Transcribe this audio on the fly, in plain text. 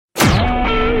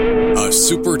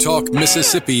SuperTalk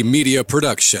Mississippi Media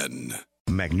Production.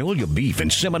 Magnolia Beef and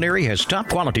Seminary has top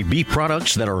quality beef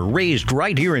products that are raised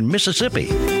right here in Mississippi.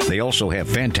 They also have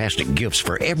fantastic gifts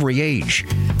for every age.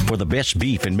 For the best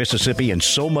beef in Mississippi and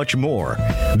so much more,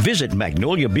 visit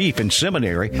Magnolia Beef and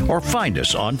Seminary or find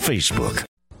us on Facebook.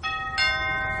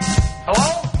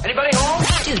 Hello? Anybody home?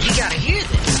 Dude, you gotta hear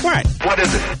this. What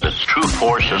is it? Its true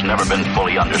force has never been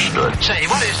fully understood. Say,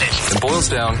 what is this? It boils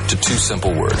down to two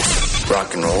simple words.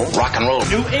 Rock and roll. Rock and roll.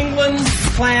 New England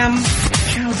clam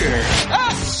chowder.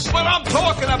 That's what I'm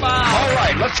talking about. All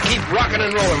right, let's keep rocking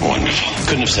and rolling. Wonderful.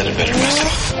 Couldn't have said it better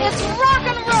myself. It's rock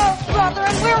and roll, brother,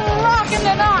 and we're rocking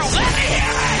tonight. Let me hear it.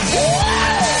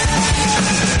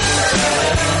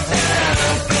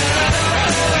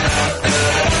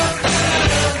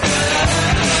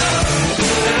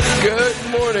 Good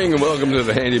morning and welcome to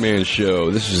the Handyman Show.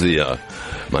 This is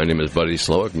my name is Buddy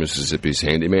Slowick, Mississippi's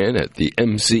handyman at the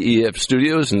MCEF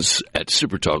studios and at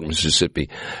SuperTalk Mississippi.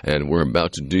 And we're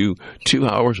about to do 2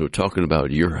 hours of talking about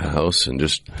your house and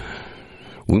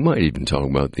we might even talk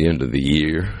about the end of the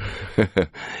year.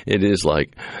 It is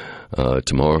like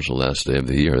tomorrow's the last day of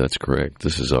the year. That's correct.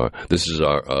 This is our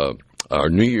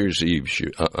New Year's Eve show,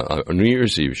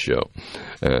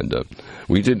 and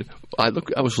I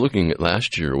was looking at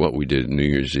last year what we did New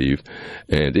Year's Eve,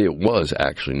 and it was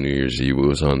actually New Year's Eve. It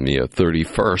was on the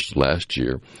 31st last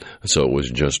year, so it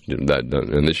was just that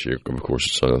done. And this year, of course,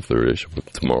 it's on the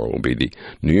 30th. Tomorrow will be the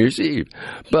New Year's Eve.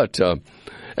 But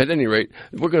at any rate,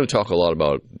 we're going to talk a lot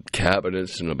about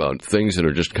cabinets and about things that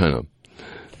are just kind of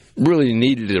really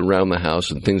needed around the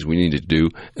house and things we need to do.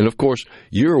 And, of course,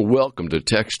 you're welcome to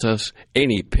text us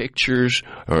any pictures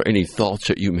or any thoughts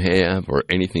that you have or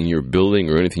anything you're building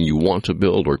or anything you want to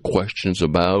build or questions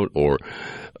about or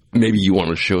maybe you want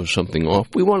to show something off.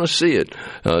 We want to see it.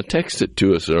 Text it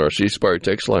to us at our C-Spire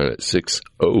text line at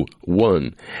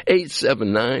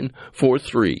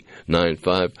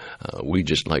 601-879-4395.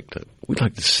 We'd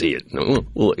like to see it.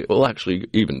 We'll actually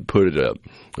even put it up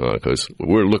because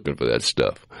we're looking for that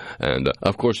stuff. And,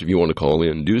 of course, if you want to call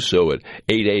in, do so at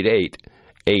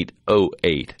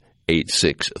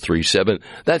 888-808-8637.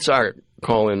 That's our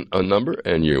call-in number,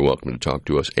 and you're welcome to talk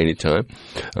to us anytime.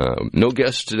 No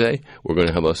guests today. We're going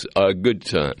to have a good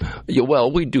time. Yeah,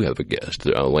 well, we do have a guest.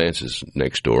 Lance is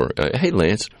next door. Hey,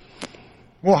 Lance.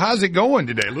 Well, how's it going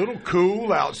today? A little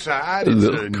cool outside. A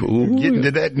little cool. Getting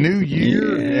to that new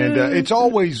year. Yeah. And it's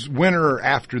always winter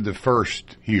after the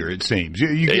first here, it seems.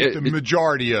 You get the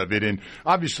majority of it. And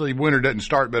obviously winter doesn't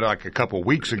start but like a couple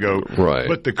weeks ago. Right.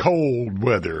 But the cold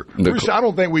weather. I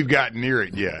don't think we've gotten near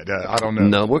it yet. I don't know.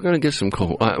 No, we're going to get some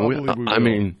cold.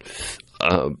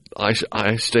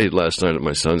 I stayed last night at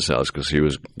my son's house because he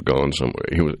was going somewhere.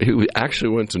 He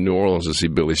actually went to New Orleans to see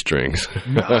Billy Strings.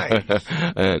 Nice.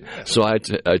 And so I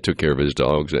took care of his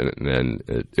dogs, and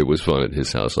it was fun at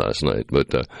his house last night.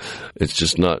 But it's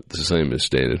just not the same as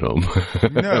staying at home.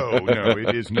 No,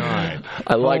 it is not.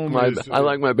 I like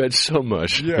my bed so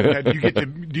much. Yeah. Now,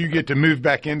 do you get to move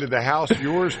back into the house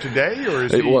yours today, or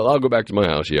is Well, I'll go back to my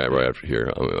house. Yeah, right after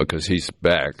here because he's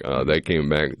back. They came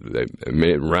back. They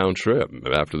made a round trip.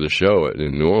 After the show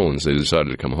in New Orleans, they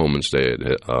decided to come home and stay at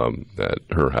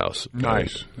her house.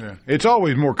 Nice. Yeah. It's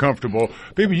always more comfortable.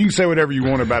 People, you can say whatever you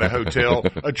want about a hotel.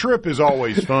 A trip is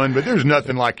always fun, but there's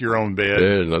nothing like your own bed.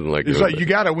 There's nothing like your own bed. You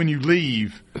got to, when you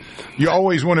leave, you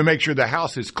always want to make sure the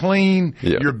house is clean,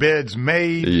 your bed's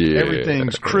made,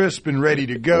 everything's crisp and ready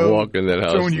to go. Walk in that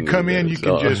house. So when you come in, you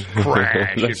can just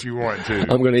crash if you want to.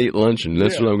 I'm going to eat lunch, and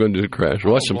that's what I'm going to do, crash.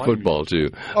 Watch some football, too.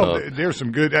 There's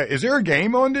some good is there a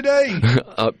game on today?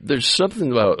 There's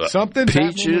something about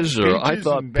peaches, or I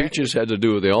thought peaches had to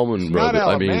do with the Almond Brothers. Not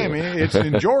Alabama, it's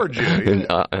in Georgia. We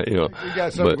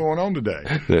got something going on today.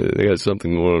 They got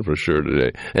something going on for sure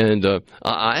today. And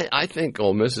I think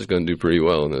Ole Miss is going to do pretty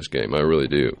well in this game. I really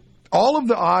do. All of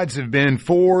the odds have been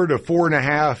 4 to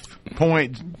 4.5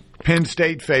 point Penn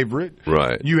State favorite.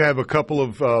 Right. You have a couple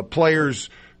of players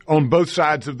on both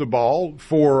sides of the ball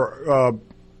for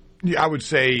I would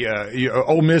say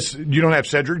Ole Miss, you don't have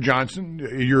Cedric Johnson,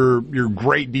 your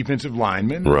great defensive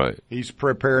lineman. Right. He's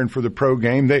preparing for the pro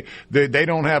game. They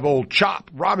don't have old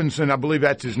Chop Robinson, I believe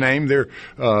that's his name. They're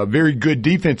a very good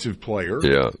defensive player.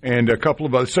 Yeah. And a couple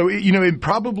of others. So, it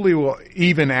probably will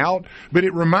even out, but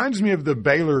it reminds me of the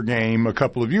Baylor game a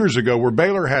couple of years ago where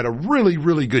Baylor had a really,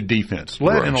 really good defense,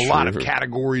 led in a lot of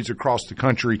categories across the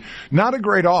country. Not a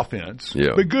great offense,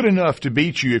 but good enough to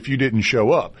beat you if you didn't show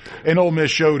up. And Ole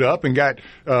Miss showed up. up and got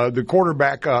the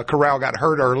quarterback Corral got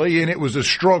hurt early, and it was a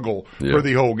struggle for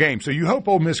the whole game. So you hope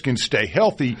Ole Miss can stay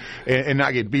healthy and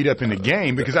not get beat up in the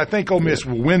game, because I think Ole Miss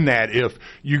will win that if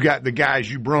you got the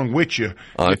guys you brung with you.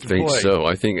 I think so.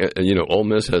 I think Ole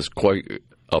Miss has quite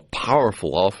a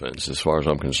powerful offense, as far as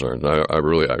I'm concerned. I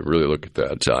really look at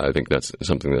that. I think that's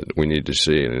something that we need to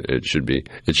see, and it'd be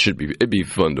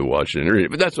fun to watch and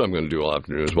read. But that's what I'm going to do all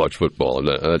afternoon, is watch football, and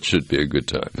that should be a good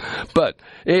time. But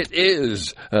it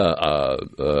is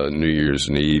New Year's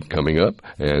Eve coming up,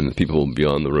 and people will be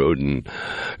on the road and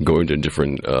going to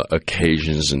different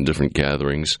occasions and different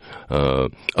gatherings.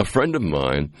 A friend of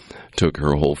mine took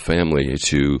her whole family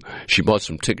she bought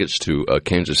some tickets to a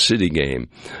Kansas City game,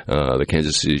 the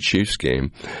Kansas City Chiefs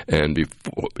game, and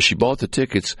she bought the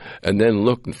tickets and then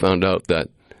looked and found out that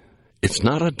it's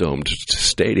not a domed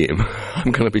stadium.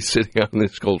 I'm going to be sitting out in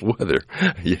this cold weather.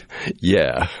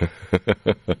 Yeah.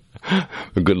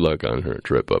 Good luck on her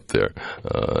trip up there.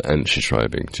 And she's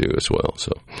driving too as well.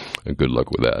 So good luck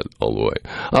with that all the way.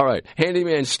 All right.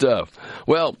 Handyman stuff.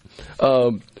 Well,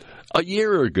 a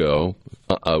year ago,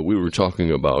 we were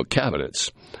talking about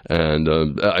cabinets, and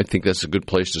I think that's a good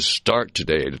place to start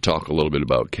today to talk a little bit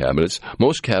about cabinets.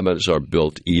 Most cabinets are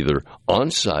built either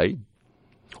on-site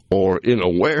or in a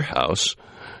warehouse,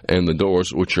 and the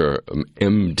doors, which are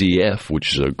MDF,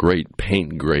 which is a great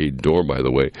paint-grade door, by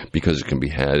the way, because it can be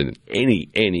had in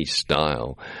any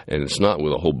style, and it's not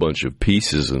with a whole bunch of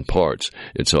pieces and parts.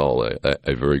 It's all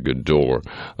a very good door,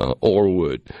 or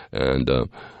wood, and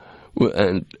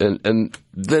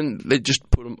then they just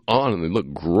put them on, and they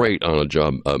look great on a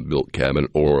job-built cabinet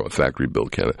or a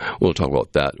factory-built cabinet. We'll talk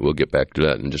about that. We'll get back to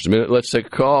that in just a minute. Let's take a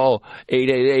call,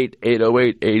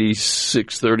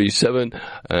 888-808-8637.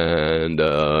 And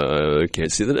I can't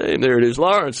see the name. There it is,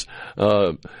 Lawrence.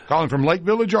 Calling from Lake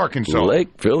Village, Arkansas.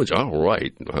 Lake Village, all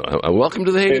right. Welcome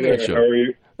to the Handyman Show. How are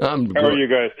you? How are you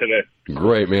guys today?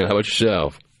 Great, man. How about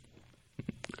yourself?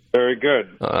 Very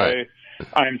good. All right.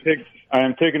 I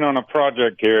am taking on a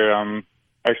project here. I'm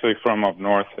actually from up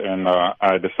north, and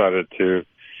I decided to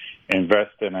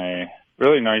invest in a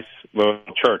really nice little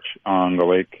church on the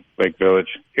Lake Village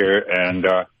here. And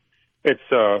it's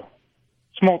a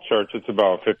small church. It's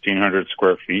about 1,500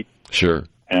 square feet. Sure.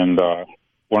 And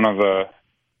one of the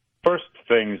first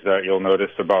things that you'll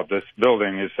notice about this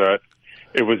building is that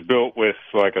it was built with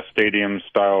like a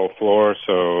stadium-style floor.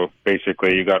 So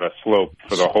basically you got a slope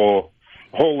for the whole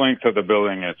length of the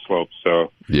building. It slopes,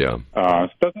 so it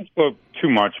doesn't slope too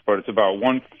much, but it's about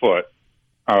 1 foot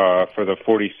for the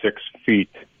 46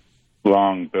 feet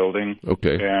long building.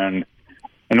 Okay. And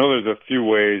I know there's a few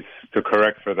ways to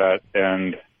correct for that,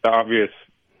 and the obvious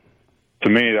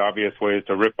way is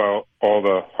to rip out all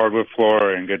the hardwood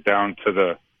floor and get down to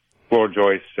the floor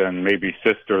joists and maybe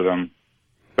sister them.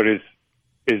 But is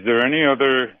there any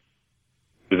other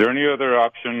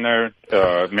option there?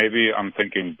 Maybe I'm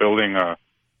thinking building a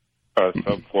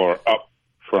subfloor up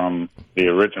from the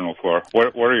original floor.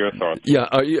 What are your thoughts?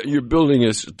 Yeah, your building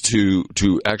is to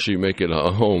actually make it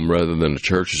a home rather than a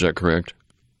church. Is that correct?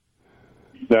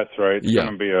 That's right. It's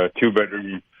going to be a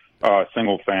 2-bedroom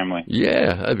single family.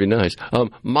 Yeah, that'd be nice.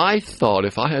 My thought,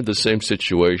 if I had the same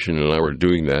situation and I were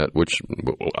doing that, which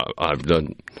I've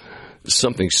done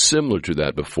something similar to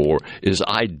that before, is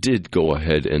I did go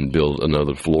ahead and build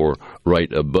another floor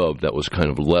right above that was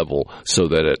kind of level, so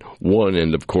that at one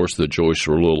end, of course, the joists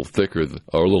were a little thicker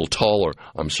or a little taller,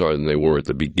 than they were at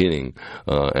the beginning.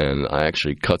 And I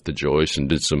actually cut the joists and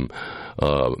did some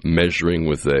measuring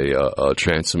with a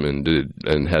transom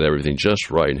and had everything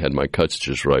just right and had my cuts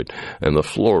just right. And the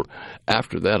floor,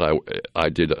 after that, I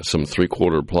did some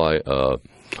three-quarter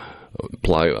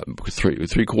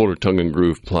tongue and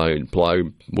groove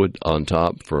plywood on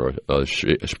top for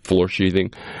floor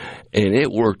sheathing, and it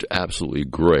worked absolutely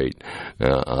great.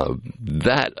 I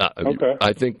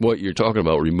think what you're talking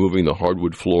about, removing the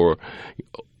hardwood floor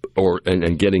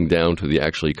and getting down to the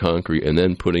actually concrete and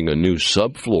then putting a new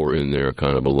subfloor in there,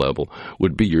 kind of a level,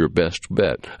 would be your best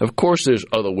bet. Of course, there's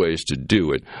other ways to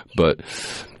do it, but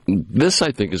this,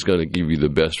 I think, is going to give you the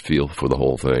best feel for the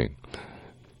whole thing.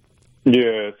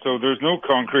 Yeah, so there's no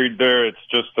concrete there. It's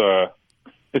just a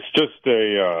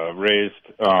raised.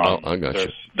 I got you.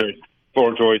 There's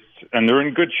floor joists, and they're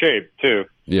in good shape too.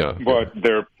 Yeah, but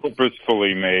they're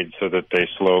purposefully made so that they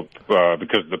slope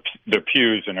because the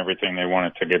pews and everything. They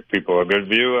wanted to give people a good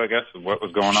view, I guess, of what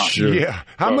was going on. Sure. Yeah.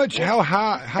 How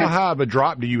high of a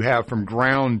drop do you have from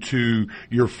ground to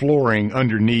your flooring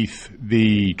underneath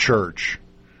the church?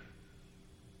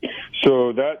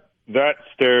 So that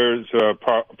stairs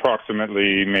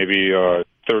approximately maybe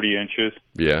 30 inches.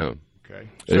 Yeah. Okay.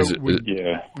 So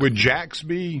would jacks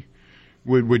be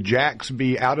Would jacks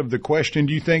be out of the question,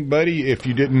 do you think, buddy, if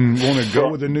you didn't want to go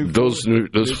with a new those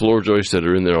floor joists that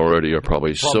are in there already are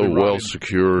probably so well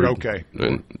secured. Okay.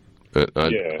 And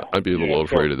I'd be a little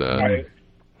afraid of that.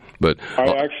 But I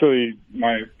actually,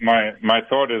 my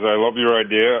thought is, I love your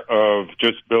idea of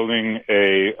just building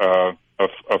a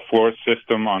floor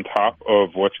system on top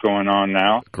of what's going on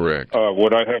now. Correct.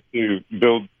 Would I have to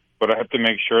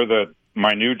make sure that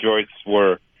my new joists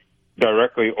were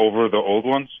directly over the old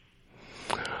ones?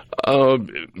 Of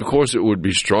course, it would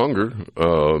be stronger.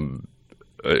 But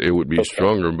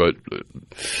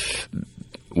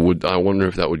I wonder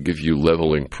if that would give you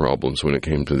leveling problems when it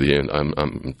came to the end.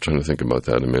 I'm trying to think about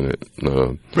that in a minute.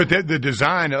 But the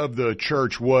design of the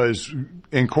church was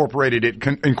incorporated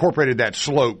that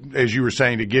slope, as you were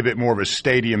saying, to give it more of a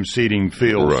stadium seating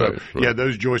feel. Right, so, yeah,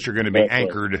 those joists are going to be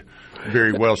anchored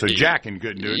very well. So jacking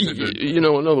couldn't do it.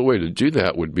 Another way to do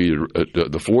that would be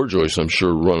the floor joists, I'm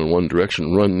sure, run in one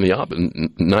direction, run in the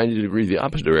 90 degree the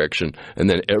opposite direction, and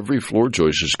then every floor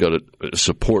joist has got a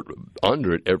support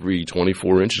under it every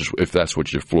 24 inches, if that's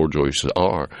what your floor joists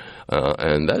are,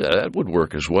 and that would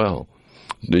work as well.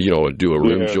 Do a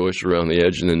rim joist around the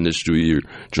edge, and then just do your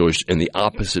joist in the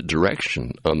opposite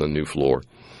direction on the new floor.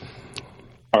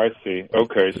 I see.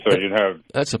 Okay, so you'd have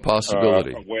that's a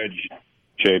possibility. A wedge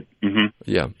shape. Mm-hmm.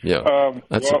 Yeah.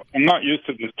 I'm not used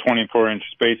to this 24-inch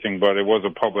spacing, but it was a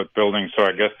public building, so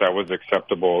I guess that was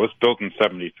acceptable. It was built in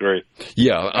 73.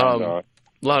 Yeah. A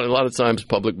lot of times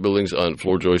public buildings on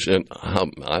floor joists, and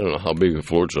I don't know how big a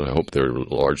floor joist. I hope they're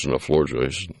large enough floor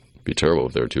joists. It'd be terrible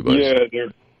if they're 2x. Yeah,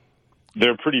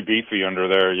 they're pretty beefy under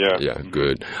there, yeah. Yeah,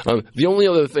 good. The only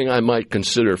other thing I might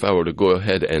consider if I were to go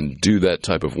ahead and do that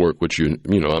type of work, which I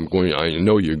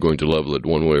know you're going to level it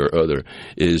one way or other,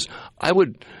 is I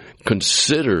would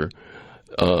consider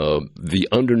the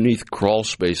underneath crawl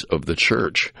space of the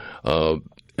church.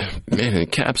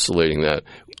 Encapsulating that.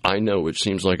 I know it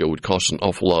seems like it would cost an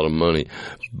awful lot of money,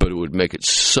 but it would make it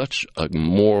such a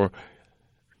more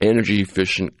energy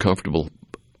efficient, comfortable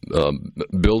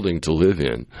building to live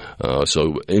in.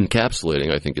 So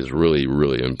encapsulating, I think, is really,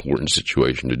 really important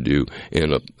situation to do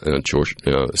in a church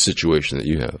situation that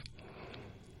you have.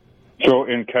 So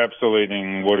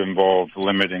encapsulating would involve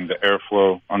limiting the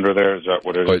airflow under there? Is that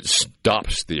what it is? It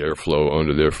stops the airflow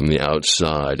under there from the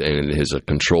outside, and it is a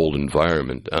controlled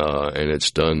environment, and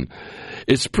it's done.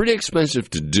 It's pretty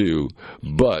expensive to do,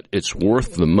 but it's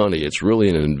worth the money. It's really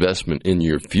an investment in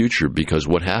your future, because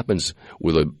what happens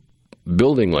with a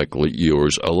building like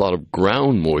yours, a lot of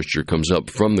ground moisture comes up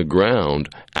from the ground,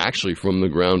 actually from the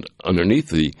ground underneath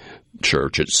the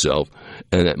church itself,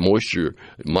 and that moisture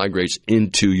migrates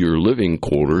into your living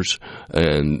quarters,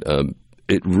 and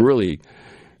it really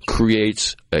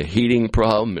creates a heating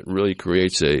problem. It really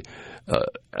creates a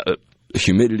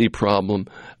humidity problem,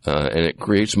 and it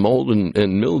creates mold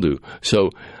and mildew. So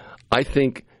I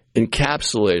think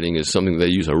encapsulating is something they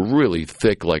use a really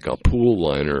thick, like a pool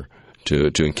liner,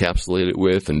 to encapsulate it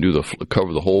with, and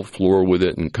cover the whole floor with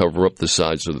it, and cover up the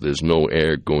sides so that there's no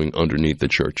air going underneath the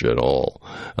church at all.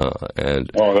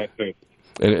 That's it.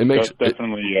 And it makes that's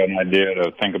definitely an idea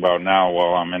to think about now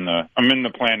while I'm in the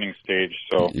planning stage.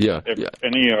 So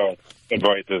any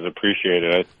advice is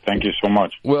appreciated. Thank you so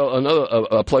much. Well,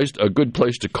 a good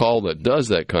place to call that does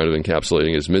that kind of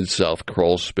encapsulating is Mid-South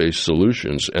Crawl Space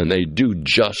Solutions, and they do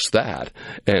just that.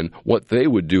 And what they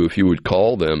would do if you would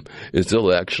call them is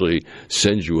they'll actually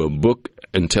send you a book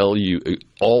and tell you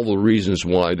all the reasons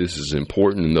why this is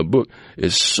important. And the book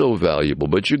is so valuable.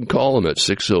 But you can call them at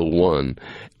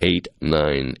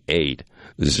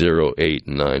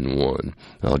 601-898-0891.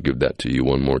 I'll give that to you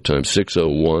one more time.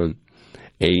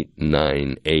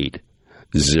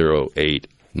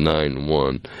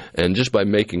 601-898-0891. And just by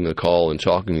making the call and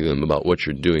talking to them about what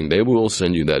you're doing, they will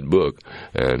send you that book.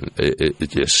 And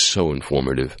it's just so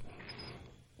informative.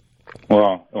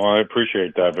 Well, I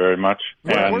appreciate that very much.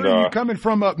 Where are you coming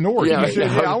from up north? Yeah, you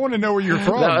said, I want to know where you're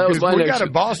from. We got a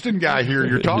Boston guy here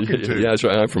you're talking to. Yeah, that's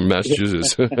right. I'm from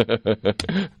Massachusetts.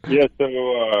 Yeah,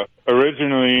 so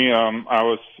originally I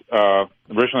was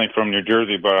originally from New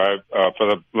Jersey, but for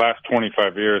the last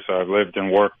 25 years I've lived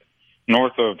and worked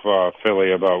north of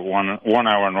Philly, about one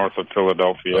hour north of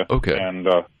Philadelphia. Okay. And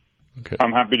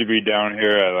I'm happy to be down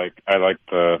here. I like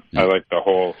the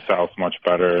whole South much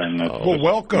better, and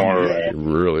welcome.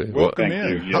 Really, welcome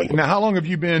in. You. Now, how long have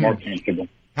you been?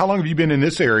 How long have you been in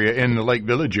this area, in the Lake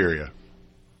Village area?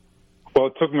 Well,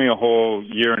 it took me a whole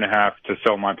year and a half to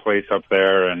sell my place up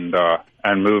there and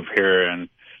move here. And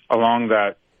along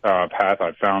that path,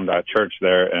 I found that church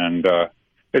there, and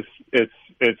it's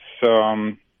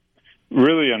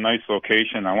really a nice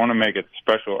location. I want to make it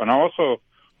special, and I also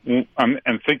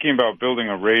I'm thinking about building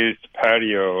a raised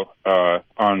patio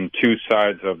on two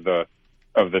sides of the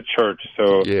church.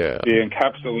 So the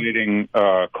encapsulating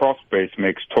crawl space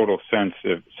makes total sense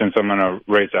since I'm going to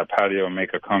raise that patio and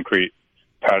make a concrete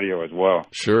patio as well.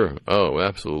 Sure. Oh,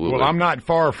 absolutely. Well, I'm not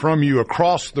far from you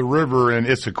across the river in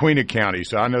Issaquah County,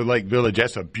 so I know Lake Village.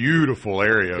 That's a beautiful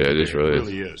area. Yeah, it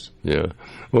really is. Yeah.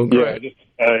 Well, great.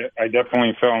 Yeah, I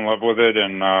definitely fell in love with it,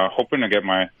 and hoping to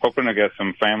get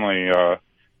some family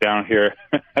down here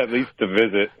at least to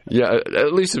visit. Yeah,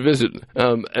 at least to visit.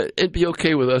 It'd be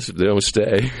okay with us if they don't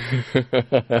stay.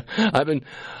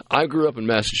 I grew up in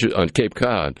Massachusetts on Cape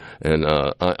Cod, and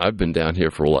I've been down here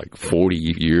for like 40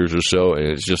 years or so, and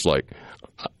it's just like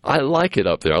I like it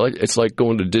up there. It's like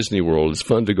going to Disney World. It's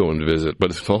fun to go and visit,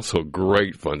 but it's also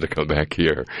great fun to come back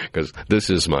here because this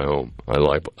is my home. I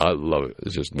love it.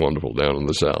 It's just wonderful down in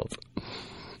the South.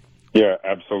 Yeah,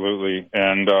 absolutely.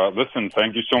 And listen,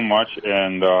 thank you so much,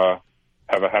 and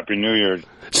have a Happy New Year.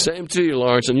 Same to you,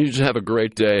 Lawrence, and you just have a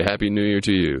great day. Happy New Year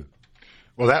to you.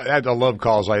 Well, I love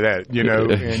calls like that, you know.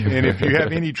 And if you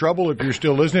have any trouble, if you're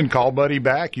still listening, call Buddy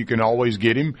back. You can always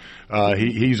get him.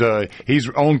 He's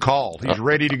on call. He's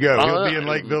ready to go. He'll be in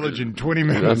Lake Village in 20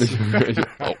 minutes.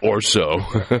 or so.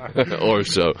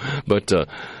 But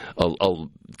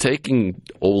taking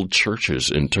old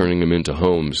churches and turning them into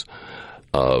homes,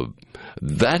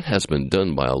 that has been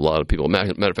done by a lot of people.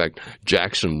 Matter of fact,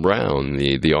 Jackson Browne,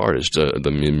 the artist,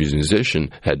 the musician,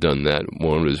 had done that.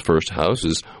 One of his first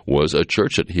houses was a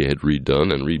church that he had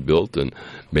redone and rebuilt and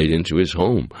made into his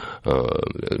home.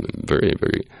 Very,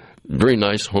 very, very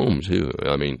nice home, too.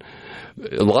 I mean,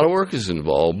 a lot of work is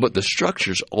involved, but the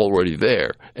structure's already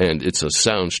there, and it's a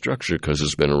sound structure because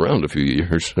it's been around a few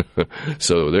years.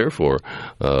 So, therefore,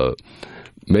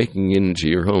 making it into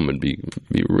your home would be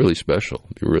really special,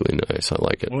 be really nice. I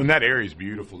like it. Well, and that area is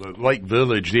beautiful. The Lake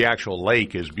Village, the actual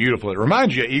lake, is beautiful. It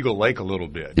reminds you of Eagle Lake a little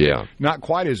bit. Yeah. Not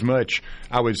quite as much,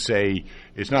 I would say.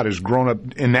 It's not as grown up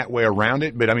in that way around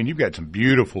it, but, I mean, you've got some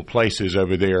beautiful places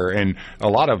over there and a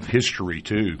lot of history,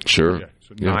 too. Sure.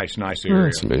 Yeah, it's a nice area.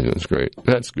 That's amazing. That's great.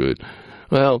 That's good.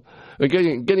 Well,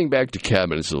 getting back to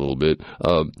cabinets a little bit,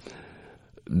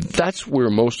 that's where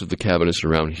most of the cabinets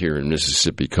around here in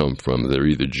Mississippi come from. They're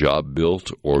either job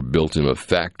built or built in a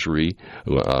factory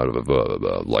out of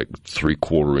like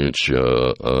 3/4-inch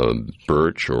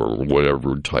birch or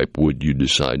whatever type wood you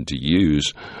decide to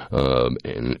use.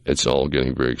 And it's all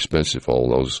getting very expensive, all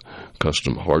those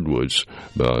custom hardwoods.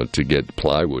 To get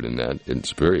plywood in that,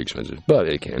 it's very expensive. But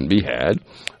it can be had.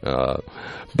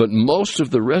 But most of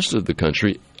the rest of the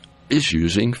country is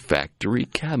using factory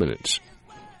cabinets.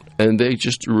 And they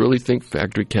just really think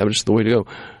factory cabinets is the way to go.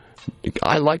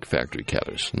 I like factory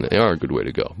cabinets, and they are a good way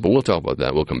to go. But we'll talk about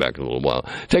that. We'll come back in a little while.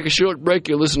 Take a short break.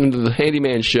 You're listening to the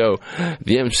Handyman Show,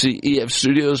 the MCEF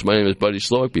Studios. My name is Buddy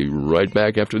Slowick. Be right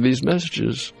back after these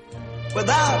messages.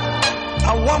 Without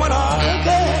a woman or a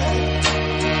girl,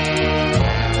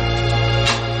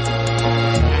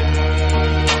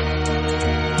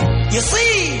 you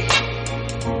see,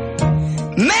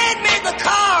 man made the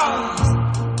cars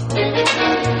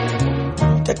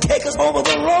to take us over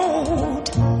the road.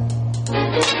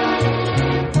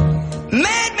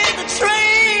 Man made the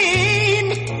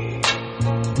train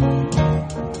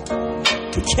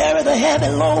to carry the heavy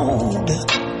load.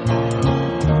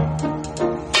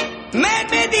 Man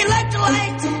made the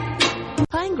electrolyte.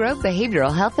 Pine Grove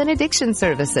Behavioral Health and Addiction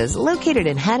Services, located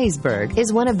in Hattiesburg,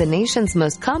 is one of the nation's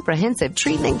most comprehensive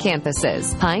treatment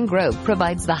campuses. Pine Grove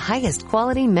provides the highest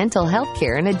quality mental health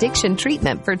care and addiction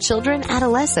treatment for children,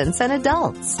 adolescents, and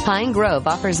adults. Pine Grove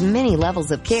offers many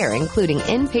levels of care, including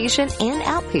inpatient and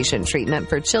outpatient treatment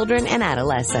for children and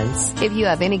adolescents. If you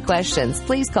have any questions,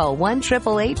 please call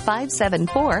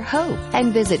 1-888-574-HOPE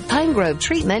and visit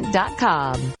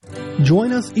pinegrovetreatment.com.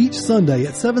 Join us each Sunday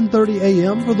at 7:30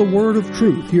 a.m. for the Word of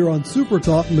Truth here on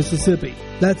SuperTalk Mississippi.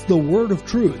 That's the Word of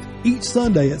Truth each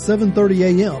Sunday at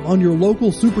 7:30 a.m. on your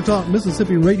local SuperTalk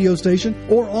Mississippi radio station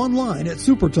or online at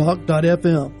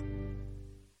supertalk.fm.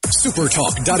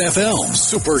 SuperTalk.fm.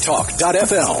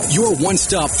 SuperTalk.fm. Your one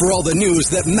stop for all the news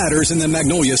that matters in the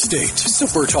Magnolia State.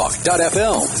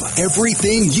 SuperTalk.fm.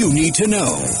 Everything you need to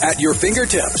know at your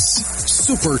fingertips.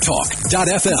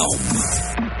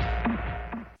 SuperTalk.fm.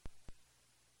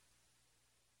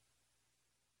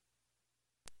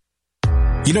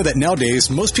 You know that nowadays,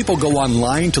 most people go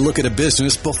online to look at a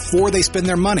business before they spend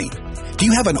their money. Do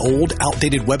you have an old,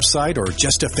 outdated website or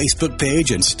just a Facebook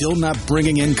page and still not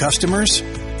bringing in customers?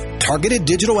 Targeted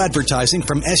digital advertising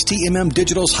from STMM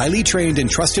Digital's highly trained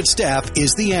and trusted staff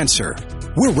is the answer.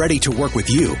 We're ready to work with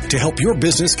you to help your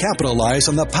business capitalize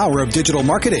on the power of digital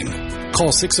marketing. Call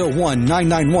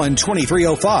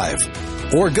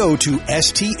 601-991-2305 or go to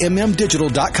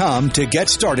stmmdigital.com to get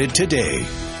started today.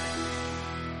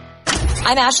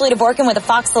 I'm Ashley DeVorkin with a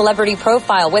Fox Celebrity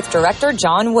Profile with director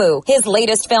John Woo. His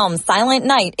latest film, Silent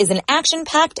Night, is an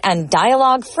action-packed and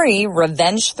dialogue-free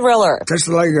revenge thriller. Just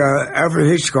like Alfred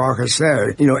Hitchcock has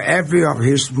said, every of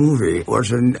his movie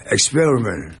was an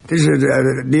experiment. This is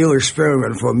a new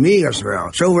experiment for me as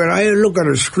well. So when I look at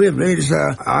the script,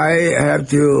 I have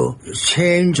to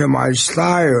change my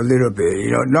style a little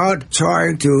bit, not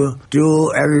trying to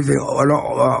do everything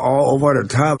all over the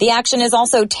top. The action is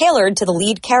also tailored to the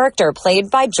lead character, played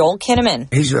by Joel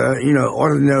Kinnaman. He's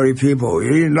ordinary people.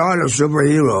 He's not a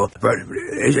superhero, but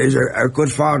he's a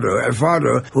good father, a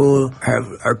father who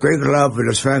have a great love with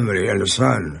his family and his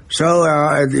son. So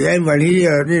at the end, when he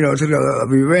took a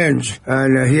revenge,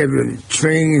 and he had been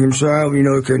training himself,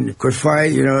 could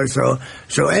fight,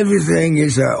 so everything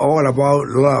is all about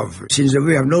love. Since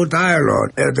we have no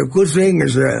dialogue, the good thing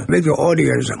is make the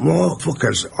audience more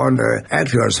focused on the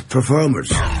actor's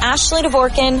performance. Ashley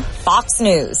DeVorkin, Fox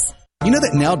News. You know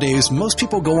that nowadays most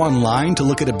people go online to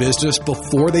look at a business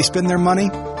before they spend their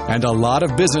money? And a lot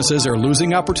of businesses are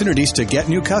losing opportunities to get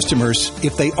new customers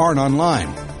if they aren't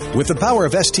online. With the power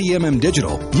of STMM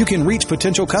Digital, you can reach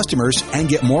potential customers and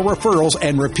get more referrals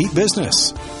and repeat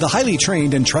business. The highly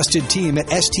trained and trusted team at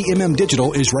STMM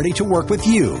Digital is ready to work with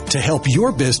you to help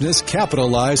your business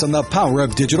capitalize on the power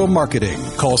of digital marketing.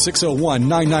 Call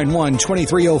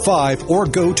 601-991-2305 or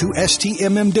go to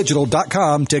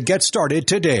stmmdigital.com to get started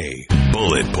today.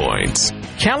 Bullet points.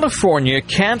 California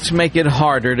can't make it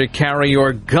harder to carry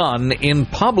your gun in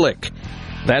public.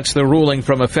 That's the ruling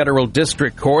from a federal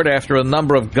district court after a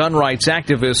number of gun rights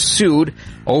activists sued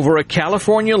over a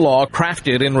California law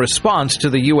crafted in response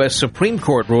to the U.S. Supreme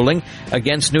Court ruling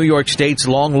against New York State's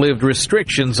long-lived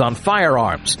restrictions on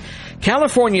firearms.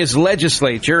 California's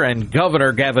legislature and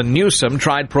Governor Gavin Newsom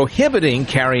tried prohibiting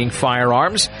carrying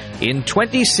firearms in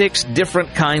 26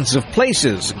 different kinds of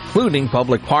places, including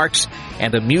public parks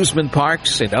and amusement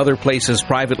parks and other places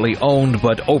privately owned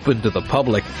but open to the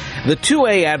public. The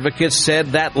 2A advocates said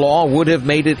that law would have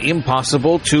made it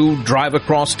impossible to drive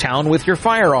across town with your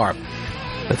firearm.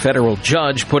 The federal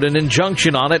judge put an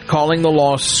injunction on it, calling the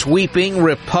law sweeping,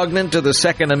 repugnant to the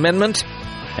Second Amendment,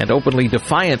 and openly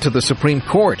defiant to the Supreme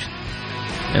Court.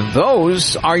 And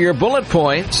those are your bullet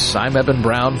points. I'm Eben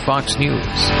Brown, Fox News.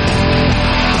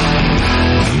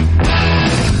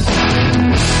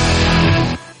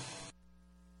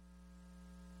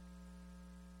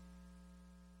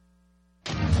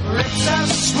 It's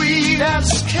as sweet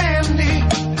as candy.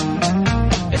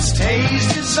 Its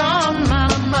taste is on my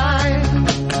mind.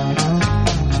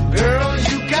 Girl,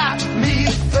 you got me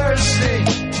thirsty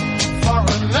for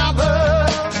another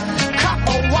cup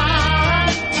of wine.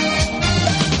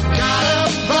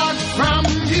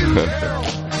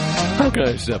 How can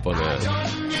I step on that?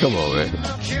 Come on, man.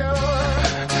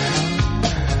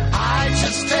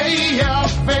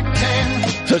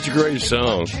 Such a great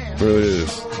song. It really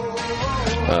is.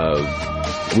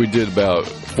 We did about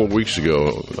 4 weeks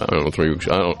ago, I don't know, 3 weeks,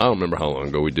 I don't remember how long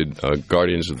ago, we did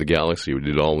Guardians of the Galaxy. We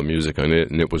did all the music on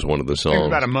it, and it was one of the songs. It was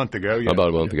about a month ago, yeah. About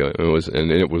a month ago. It was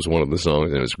one of the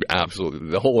songs, and it was absolutely,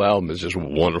 the whole album is just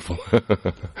wonderful.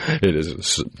 It is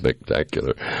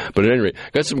spectacular. But at any rate,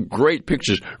 got some great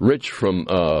pictures. Rich from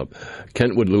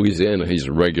Kentwood, Louisiana, he's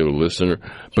a regular listener,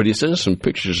 but he sent us some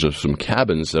pictures of some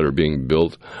cabins that are being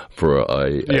built for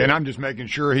yeah, and I'm just making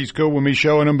sure he's cool with me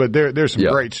showing them, but there's some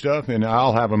great stuff, and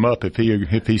I'll have them up if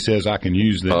he says I can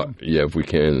use them. Yeah, if we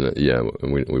can,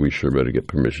 we sure better get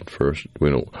permission first. We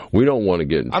don't want to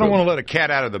get in trouble. I don't want to let a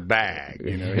cat out of the bag.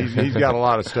 He's got a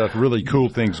lot of stuff, really cool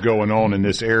things going on in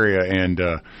this area, and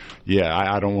I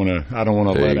don't want to let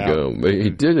out. There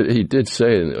you go. He did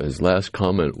say in his last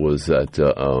comment was that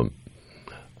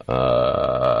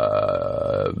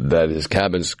that his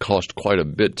cabins cost quite a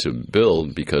bit to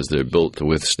build because they're built to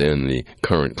withstand the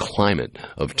current climate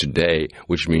of today,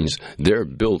 which means they're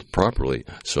built properly.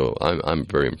 So I'm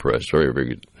very impressed, very, very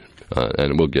good.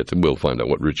 And we'll find out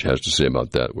what Rich has to say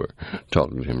about that. We're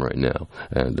talking to him right now,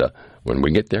 and when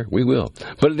we get there, we will.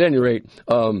 But at any rate,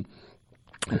 going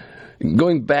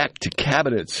back to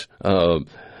cabinets.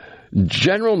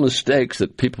 General mistakes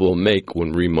that people will make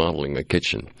when remodeling a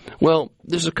kitchen. Well,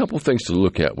 there's a couple things to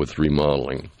look at with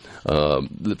remodeling.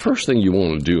 The first thing you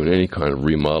want to do in any kind of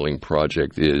remodeling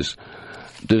project is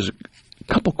there's a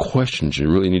couple questions you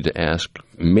really need to ask,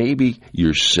 maybe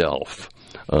yourself.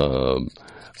 One,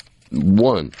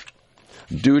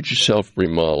 do-it-yourself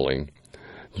remodeling.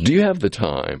 Do you have the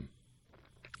time?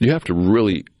 you have to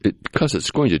really, because it's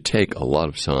going to take a lot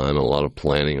of time, a lot of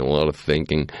planning, a lot of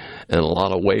thinking, and a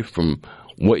lot away from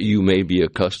what you may be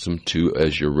accustomed to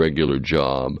as your regular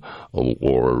job,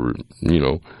 or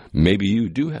maybe you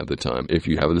do have the time. If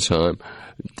you have the time,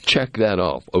 check that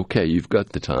off. Okay, you've got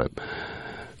the time.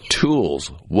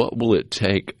 Tools, what will it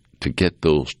take to get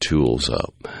those tools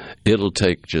up? It'll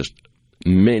take just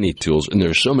many tools, and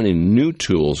there are so many new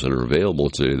tools that are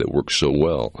available today that work so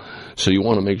well. So you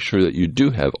want to make sure that you do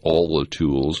have all the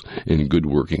tools in good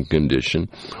working condition,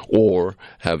 or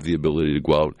have the ability to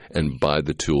go out and buy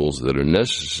the tools that are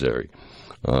necessary.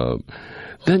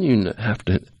 Then you have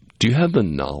to, do you have the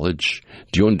knowledge?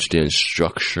 Do you understand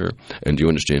structure? And do you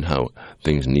understand how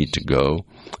things need to go?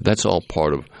 That's all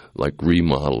part of like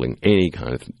remodeling any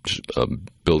kind of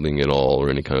building at all, or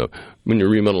any kind of, when you're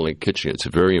remodeling a kitchen, it's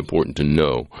very important to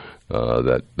know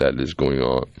that is going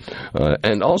on.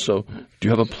 And also, do you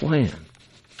have a plan?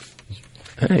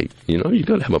 Hey, you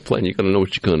got to have a plan. You got to know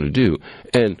what you're going to do.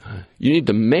 And you need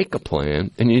to make a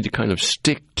plan, and you need to kind of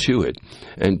stick to it.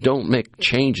 And don't make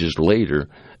changes later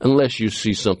unless you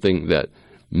see something that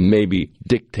maybe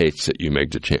dictates that you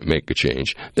make a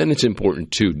change. Then it's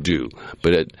important to do.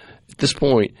 But at this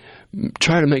point,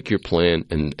 try to make your plan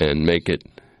and make it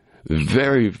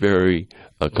very, very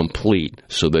complete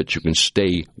so that you can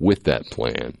stay with that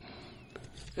plan.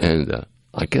 And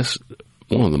I guess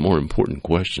one of the more important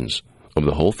questions of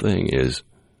the whole thing is,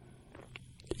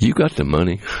 you got the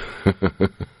money?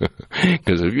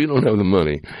 Because if you don't have the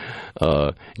money,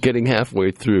 getting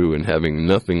halfway through and having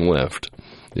nothing left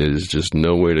is just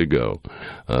no way to go.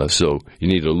 So you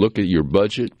need to look at your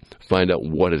budget, find out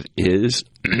what it is.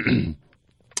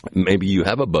 Maybe you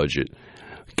have a budget.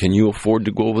 Can you afford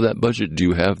to go over that budget? Do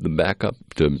you have the backup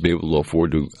to be able to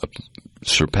afford to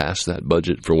surpass that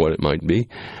budget for what it might be?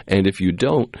 And if you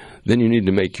don't, then you need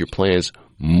to make your plans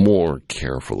more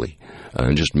carefully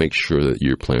and just make sure that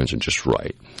your plans are just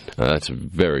right. That's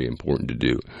very important to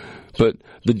do. But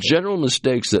the general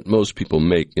mistakes that most people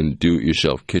make in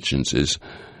do-it-yourself kitchens is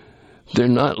they're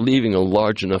not leaving a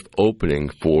large enough opening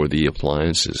for the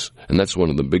appliances. And that's one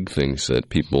of the big things that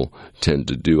people tend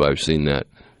to do. I've seen that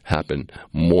happen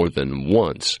more than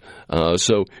once.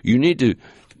 So you need to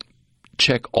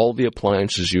check all the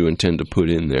appliances you intend to put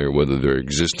in there, whether they're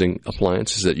existing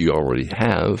appliances that you already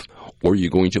have or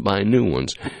you're going to buy new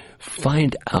ones.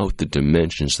 Find out the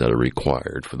dimensions that are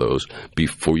required for those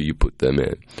before you put them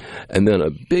in. And then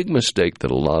a big mistake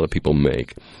that a lot of people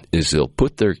make is they'll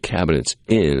put their cabinets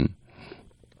in,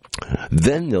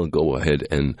 then they'll go ahead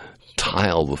and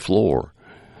tile the floor,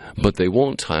 but they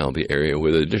won't tile the area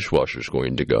where the dishwasher is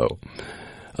going to go.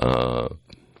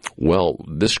 Well,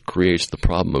 this creates the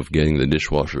problem of getting the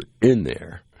dishwasher in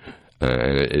there.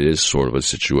 And it is sort of a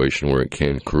situation where it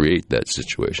can create that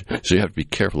situation. So you have to be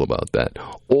careful about that.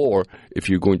 Or if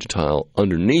you're going to tile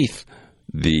underneath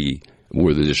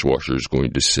where the dishwasher is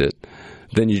going to sit,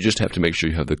 then you just have to make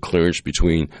sure you have the clearance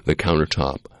between the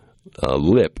countertop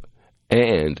lip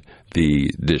and the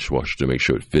dishwasher to make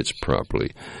sure it fits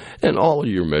properly. And all of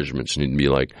your measurements need to be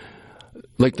like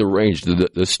the range.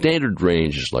 The standard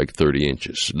range is like 30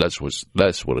 inches. That's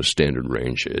what a standard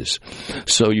range is.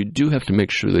 So you do have to make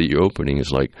sure that your opening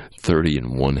is like 30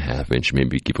 1/2 inch.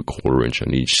 Maybe keep a 1/4 inch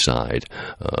on each side,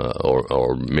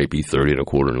 or maybe 30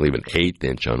 1/4 and leave an 1/8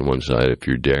 inch on one side if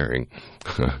you're daring.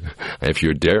 If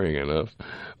you're daring enough.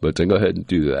 But then go ahead and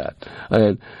do that.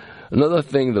 And another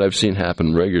thing that I've seen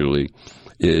happen regularly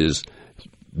is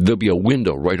there'll be a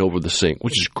window right over the sink,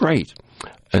 which is great.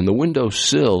 And the window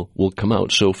sill will come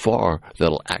out so far that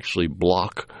it'll actually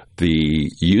block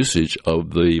the usage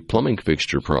of the plumbing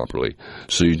fixture properly.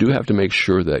 So you do have to make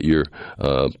sure that your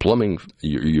plumbing,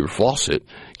 your faucet,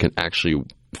 can actually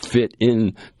fit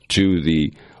into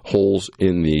the holes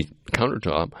in the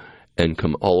countertop and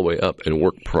come all the way up and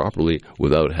work properly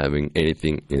without having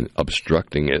anything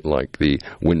obstructing it, like the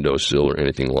windowsill or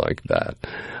anything like that.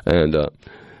 And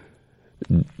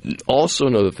also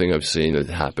another thing I've seen that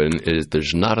happen is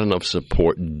there's not enough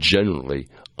support generally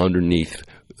underneath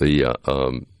the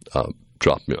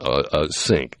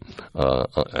sink,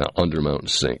 undermount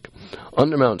sink.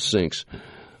 Undermount sinks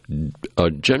are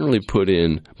generally put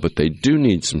in, but they do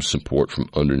need some support from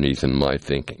underneath in my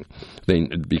thinking,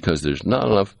 because there's not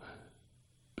enough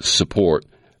support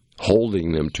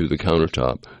holding them to the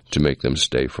countertop to make them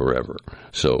stay forever.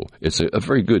 So it's a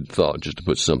very good thought just to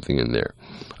put something in there.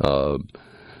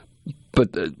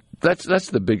 But that's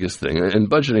the biggest thing. And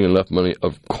budgeting enough money,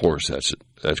 of course, that's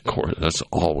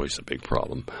always a big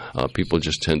problem. People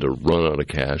just tend to run out of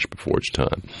cash before it's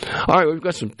time. All right, we've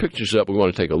got some pictures up we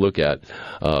want to take a look at.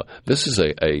 This is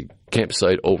a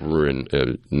campsite over in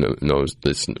we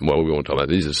won't talk about.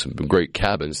 These are some great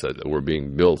cabins that were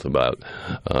being built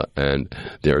and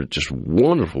they're just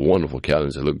wonderful, wonderful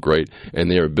cabins. They look great,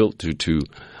 and they are built to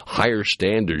higher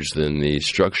standards than the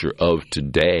structure of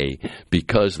today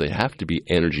because they have to be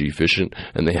energy efficient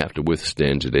and they have to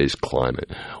withstand today's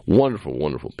climate. Wonderful,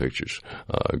 wonderful pictures.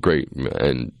 Great.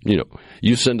 And,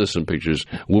 you send us some pictures,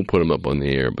 we'll put them up on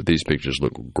the air, but these pictures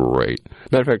look great.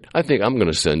 Matter of fact, I think I'm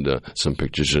going to send some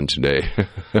pictures in today.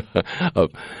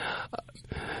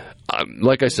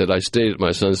 Like I said, I stayed at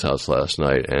my son's house last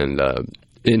night, and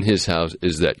in his house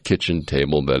is that kitchen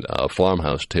table, that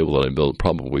farmhouse table that I built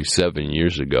probably 7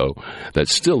 years ago that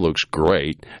still looks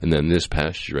great. And then this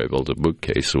past year I built a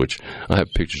bookcase, which I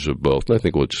have pictures of both. And I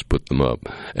think we'll just put them up.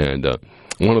 And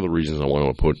one of the reasons I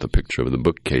want to put the picture of the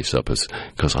bookcase up is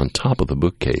because on top of the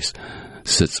bookcase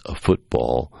sits a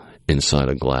football inside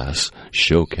a glass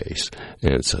showcase,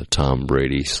 and it's a Tom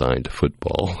Brady signed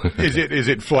football. Is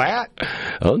it flat?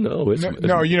 Oh no, it's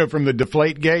from the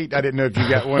deflate gate. I didn't know if you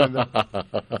got one of them.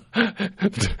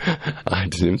 I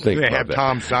didn't think they about have that.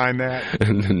 Tom sign that.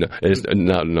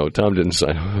 No, Tom didn't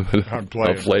sign a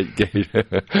deflate gate.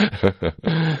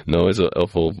 No, it's a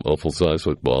full size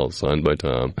football signed by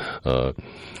Tom.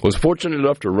 Was fortunate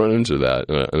enough to run into that,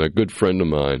 and a good friend of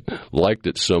mine liked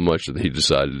it so much that he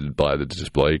decided to buy the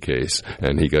display case,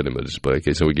 and he got him a display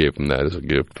case, and we gave him that as a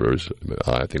gift for his,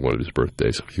 I think, one of his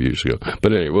birthdays a few years ago.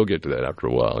 But anyway, we'll get to that after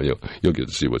a while. You'll get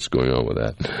to see what's going on with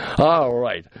that. All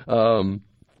right.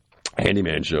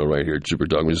 Handyman Show right here at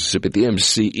SuperTalk Mississippi at the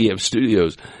MCEF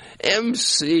studios.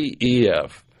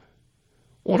 MCEF.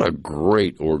 What a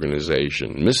great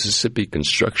organization. Mississippi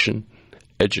Construction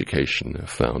Education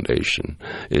Foundation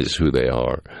is who they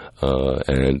are.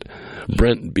 And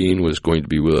Brent Bean was going to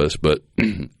be with us, but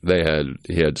he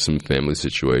had some family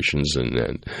situations,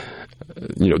 and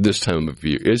this time of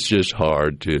year, it's just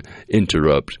hard to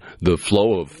interrupt the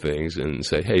flow of things and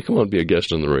say, hey, come on, be a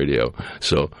guest on the radio.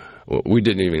 So we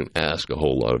didn't even ask a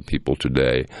whole lot of people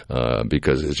today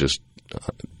because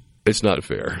it's not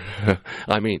fair.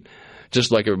 I mean,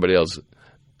 just like everybody else,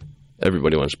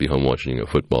 everybody wants to be home watching a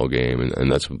football game,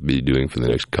 and that's what we'll be doing for the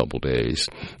next couple days,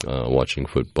 watching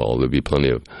football. There'll be plenty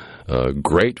of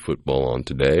great football on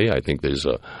today. I think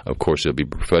of course, there'll be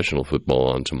professional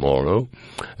football on tomorrow,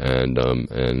 and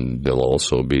there'll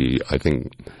also be, I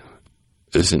think,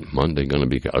 isn't Monday going to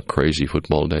be a crazy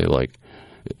football day? Like,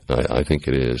 I think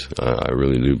it is. I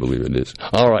really do believe it is.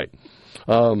 All right.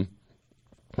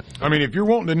 I mean, if you're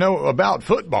wanting to know about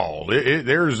football,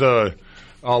 there's a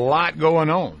lot going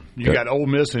on. You got Ole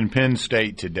Miss and Penn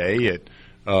State today at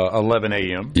 11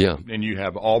 a.m. Yeah. And you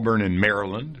have Auburn and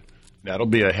Maryland. That'll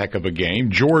be a heck of a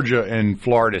game. Georgia and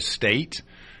Florida State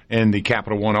in the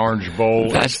Capital One Orange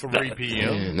Bowl at 3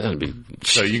 p.m. Man, that'd be...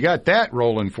 So you got that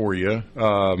rolling for you.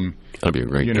 That'd be a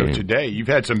great game. Today. You've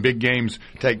had some big games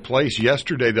take place.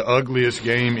 Yesterday, the ugliest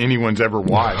game anyone's ever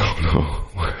watched. No.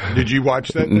 Did you watch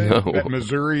that thing? No. That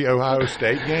Missouri-Ohio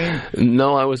State game?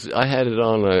 No, I had it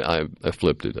on. I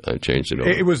flipped it. I changed it over.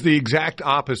 It was the exact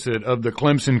opposite of the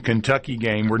Clemson-Kentucky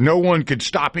game where no one could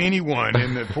stop anyone.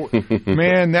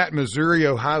 Man, that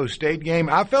Missouri-Ohio State game,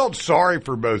 I felt sorry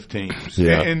for both teams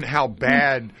and how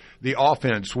bad the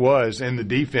offense was and the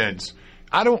defense.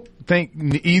 I don't think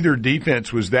either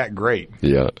defense was that great.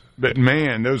 Yeah. But,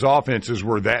 man, those offenses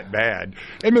were that bad.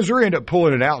 And Missouri ended up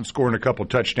pulling it out and scoring a couple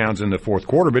touchdowns in the fourth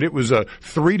quarter, but it was a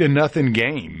 3-0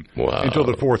 game until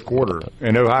the fourth quarter.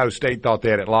 And Ohio State thought they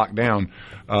had it locked down.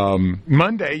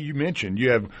 Monday, you mentioned,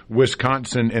 you have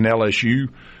Wisconsin and LSU,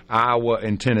 Iowa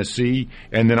and Tennessee,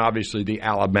 and then obviously the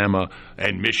Alabama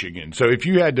and Michigan. So if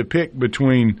you had to pick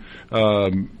between,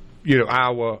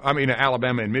 Alabama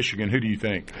and Michigan, who do you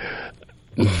think?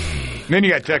 And then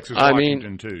you got Texas,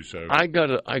 Washington too. So I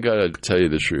gotta tell you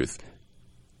the truth.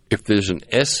 If there's an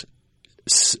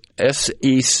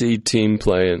SEC team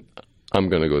playing, I'm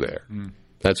going to go there.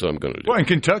 That's what I'm going to do. Well, and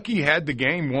Kentucky had the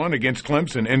game won against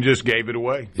Clemson and just gave it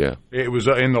away. Yeah, it was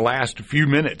in the last few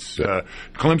minutes. Yeah.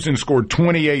 Clemson scored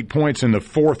 28 points in the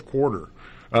fourth quarter.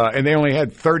 And they only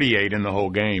had 38 in the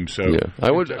whole game. So yeah,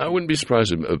 I wouldn't be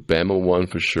surprised if Bama won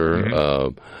for sure.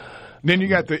 Mm-hmm. Then you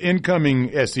got the incoming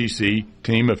SEC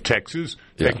team of Texas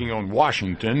taking on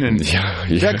Washington, and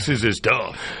Texas is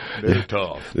tough. They're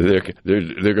tough. They're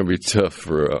going to be tough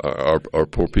for our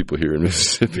poor people here in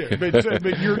Mississippi. Yeah, but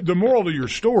the moral of your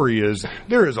story is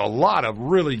there is a lot of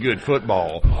really good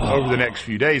football over the next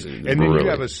few days, and then you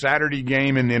have a Saturday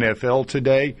game in the NFL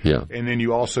today, and then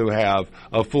you also have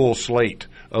a full slate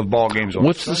of ball games on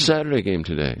What's Sunday. The Saturday game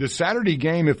today? The Saturday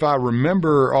game, if I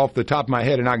remember off the top of my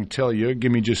head, and I can tell you,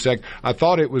 give me just a sec, I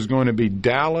thought it was going to be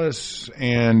Dallas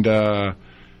and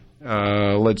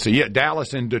Let's see. Yeah,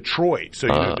 Dallas and Detroit. So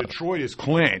Detroit is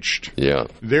clinched. Yeah.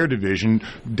 Their division.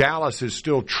 Dallas is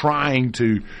still trying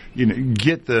to,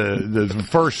 get the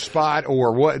first spot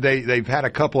or what. They've had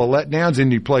a couple of letdowns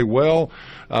and you play well.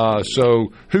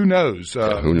 So who knows?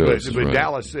 Who knows? But right.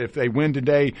 Dallas, if they win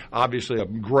today, obviously a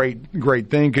great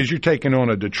thing because you're taking on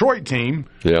a Detroit team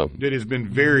that has been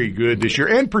very good this year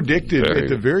and predicted at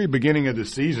the very beginning of the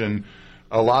season.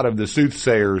 A lot of the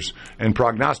soothsayers and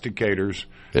prognosticators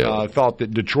thought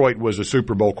that Detroit was a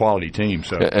Super Bowl quality team.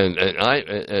 So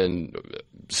and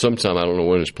sometime I don't know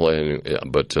when it's playing,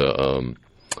 but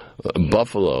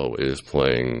Buffalo is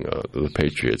playing the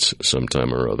Patriots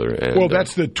sometime or other. And,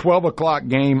 that's the 12 o'clock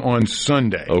game on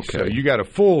Sunday. Okay. So you got a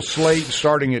full slate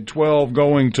starting at 12,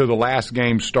 going to the last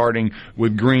game starting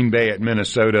with Green Bay at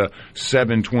Minnesota,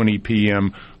 7:20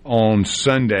 p.m. on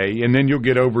Sunday, and then you'll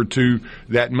get over to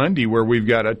that Monday where we've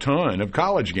got a ton of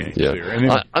college games there. And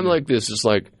then, I'm like this. It's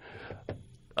like,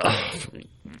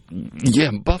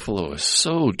 Buffalo is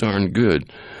so darn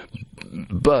good.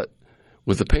 But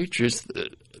with the Patriots,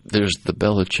 there's the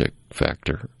Belichick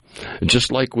factor.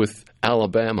 Just like with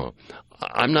Alabama.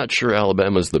 I'm not sure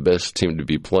Alabama's the best team to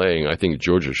be playing. I think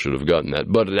Georgia should have gotten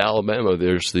that. But at Alabama,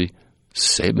 there's the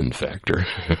Saban factor.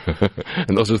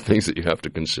 And those are things that you have to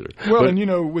consider. Well,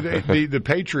 with the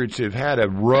Patriots have had a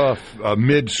rough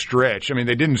mid-stretch. I mean,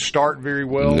 they didn't start very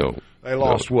well. No. They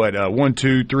lost, 1,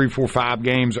 2, 3, 4, 5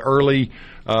 games early.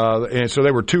 And so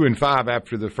they were 2-5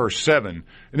 after the first 7.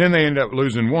 And then they ended up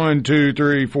losing 1, 2,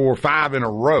 3, 4, 5 in a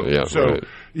row. Yeah, so, right.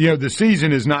 The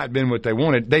season has not been what they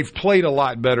wanted. They've played a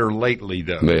lot better lately,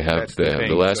 though. They have.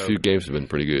 The last few games have been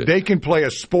pretty good. They can play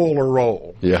a spoiler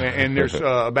role. Yeah. And there's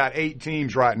about 8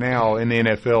 teams right now in the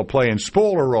NFL playing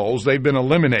spoiler roles. They've been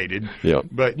eliminated. Yeah.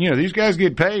 But, these guys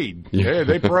get paid. Yeah.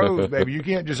 They pros, baby. You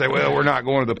can't just say, well, we're not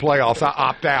going to the playoffs. I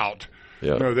opt out.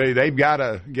 Yeah. They've got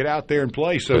to get out there and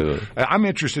play. So I'm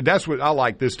interested. That's what I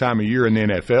like this time of year in the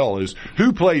NFL is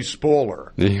who plays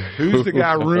spoiler? Who's the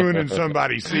guy ruining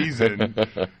somebody's season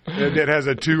that has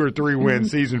a 2 or 3 win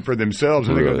season for themselves?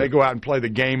 And they go out and play the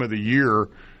game of the year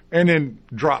and then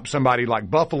drop somebody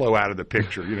like Buffalo out of the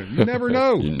picture. You never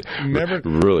know. Never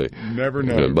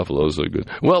know. Yeah, Buffalo's so good.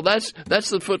 Well, that's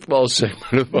the football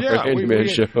segment of our Handyman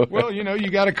Show. Well, you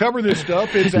got to cover this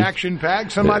stuff. It's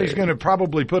action-packed. Somebody's going to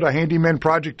probably put a handyman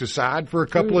project aside for a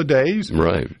couple of days.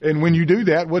 Right. And when you do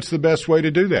that, what's the best way to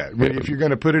do that? If you're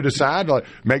going to put it aside,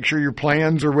 make sure your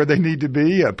plans are where they need to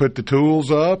be. Put the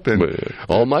tools up. And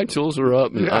all my tools are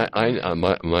up. And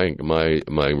my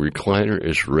recliner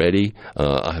is ready.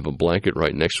 I have a blanket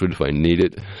right next to it if I need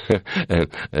it, and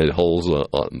it holds.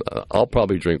 I'll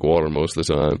probably drink water most of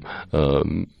the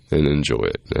time and enjoy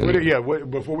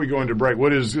it. Before we go into break,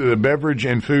 what is the beverage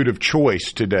and food of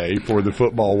choice today for the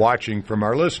football watching from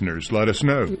our listeners? Let us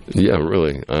know. Yeah,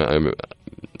 really.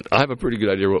 I have a pretty good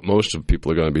idea what most of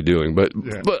people are going to be doing, but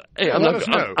hey, I'm not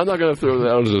going to throw that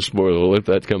out as a spoiler. We'll let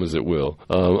that come as it will.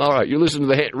 All right, you're listening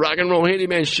to the Rock and Roll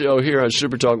Handyman Show here on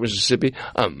SuperTalk Mississippi.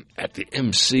 I'm at the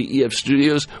MCEF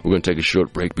studios. We're going to take a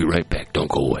short break. Be right back. Don't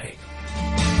go away.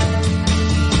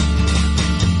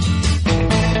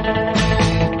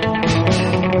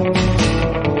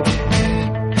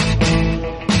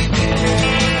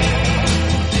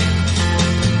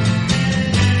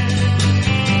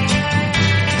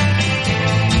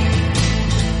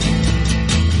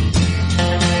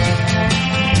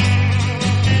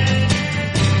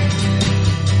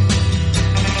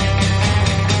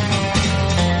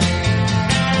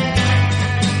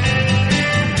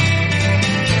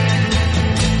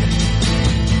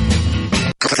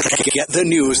 Get the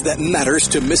news that matters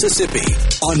to Mississippi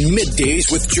on Middays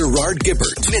with Gerard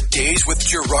Gibbert. Middays with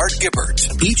Gerard Gibbert.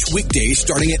 Each weekday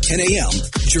starting at 10 a.m.,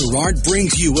 Gerard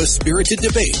brings you a spirited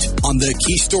debate on the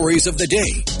key stories of the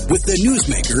day with the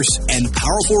newsmakers and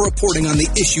powerful reporting on the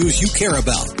issues you care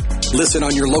about. Listen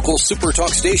on your local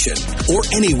SuperTalk station or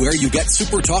anywhere you get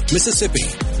SuperTalk Mississippi.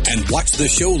 And watch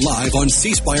the show live on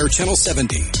C Spire Channel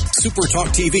 70,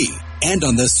 SuperTalk TV, and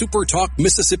on the SuperTalk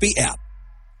Mississippi app.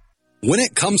 When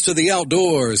it comes to the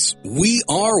outdoors, we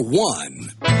are one.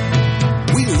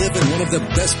 We live in one of the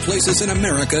best places in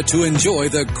America to enjoy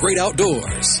the great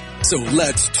outdoors. So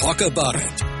let's talk about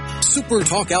it. Super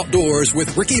Talk Outdoors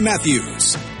with Ricky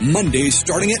Matthews. Mondays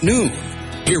starting at noon.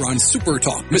 Here on Super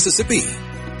Talk Mississippi.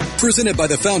 Presented by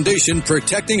the Foundation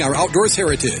Protecting Our Outdoors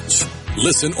Heritage.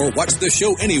 Listen or watch the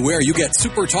show anywhere you get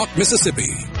Super Talk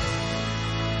Mississippi.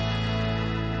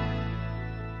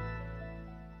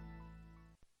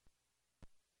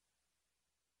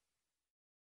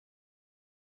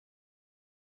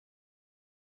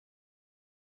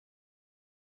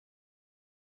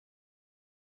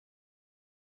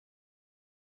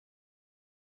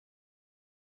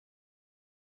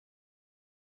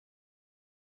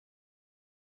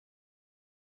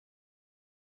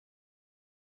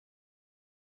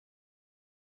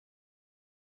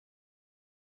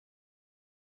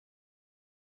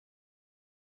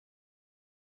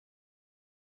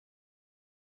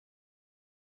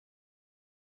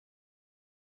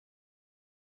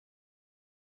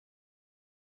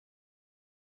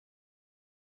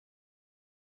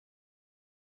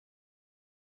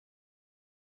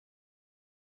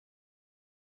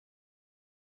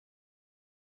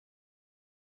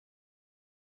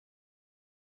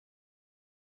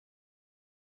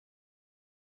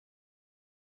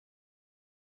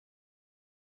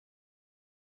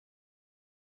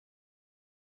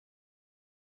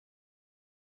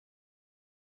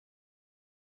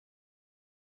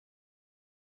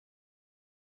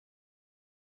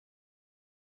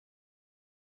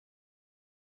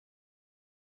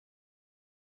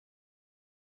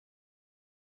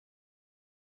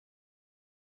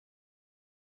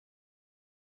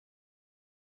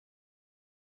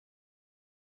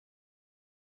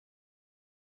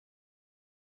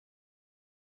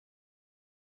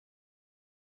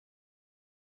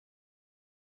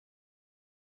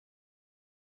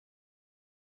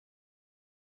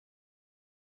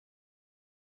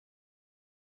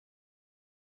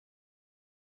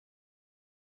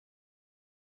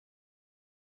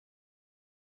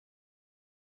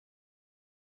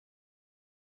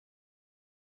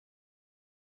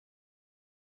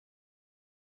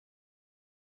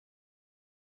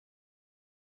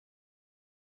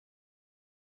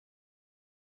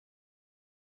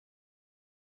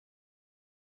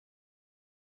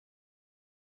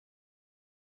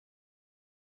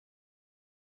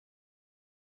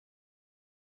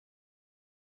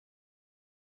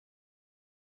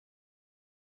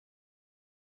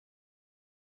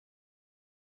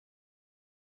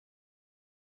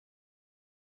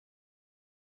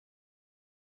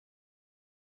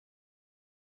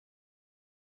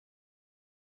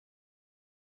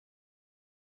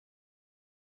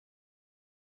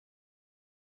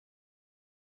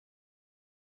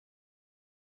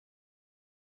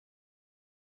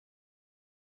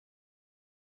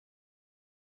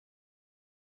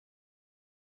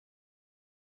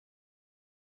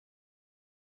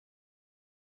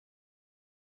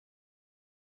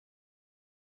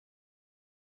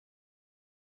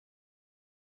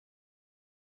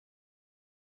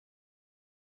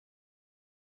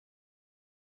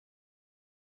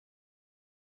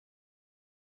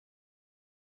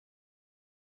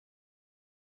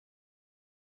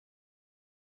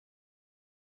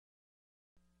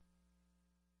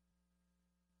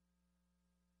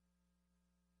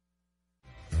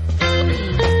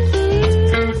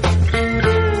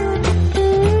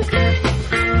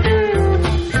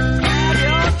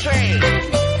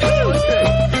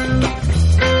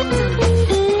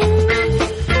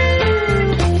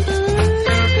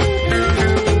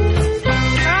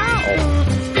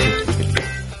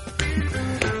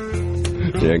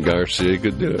 Yeah, Garcia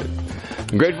could do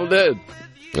it. Grateful Dead.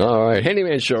 All right,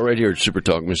 Handyman Show right here at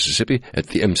SuperTalk Mississippi at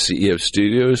the MCEF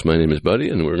studios. My name is Buddy,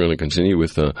 and we're going to continue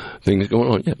with things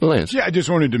going on. Yeah, Lance. Yeah, I just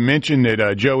wanted to mention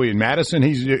that Joey in Madison,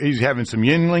 he's having some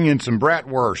Yingling and some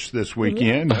bratwurst this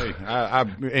weekend. Hey, I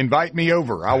invite me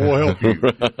over. I will help you.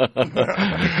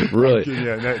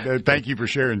 Really? Thank you for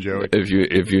sharing, Joey. If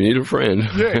you need a friend.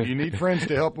 Yeah, you need friends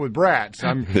to help with brats.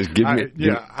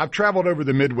 I've traveled over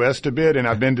the Midwest a bit, and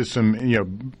I've been to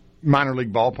some, minor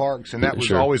league ballparks, and that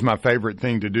was always my favorite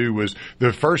thing to do. Was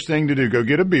the first thing to do, go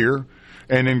get a beer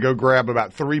and then go grab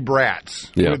about 3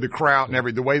 brats with the kraut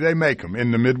and the way they make them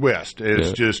in the Midwest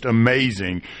is just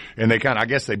amazing. And they I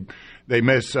guess they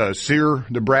sear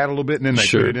the brat a little bit, and then they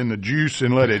put it in the juice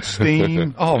and let it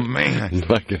steam. Oh, man.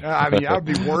 I'd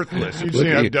be worthless. You'd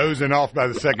see me dozing off by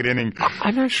the second inning.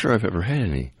 I'm not sure I've ever had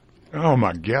any. Oh,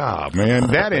 my God,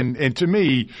 man. That and to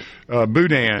me,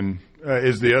 boudin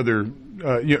is the other.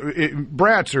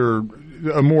 Brats are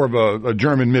more of a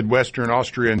German Midwestern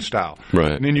Austrian style.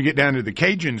 Right. And then you get down to the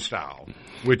Cajun style,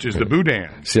 which is the boudin.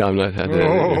 See, I've not had that.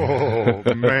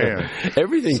 Oh, man.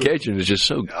 Everything Cajun is just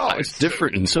so it's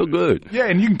different and so good. Yeah,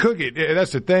 and you can cook it.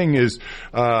 That's the thing is,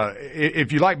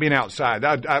 if you like being outside,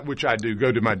 which I do,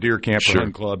 go to my deer camp or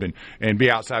hunt club and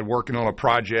be outside working on a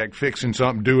project, fixing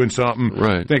something, doing something,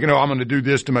 thinking, I'm going to do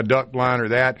this to my duck blind or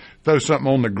that, throw something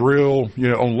on the grill,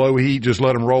 on low heat, just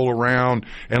let them roll around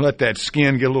and let that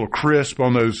skin get a little crisp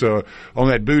on those on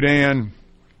that boudin.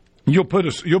 You'll put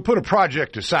a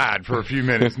project aside for a few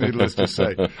minutes, needless to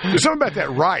say. There's something about that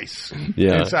rice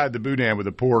inside the boudin with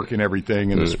the pork and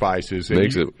everything and the spices.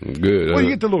 Makes it good. Well,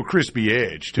 you get the little crispy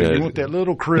edge, too. You want that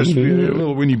little crispy,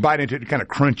 when you bite into it, it kind of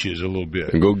crunches a little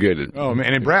bit. Go get it. Oh,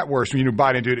 man. And bratwurst, when you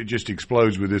bite into it, it just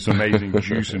explodes with this amazing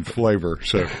juice and flavor.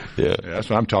 So, that's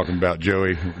what I'm talking about,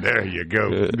 Joey. There you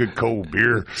go. Good cold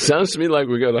beer. Sounds to me like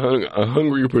we got a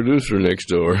hungry producer next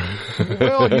door.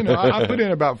 Well, I put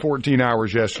in about 14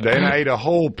 hours yesterday. And I ate a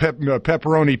whole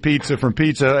pepperoni pizza from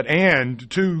Pizza Hut and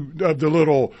 2 of the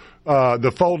little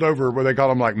the fold over, what they call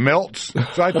them, like melts.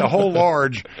 So I ate the whole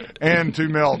large and 2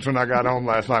 melts when I got home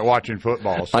last night watching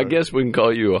football. So. I guess we can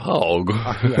call you a hog.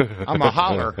 I'm a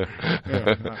holler.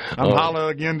 I'm holler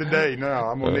again today. No,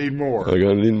 I'm going to need more. I'm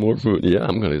going to need more food. Yeah,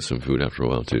 I'm going to get some food after a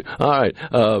while, too. All right.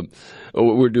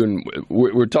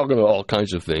 We're talking about all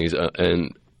kinds of things.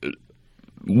 And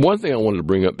one thing I wanted to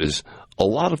bring up is a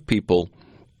lot of people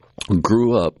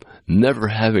grew up never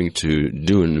having to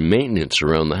do any maintenance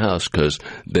around the house because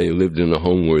they lived in a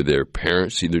home where their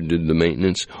parents either did the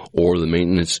maintenance or the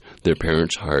maintenance, their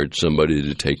parents hired somebody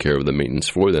to take care of the maintenance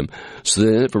for them. So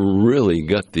they never really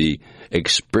got the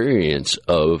experience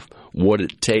of what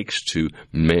it takes to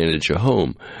manage a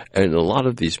home. And a lot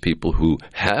of these people who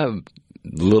have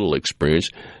little experience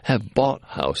have bought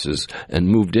houses and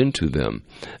moved into them.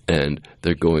 And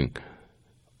they're going,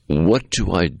 what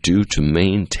do I do to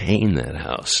maintain that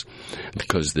house?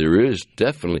 Because there is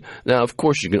definitely... Now, of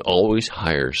course, you can always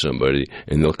hire somebody,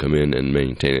 and they'll come in and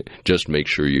maintain it. Just make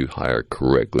sure you hire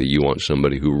correctly. You want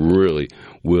somebody who really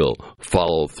will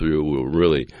follow through, will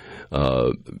really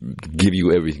give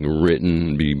you everything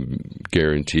written, be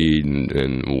guaranteed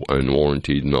and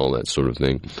warranted and all that sort of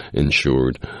thing,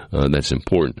 insured. That's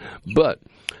important. But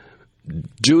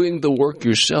doing the work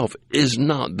yourself is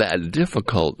not that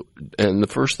difficult, and the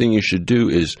first thing you should do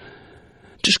is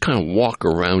just kind of walk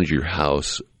around your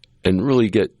house and really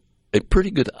get a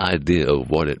pretty good idea of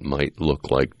what it might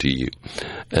look like to you.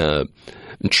 And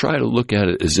try to look at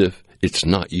it as if it's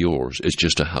not yours. It's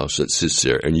just a house that sits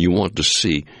there, and you want to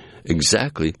see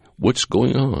exactly what's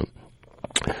going on.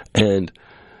 And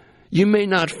you may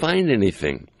not find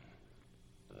anything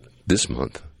this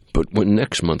month, but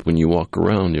next month when you walk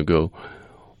around, you'll go,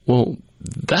 well,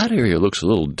 that area looks a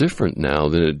little different now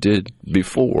than it did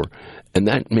before. And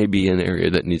that may be an area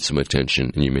that needs some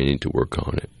attention, and you may need to work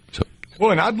on it. So.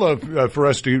 Well, and I'd love for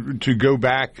us to go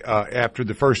back after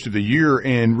the first of the year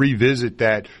and revisit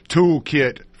that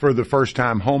toolkit for the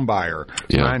first-time home buyer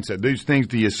mindset. These things,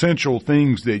 the essential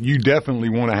things that you definitely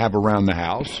want to have around the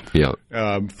house. Yeah.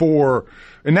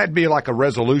 And that'd be like a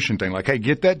resolution thing, like, hey,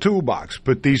 get that toolbox,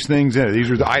 put these things in it.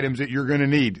 These are the items that you're going to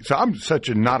need. So I'm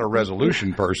not a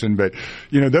resolution person, but,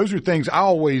 those are things I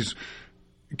always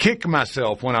kick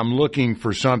myself when I'm looking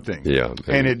for something. Yeah.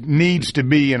 And it needs to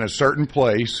be in a certain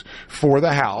place for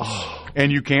the house,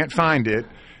 and you can't find it.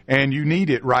 And you need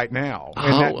it right now.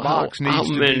 And that box needs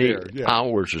to be there. How many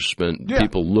hours are spent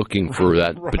people looking for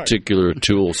that particular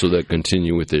tool so they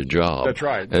continue with their job? That's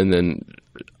right. And then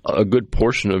a good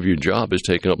portion of your job is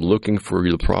taken up looking for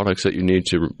the products that you need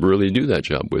to really do that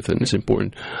job with, and it's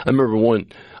important. I remember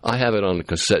I have it on a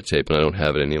cassette tape, and I don't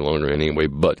have it any longer anyway,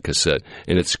 but cassette,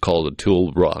 and it's called a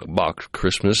Toolbox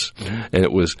Christmas, and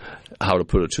it was how to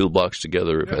put a toolbox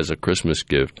together as a Christmas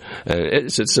gift, and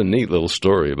it's a neat little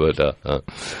story, but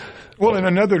well, and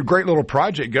another great little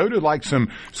project, go to like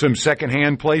some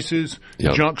secondhand places,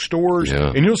 junk stores,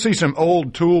 and you'll see some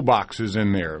old toolboxes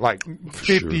in there, like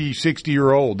 50,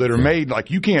 60-year-old that are made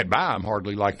like you can't buy them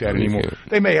hardly like that anymore.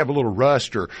 They may have a little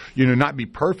rust or, not be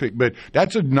perfect, but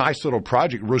that's a nice little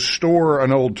project. Restore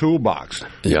an old toolbox.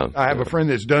 Yeah. I have a friend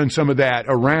that's done some of that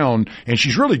around, and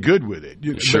she's really good with it.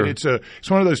 But it's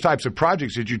one of those types of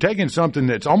projects that you're taking something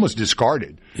that's almost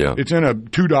discarded. Yeah. It's in a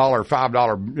 $2,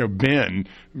 $5 bin.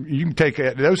 You can take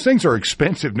those things are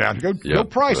expensive now. Go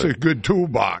price a good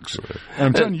toolbox. Right. And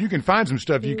I'm telling you, you can find some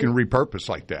stuff you can repurpose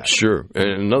like that. Sure. And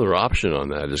another option on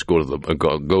that is go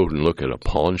and look at a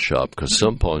pawn shop, because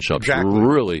some pawn shops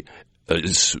really,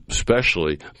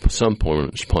 especially some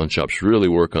pawn shops, really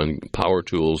work on power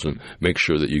tools and make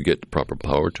sure that you get the proper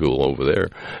power tool over there.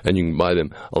 And you can buy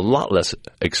them a lot less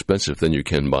expensive than you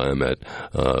can buy them at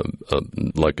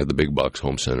like at the big box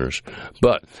home centers.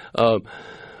 But a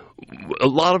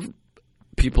lot of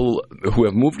people who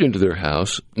have moved into their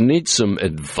house need some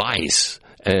advice,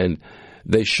 and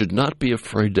they should not be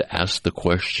afraid to ask the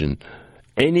question.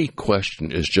 Any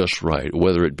question is just right,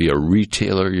 whether it be a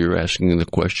retailer you're asking the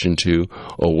question to,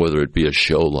 or whether it be a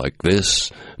show like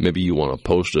this. Maybe you want to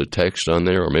post a text on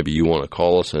there, or maybe you want to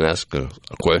call us and ask a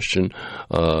question.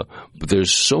 But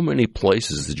there's so many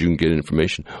places that you can get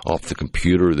information off the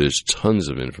computer. There's tons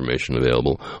of information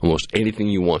available. Almost anything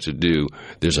you want to do,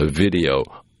 there's a video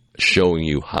showing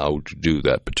you how to do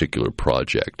that particular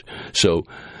project. So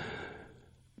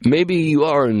maybe you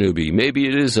are a newbie. Maybe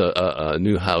it is a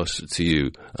new house to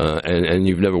you, and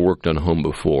you've never worked on a home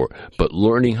before. But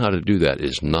learning how to do that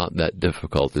is not that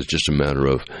difficult. It's just a matter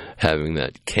of having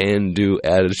that can-do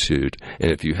attitude.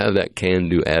 And if you have that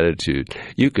can-do attitude,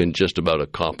 you can just about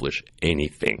accomplish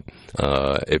anything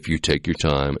if you take your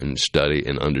time and study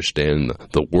and understand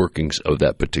the workings of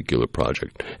that particular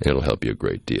project. And it'll help you a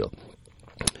great deal.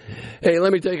 Hey,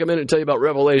 let me take a minute and tell you about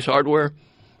Rebel Ace Hardware.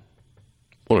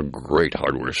 What a great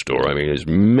hardware store. I mean, there's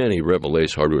many Rebel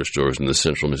Ace hardware stores in the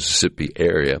central Mississippi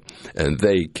area, and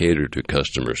they cater to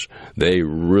customers. They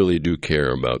really do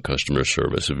care about customer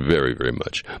service very, very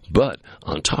much. But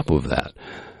on top of that,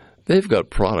 they've got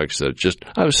products that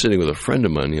I was sitting with a friend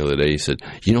of mine the other day. He said,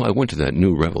 I went to that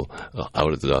new Rebel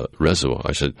out at the reservoir.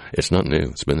 I said, it's not new.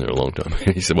 It's been there a long time.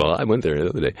 He said, well, I went there the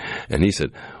other day. And he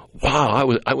said, wow,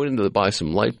 I went in to buy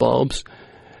some light bulbs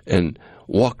and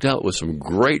walked out with some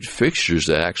great fixtures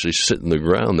that actually sit in the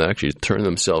ground, that actually turn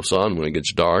themselves on when it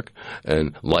gets dark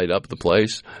and light up the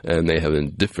place, and they have a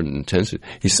different intensity.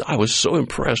 He said, I was so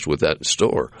impressed with that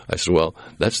store. I said, well,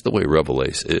 that's the way Rebel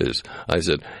Ace is. I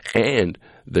said, and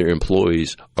their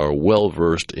employees are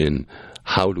well-versed in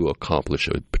how to accomplish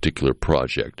a particular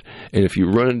project. And if you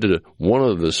run into one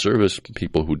of the service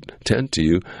people who tend to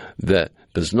you that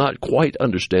does not quite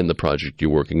understand the project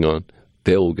you're working on,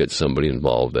 they'll get somebody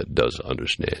involved that does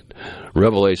understand.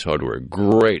 Rebel Ace Hardware,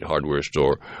 great hardware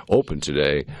store, open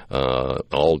today,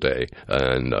 all day.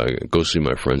 And go see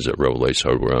my friends at Rebel Ace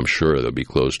Hardware. I'm sure they'll be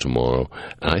closed tomorrow.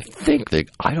 And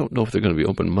I don't know if they're going to be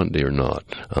open Monday or not.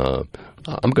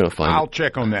 I'm going to find. I'll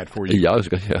check on that for you. Yeah, I'm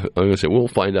going to say we'll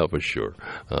find out for sure.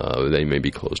 They may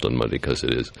be closed on Monday because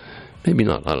it is. Maybe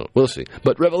not. I don't know. We'll see.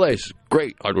 But Rebel Ace,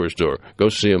 great hardware store. Go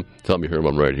see them. Tell them you heard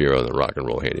them right here on the Rock and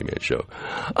Roll Handyman Show.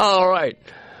 All right.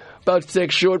 About to take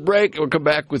a short break. We'll come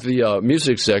back with the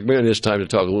music segment, and it's time to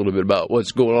talk a little bit about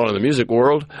what's going on in the music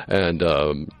world. And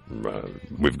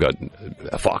we've got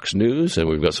Fox News, and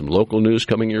we've got some local news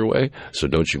coming your way. So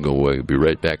don't you go away. We'll be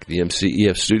right back at the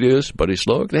MCEF studios. Buddy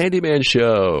Slowick, the Handyman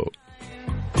Show.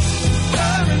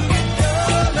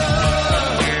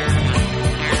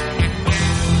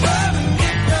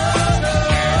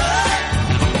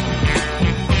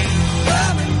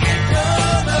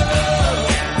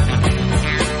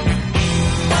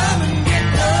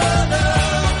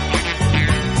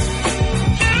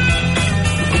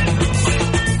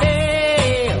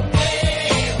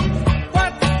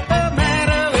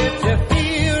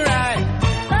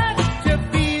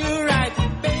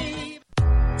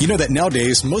 You know that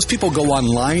nowadays, most people go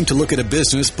online to look at a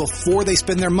business before they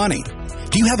spend their money.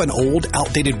 Do you have an old,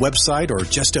 outdated website or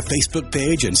just a Facebook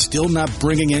page and still not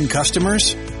bringing in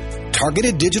customers?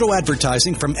 Targeted digital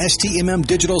advertising from STMM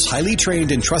Digital's highly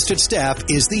trained and trusted staff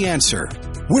is the answer.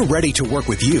 We're ready to work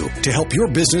with you to help your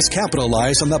business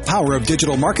capitalize on the power of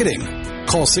digital marketing.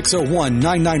 Call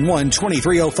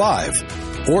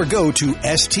 601-991-2305. or go to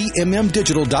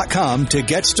stmmdigital.com to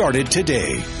get started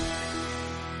today.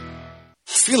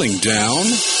 Feeling down?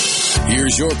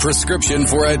 Here's your prescription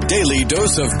for a daily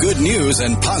dose of good news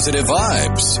and positive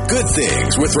vibes. Good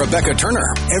Things with Rebecca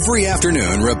Turner. Every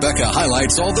afternoon, Rebecca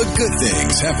highlights all the good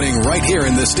things happening right here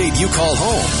in the state you call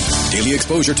home. Daily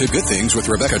exposure to Good Things with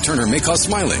Rebecca Turner may cause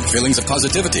smiling, feelings of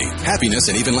positivity, happiness,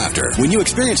 and even laughter. When you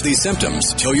experience these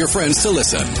symptoms, tell your friends to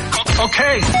listen.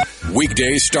 Okay.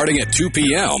 Weekdays starting at 2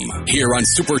 p.m. here on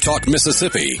SuperTalk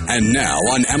Mississippi and now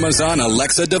on Amazon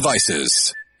Alexa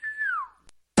devices.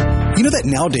 You know that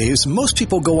nowadays, most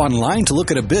people go online to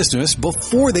look at a business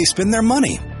before they spend their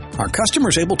money. Are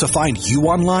customers able to find you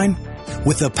online?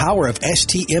 With the power of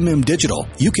STMM Digital,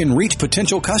 you can reach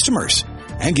potential customers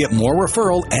and get more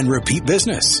referral and repeat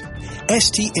business.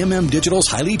 STMM Digital's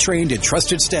highly trained and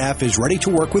trusted staff is ready to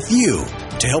work with you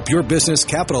to help your business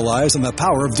capitalize on the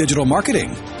power of digital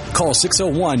marketing. Call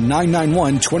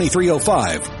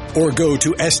 601-991-2305 or go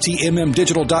to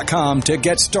stmmdigital.com to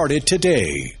get started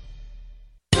today.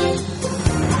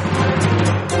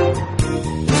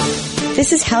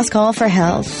 This is House Call for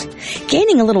Health.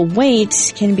 Gaining a little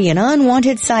weight can be an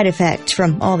unwanted side effect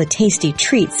from all the tasty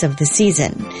treats of the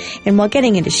season. And while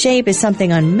getting into shape is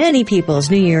something on many people's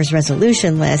New Year's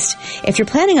resolution list, if you're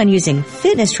planning on using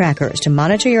fitness trackers to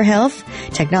monitor your health,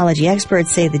 technology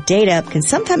experts say the data can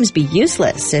sometimes be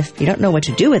useless if you don't know what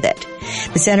to do with it.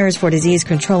 The Centers for Disease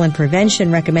Control and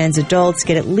Prevention recommends adults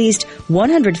get at least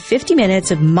 150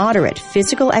 minutes of moderate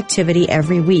physical activity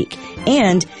every week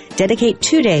and dedicate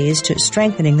 2 days to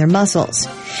strengthening their muscles.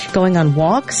 Going on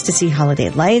walks to see holiday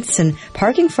lights and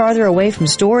parking farther away from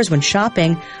stores when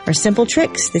shopping are simple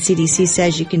tricks the CDC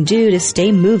says you can do to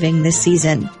stay moving this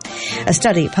season. A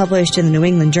study published in the New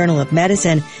England Journal of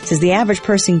Medicine says the average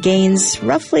person gains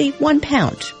roughly 1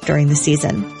 pound during the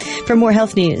season. For more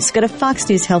health news, go to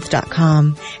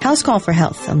foxnewshealth.com. House Call for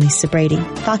Health. I'm Lisa Brady,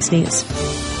 Fox News.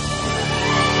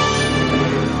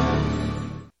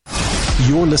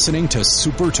 You're listening to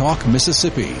SuperTalk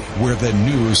Mississippi, where the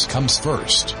news comes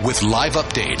first, with live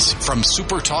updates from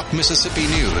SuperTalk Mississippi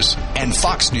News and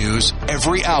Fox News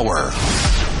every hour.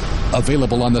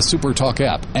 Available on the SuperTalk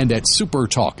app and at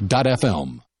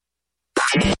supertalk.fm.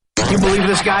 You believe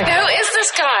this guy? Who is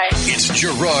this guy? It's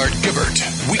Gerard Gibbert.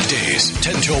 Weekdays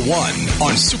 10 till 1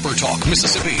 on SuperTalk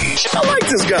Mississippi. I like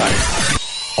this guy.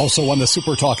 Also on the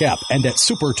SuperTalk app and at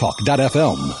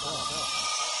supertalk.fm.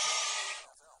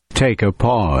 Take a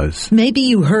pause. Maybe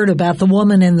you heard about the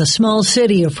woman in the small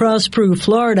city of Frostproof,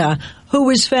 Florida, who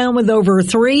was found with over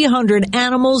 300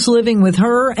 animals living with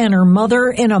her and her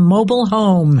mother in a mobile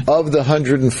home. Of the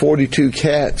 142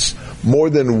 cats,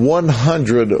 more than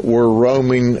 100 were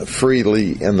roaming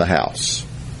freely in the house.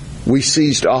 We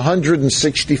seized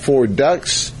 164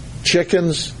 ducks,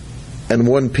 chickens, and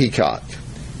 1 peacock.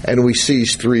 And we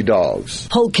seized 3 dogs.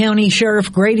 Polk County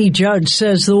Sheriff Grady Judge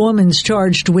says the woman's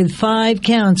charged with 5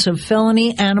 counts of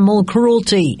felony animal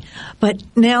cruelty. But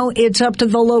now it's up to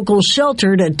the local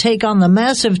shelter to take on the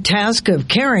massive task of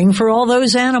caring for all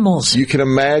those animals. You can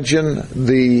imagine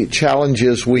the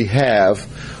challenges we have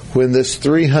when this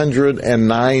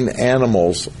 309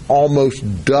 animals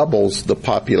almost doubles the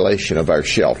population of our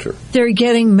shelter. They're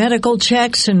getting medical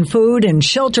checks and food, and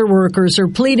shelter workers are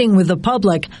pleading with the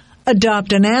public,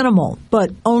 adopt an animal,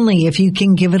 but only if you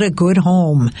can give it a good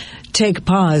home. Take a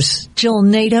pause. Jill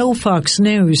Nato, Fox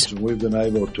News. We've been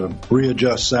able to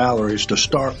readjust salaries to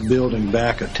start building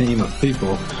back a team of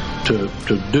people to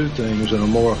do things in a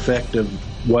more effective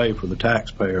way for the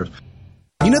taxpayers.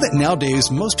 You know that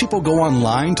nowadays most people go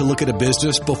online to look at a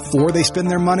business before they spend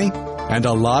their money? And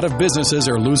a lot of businesses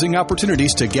are losing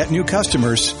opportunities to get new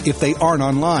customers if they aren't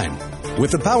online.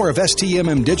 With the power of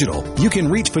STMM Digital, you can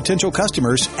reach potential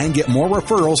customers and get more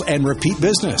referrals and repeat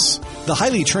business. The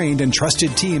highly trained and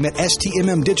trusted team at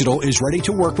STMM Digital is ready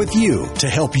to work with you to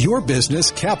help your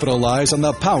business capitalize on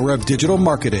the power of digital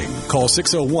marketing. Call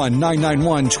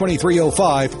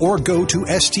 601-991-2305 or go to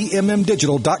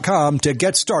stmmdigital.com to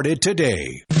get started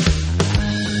today.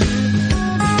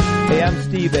 Hey, I'm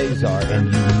Steve Azar, and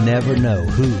you never know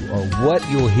who or what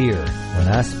you'll hear when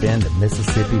I spend a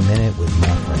Mississippi Minute with my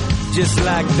friends. Just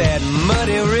like that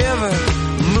muddy river,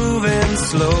 moving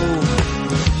slow.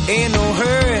 Ain't no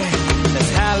hurry,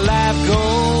 that's how life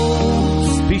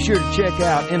goes. Be sure to check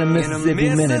out In a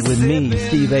Mississippi Minute with me,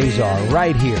 Steve Azar,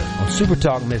 right here on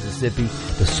SuperTalk Mississippi,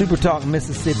 the SuperTalk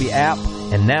Mississippi app,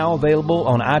 and now available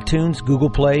on iTunes, Google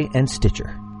Play, and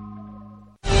Stitcher.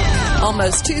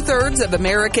 Almost 2/3 of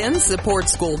Americans support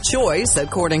school choice,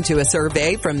 according to a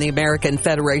survey from the American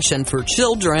Federation for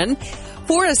Children.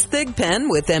 DeForest Thigpen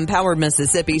with Empower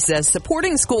Mississippi says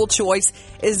supporting school choice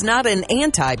is not an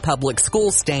anti-public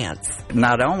school stance.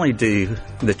 Not only do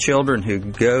the children who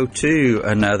go to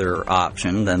another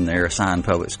option than their assigned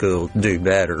public school do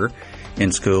better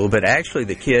in school, but actually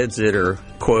the kids that are,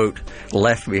 quote,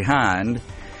 left behind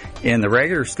in the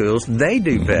regular schools, they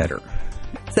do better.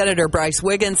 Senator Bryce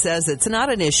Wiggins says it's not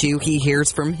an issue he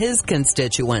hears from his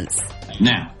constituents.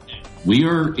 Now, we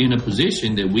are in a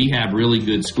position that we have really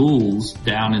good schools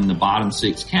down in the bottom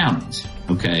 6 counties,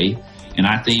 okay? And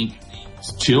I think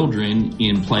children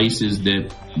in places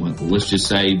that, well, let's just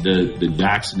say the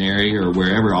Jackson area or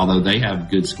wherever, although they have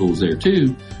good schools there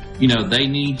too, you know, they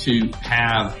need to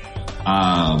have,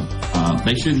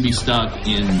 they shouldn't be stuck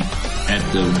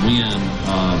at the whim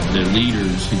of their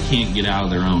leaders who can't get out of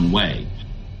their own way.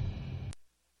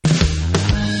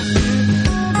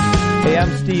 Hey,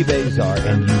 I'm Steve Azar,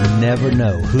 and you never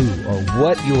know who or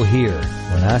what you'll hear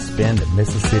when I spend a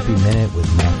Mississippi Minute with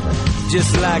my friend.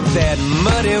 Just like that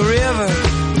muddy river,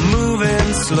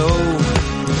 moving slow.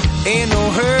 Ain't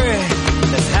no hurry,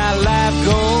 that's how life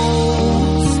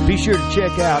goes. Be sure to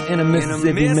check out In a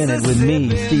Mississippi Minute with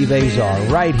me, Steve Azar,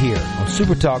 right here on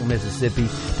SuperTalk Mississippi,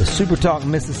 the SuperTalk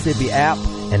Mississippi app,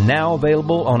 and now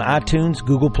available on iTunes,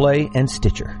 Google Play, and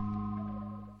Stitcher.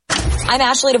 I'm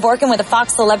Ashley DeVorkin with a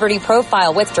Fox Celebrity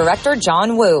Profile with director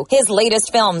John Woo. His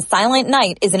latest film, Silent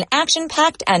Night, is an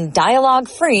action-packed and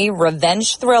dialogue-free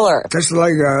revenge thriller. Just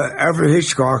like Alfred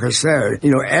Hitchcock has said,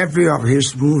 you know, every of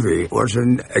his movie was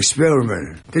an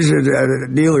experiment. This is a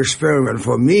new experiment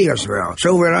for me as well.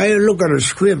 So when I look at a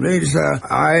script,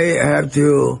 I have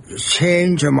to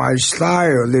change my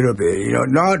style a little bit, you know,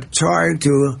 not trying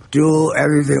to do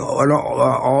everything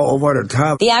all over the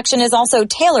top. The action is also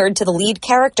tailored to the lead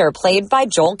character, played by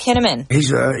Joel Kinnaman.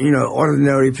 He's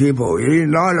ordinary people. He's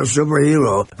not a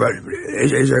superhero, but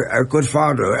he's a good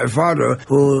father, a father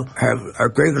who have a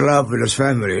great love with his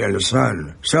family and his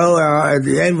son. So at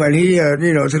the end, when he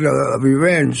took a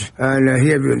revenge, and he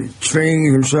had been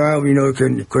training himself,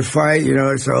 could fight,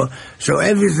 so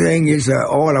everything is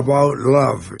all about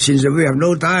love. Since we have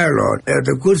no dialogue,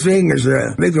 the good thing is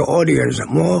make the audience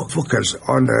more focused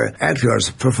on the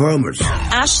actor's performance.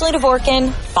 Ashley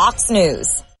DeVorkin, Fox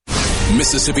News.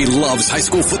 Mississippi loves high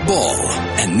school football,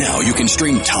 and now you can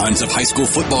stream tons of high school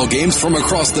football games from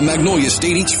across the Magnolia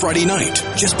State each Friday night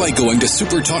just by going to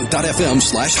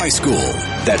supertalk.fm/high school.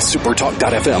 That's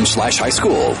supertalk.fm/high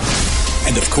school.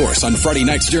 And of course, on Friday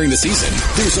nights during the season,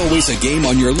 there's always a game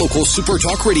on your local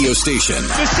SuperTalk radio station.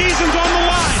 The season's on the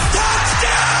line.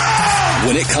 Touchdown!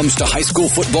 When it comes to high school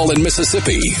football in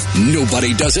Mississippi,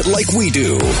 nobody does it like we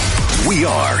do. We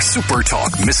are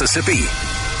SuperTalk Mississippi.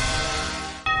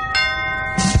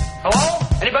 Hello?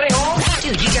 Anybody home?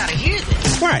 Dude, you gotta hear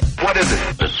this. What? What is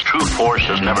it? Its true force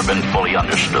has never been fully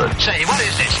understood. Say, what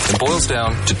is this? It boils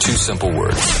down to 2 simple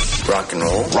words. Rock and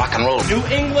roll. Rock and roll. New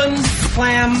England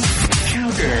clam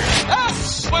chowder.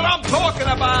 That's what I'm talking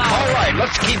about. All right,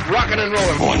 let's keep rocking and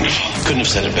rolling. Wonderful. Couldn't have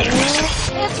said it better myself.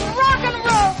 It's rock and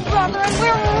roll, brother, and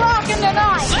we're rocking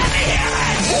tonight.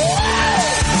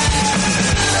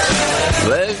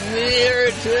 Let me hear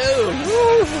it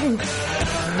too.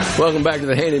 Welcome back to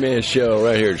the Handyman Show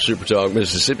right here at SuperTalk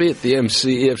Mississippi at the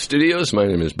MCEF Studios. My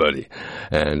name is Buddy,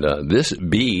 and this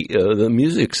be the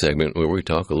music segment where we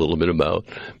talk a little bit about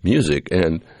music.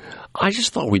 And I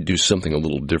just thought we'd do something a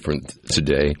little different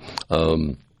today.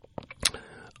 I'm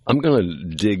going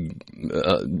to dig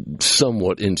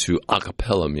somewhat into a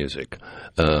cappella music,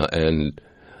 and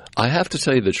I have to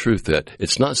tell you the truth that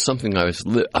it's not something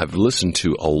I've listened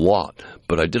to a lot,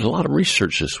 but I did a lot of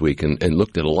research this week and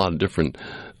looked at a lot of different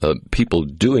people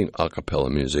doing a cappella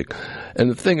music.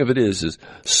 And the thing of it is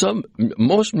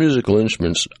most musical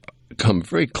instruments come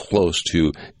very close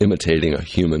to imitating a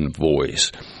human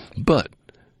voice, but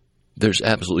there's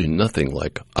absolutely nothing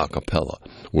like a cappella,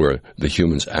 where the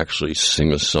humans actually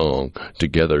sing a song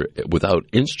together without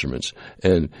instruments.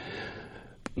 And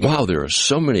wow, there are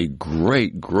so many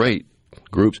great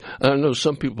groups. I know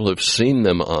some people have seen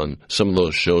them on some of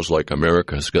those shows like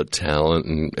America's Got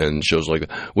Talent and shows like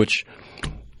that, which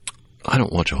I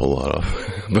don't watch a whole lot of.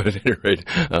 But at any rate,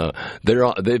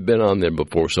 they've been on there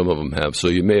before. Some of them have. So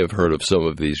you may have heard of some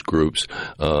of these groups.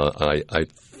 I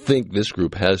think this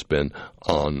group has been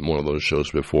on one of those shows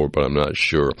before, but I'm not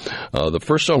sure. The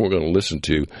first song we're going to listen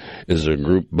to is a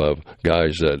group of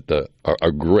guys that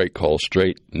are great, called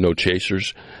Straight No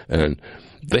Chasers, and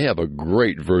they have a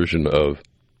great version of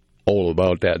All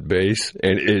About That Bass,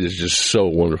 and it is just so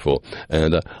wonderful.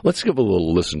 And let's give a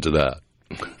little listen to that.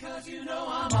 Because you know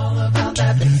I'm all about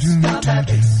that bass,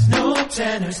 no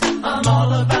tenors. I'm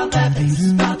all about that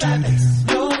bass, no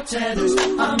tenors.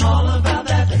 I'm all about that.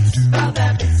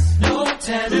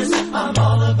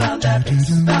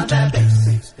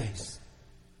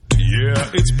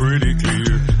 it's pretty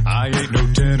clear. I ain't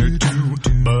no 10 or 2,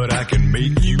 but I can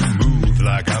make you move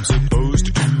like I'm supposed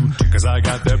to do. Cause I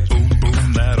got that boom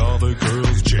boom that all the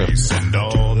girls chase, and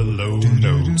all the low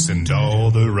notes and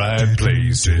all the right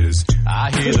places.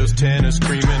 I hear those tenors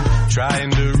screaming,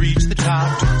 trying to reach the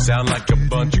top. Sound like a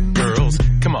bunch of girls.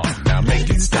 Come on, now make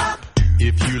it stop.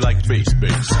 If you like bass,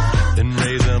 then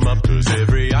raise them up, cause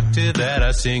every octave that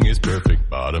I sing is perfect,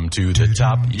 bottom to the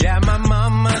top. Yeah, my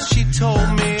mama, she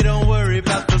told me don't worry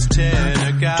about those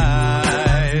tenor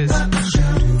guys.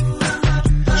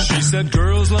 She said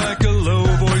girls like a low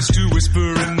voice to whisper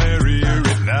in their ear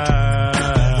at night.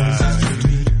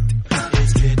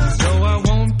 So I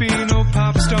won't be no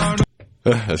pop star.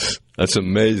 That's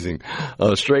amazing.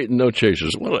 Straight and No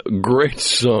Chasers. What a great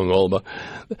song all about.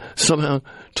 Somehow,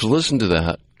 to listen to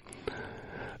that,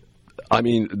 I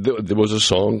mean, there was a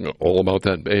song all about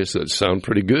that bass that sounded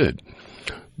pretty good.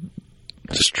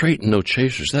 Straight and No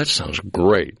Chasers, that sounds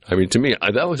great. I mean, to me,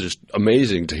 that was just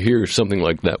amazing to hear something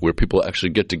like that where people actually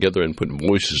get together and put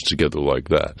voices together like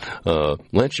that.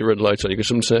 Lance, your red lights on. You got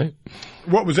something to say?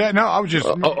 What was that? No, I was just.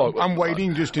 I'm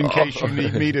waiting just in case you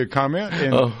need me to comment.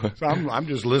 And so I'm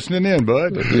just listening in,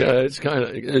 bud. Yeah,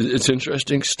 it's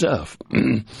interesting stuff.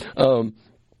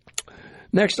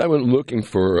 Next, I went looking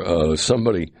for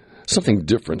something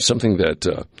different, something that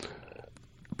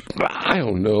I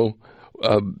don't know.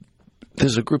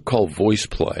 There's a group called Voice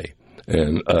Play,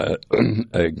 and a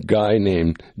guy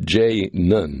named Jay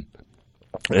Nunn,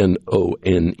 None,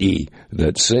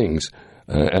 that sings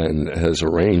and has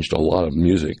arranged a lot of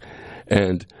music.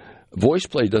 And Voice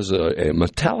Play does a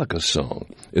Metallica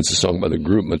song. It's a song by the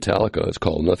group Metallica. It's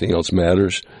called Nothing Else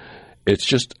Matters.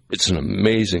 It's an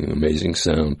amazing, amazing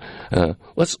sound.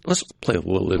 Let's play a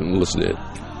little bit and listen to it.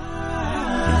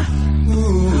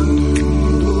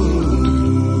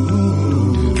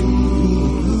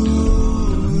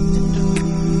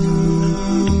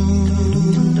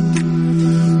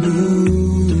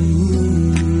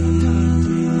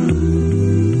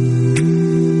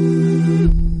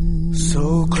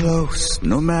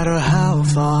 No matter how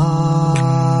far,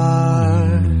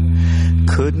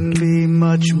 couldn't be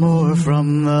much more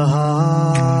from the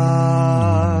heart.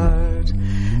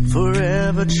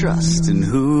 Forever trusting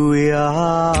who we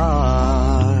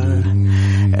are,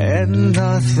 and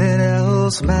nothing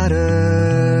else matters.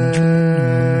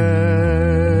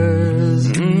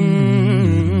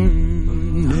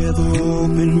 Never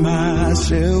opened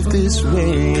myself this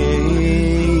way.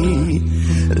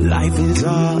 Life is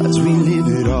ours, we live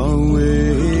it our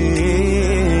way.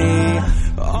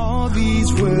 All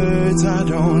these words I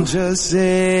don't just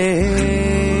say,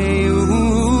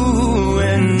 ooh,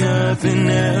 and nothing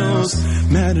else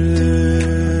matters.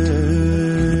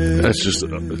 That's just,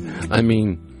 I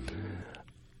mean,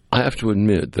 I have to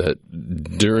admit that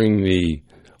during the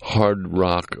hard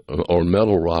rock or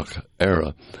metal rock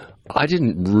era, I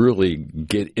didn't really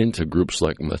get into groups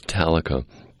like Metallica.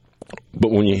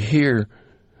 But when you hear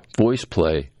Voice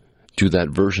Play do that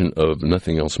version of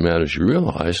Nothing Else Matters, you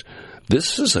realize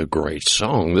this is a great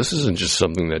song. This isn't just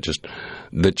something that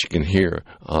you can hear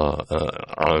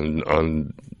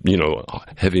on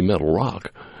heavy metal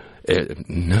rock.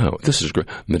 No, this is great.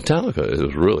 Metallica is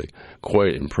really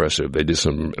quite impressive. They did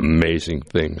some amazing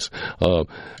things. We'll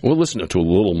listen to a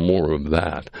little more of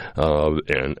that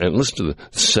and listen to the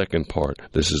second part.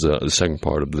 This is the second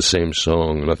part of the same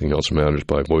song, Nothing Else Matters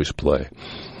by Voice Play.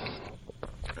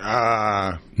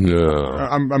 No.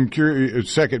 I'm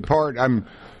curious. Second part. I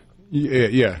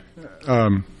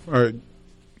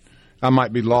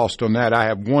might be lost on that. I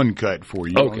have one cut for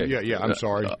you. Okay. Yeah. I'm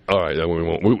sorry. All right. Then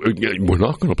we're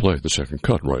not going to play the second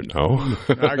cut right now.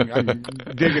 I can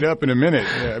dig it up in a minute.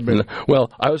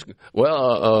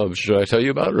 Should I tell you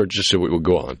about it, or just so we will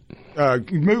go on?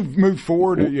 Move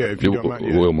forward. If you don't mind.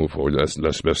 Yeah. We'll move forward. That's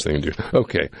the best thing to do.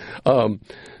 Okay.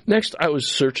 Next, I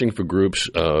was searching for groups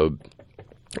of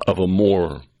a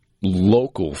more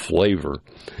local flavor,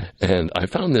 and I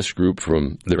found this group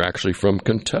they're actually from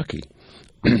Kentucky,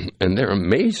 and they're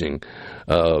amazing.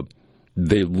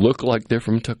 They look like they're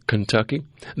from Kentucky.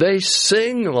 They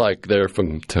sing like they're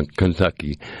from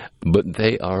Kentucky, but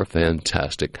they are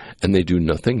fantastic, and they do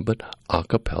nothing but a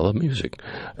cappella music,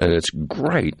 and it's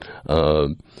great.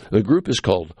 The group is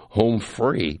called Home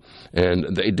Free,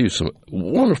 and they do some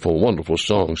wonderful, wonderful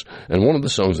songs, and one of the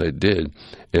songs they did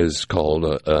is called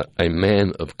A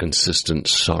Man of Consistent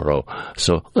Sorrow.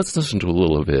 So let's listen to a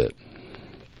little bit.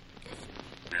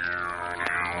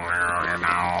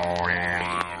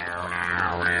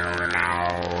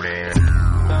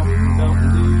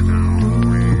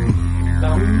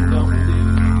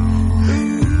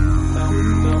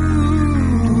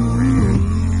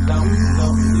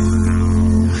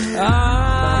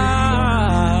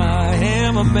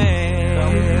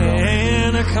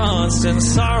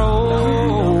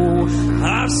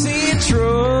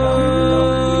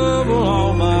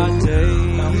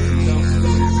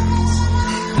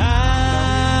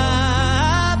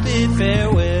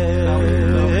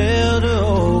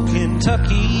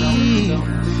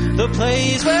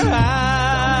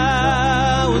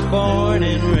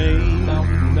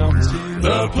 raised,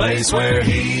 the place where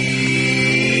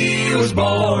he was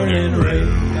born and raised.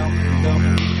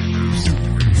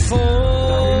 4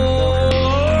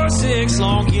 or 6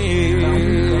 long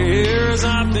years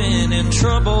I've been in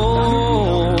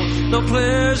trouble. No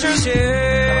pleasures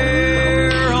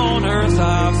here on earth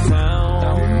I've found.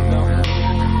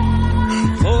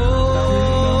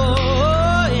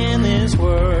 Oh, in this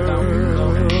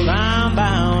world I'm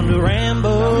bound to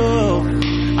ramble.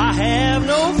 I have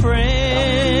no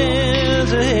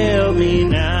friends to help me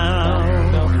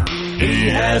now. He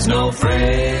has no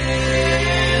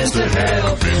friends to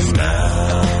help him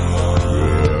now.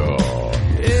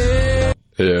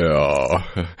 Yeah,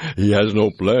 he has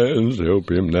no plans to help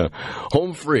him now.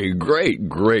 Home Free,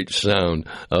 great sound.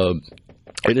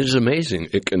 It is amazing.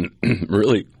 It can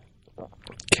really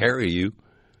carry you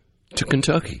to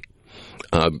Kentucky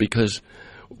because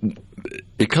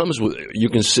it comes with, you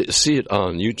can see it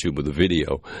on YouTube with a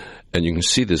video, and you can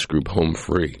see this group Home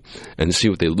Free and see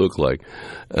what they look like.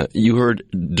 You heard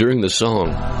during the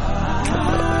song.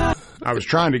 I was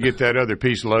trying to get that other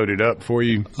piece loaded up for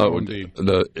you. Oh,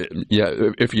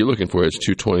 if you're looking for it, it's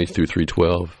 220 through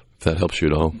 312. If that helps you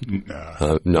at all.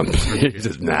 No. I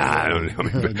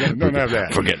don't have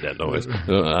that. Forget that noise.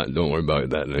 Don't worry about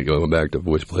that. And going back to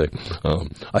voice play.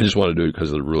 I just want to do it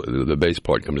because the bass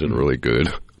part comes in really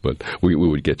good. But we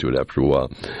would get to it after a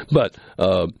while. But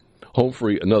Home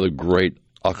Free, another great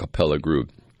a cappella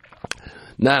group.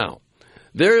 Now,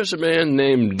 there is a man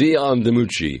named Dion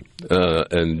DiMucci,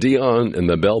 and Dion and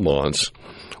the Belmonts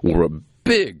were a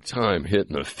big-time hit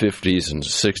in the 50s and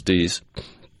 60s.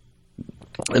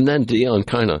 And then Dion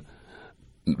kind of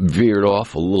veered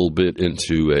off a little bit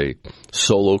into a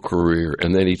solo career,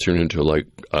 and then he turned into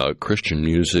Christian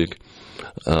music.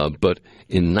 But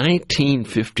in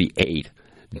 1958,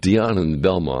 Dion and the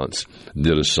Belmonts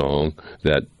did a song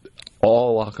that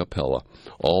all a cappella.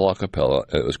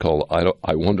 It was called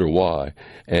I Wonder Why.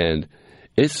 And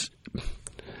it's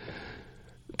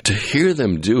to hear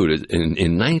them do it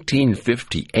in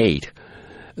 1958,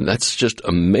 that's just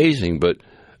amazing. But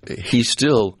he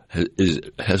still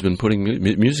has been putting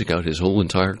music out his whole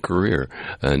entire career.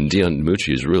 And Dion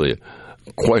DiMucci is really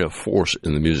quite a force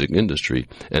in the music industry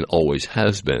and always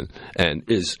has been and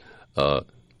is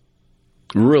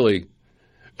really,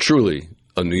 truly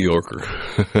a New Yorker.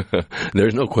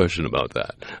 There's no question about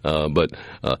that. But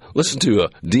listen to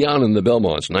Dion and the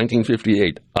Belmonts,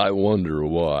 1958, I Wonder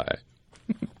Why.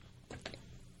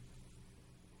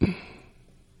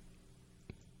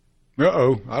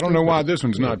 Uh-oh. I don't know why this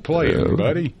one's not playing,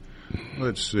 buddy.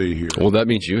 Let's see here. Well, that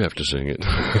means you have to sing it.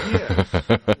 Yes. I'll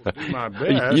do my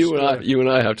best. You and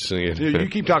I have to sing it. You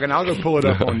keep talking. I'll go pull it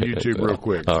up on YouTube real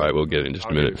quick. All right, we'll get it in just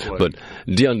a minute. But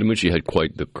Dion DiMucci had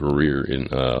quite the career in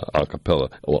a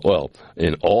cappella. Well,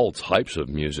 in all types of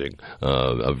music.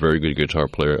 A very good guitar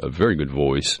player, a very good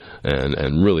voice,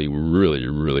 and really, really,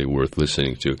 really worth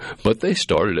listening to. But they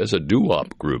started as a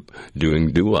doo-wop group,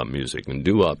 doing doo-wop music. And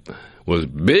doo-wop was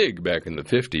big back in the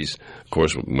 50s. Of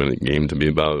course, when it came to be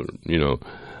about,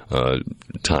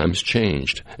 times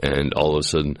changed, and all of a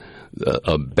sudden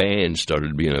a band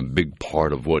started being a big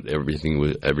part of what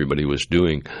everybody was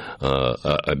doing,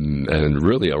 and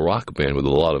really a rock band with a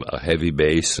lot of heavy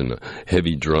bass and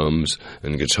heavy drums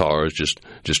and guitars, just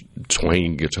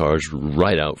twanging guitars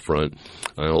right out front,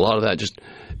 and a lot of that just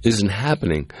isn't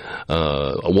happening.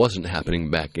 Wasn't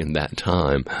happening back in that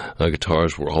time.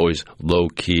 Guitars were always low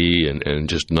key and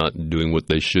just not doing what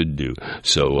they should do.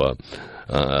 So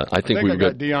I think I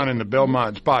got Dion in the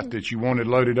Belmont spot that you wanted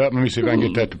loaded up. Let me see if I can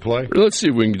get that to play. Let's see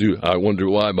if we can do I Wonder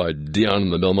Why by Dion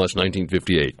and the Belmonts,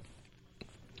 1958.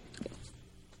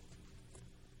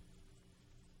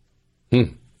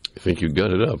 I think you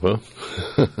got it up, huh?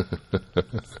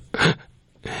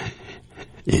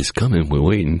 It's coming. We're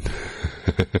waiting.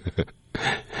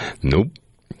 Nope.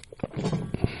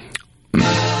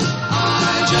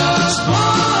 I just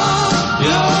want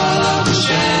your love to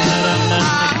share.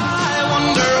 I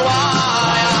wonder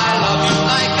why I love you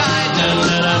like I do.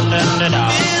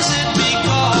 Is it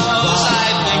because I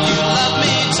think you love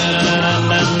me too?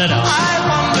 I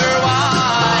wonder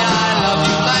why I love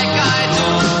you like I do,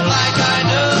 like I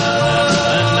do.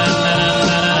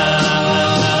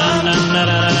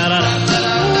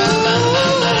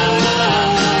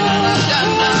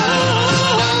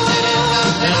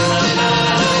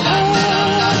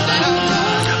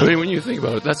 I mean, when you think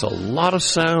about it, that's a lot of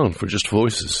sound for just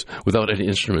voices without any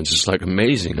instruments. It's like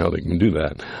amazing how they can do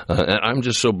that. And I'm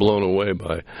just so blown away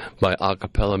by a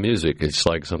cappella music. It's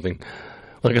like something,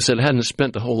 like I said, I hadn't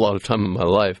spent a whole lot of time in my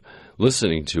life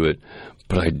listening to it,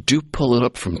 but I do pull it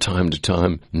up from time to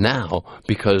time now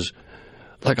because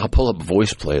like I'll pull up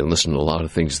Voice Play and listen to a lot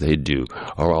of things they do,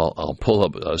 or I'll pull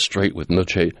up Straight with No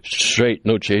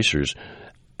Chasers.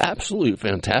 Absolutely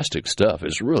fantastic stuff.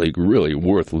 It's really, really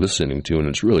worth listening to, and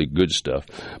it's really good stuff.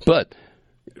 But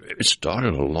it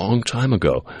started a long time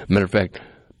ago. Matter of fact,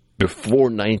 before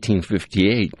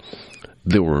 1958,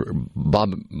 there were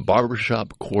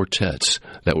barbershop quartets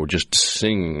that were just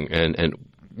singing and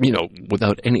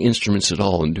without any instruments at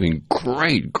all, and doing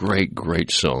great, great,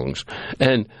 great songs.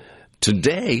 And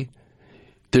today,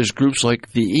 there's groups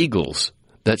like the Eagles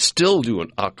that still do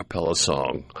an a cappella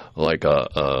song, like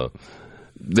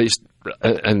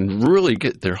and really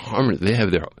get their harmony.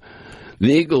 The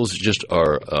Eagles just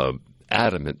are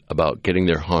adamant about getting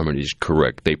their harmonies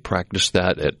correct. They practice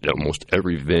that at almost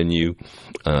every venue.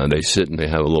 They sit and they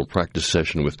have a little practice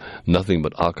session with nothing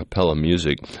but a cappella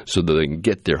music so that they can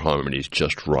get their harmonies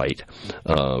just right.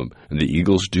 The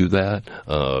Eagles do that.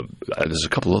 There's a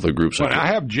couple other groups. Well,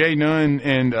 I have Jay Nunn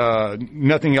and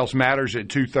Nothing Else Matters at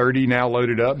 2:30 now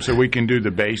loaded up, so we can do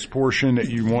the bass portion that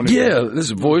you wanted. Yeah, this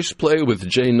is Voice Play with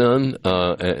Jay Nunn,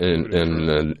 and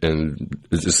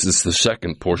this is the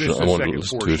second portion I want to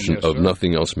listen to of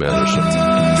Nothing Else Matters.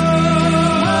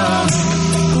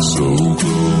 So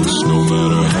close, no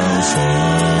matter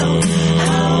how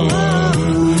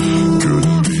far.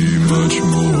 Couldn't be much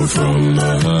more from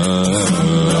the heart.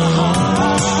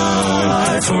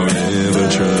 Forever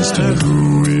trusting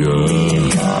who we are,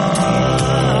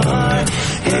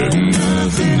 and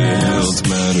nothing else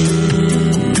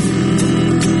matters.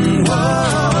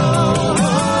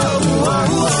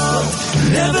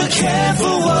 Never care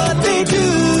for what they do.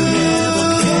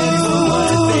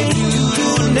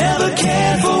 Never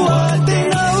care for what they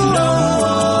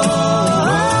know.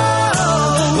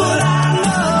 But I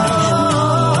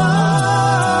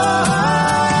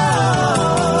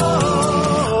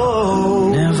know.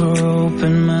 Never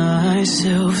open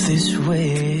myself this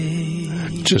way.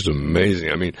 Just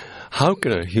amazing. I mean, how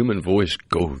can a human voice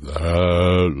go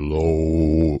that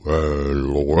low and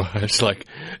low? It's like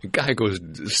a guy goes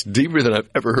deeper than I've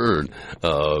ever heard.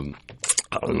 A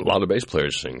lot of bass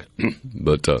players sing,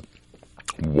 but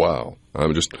wow.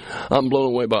 I'm blown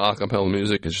away by a cappella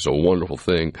music. It's just a wonderful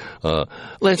thing.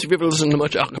 Lance, have you ever listened to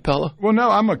much a cappella? Well, no,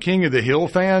 I'm a King of the Hill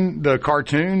fan, the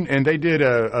cartoon, and they did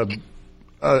a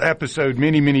episode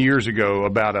many years ago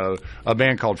about a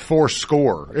band called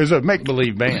Fourscore. It was a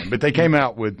make-believe band, but they came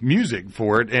out with music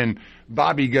for it, and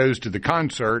Bobby goes to the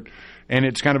concert, and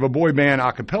it's kind of a boy band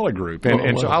a cappella group.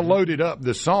 And so I loaded up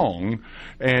the song,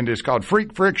 and it's called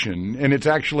Freak Friction, and it's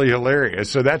actually hilarious.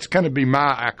 So that's going to be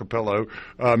my a cappella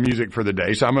music for the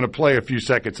day. So I'm going to play a few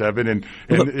seconds of it, and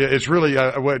it's really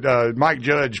what Mike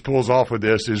Judge pulls off with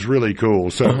this is really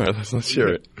cool. So all right, let's hear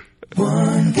it.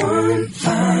 One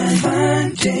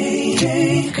fine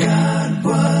day, God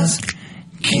was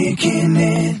kicking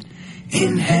it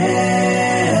in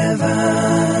heaven.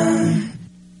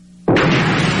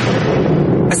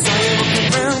 I saw you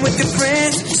walking around with your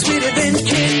friends, sweeter than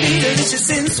candy, delicious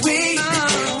and sweet.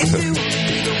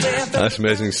 That's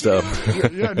amazing stuff.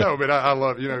 Yeah, no, but I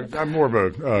love, I'm more of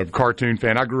a cartoon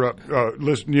fan. I grew up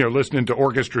listening to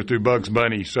orchestra through Bugs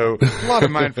Bunny, so a lot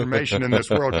of my information in this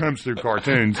world comes through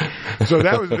cartoons. So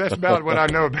that's about what I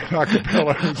know about a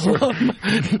cappella. So.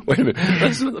 Wait a minute,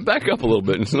 let's back up a little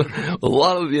bit. A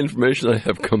lot of the information I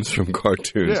have comes from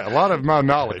cartoons. Yeah, a lot of my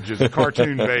knowledge is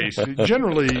cartoon based.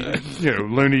 Generally,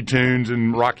 Looney Tunes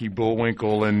and Rocky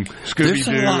Bullwinkle and Scooby-Doo. There's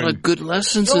a lot of good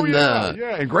lessons in that.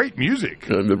 Yeah, and great music.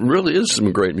 There really is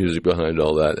some great music behind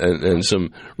all that, and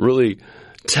some really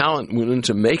talent went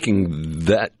into making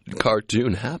that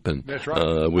cartoon happen. That's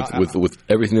right. With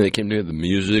everything that came together, the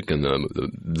music and the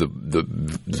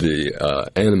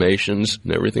animations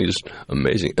and everything, just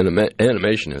amazing. And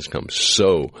animation has come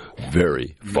so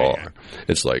very far. Man.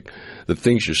 It's like the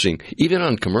things you're seeing, even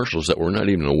on commercials that we're not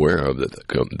even aware of, that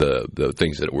the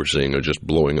things that we're seeing are just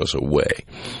blowing us away.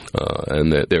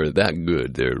 And they're that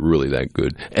good. They're really that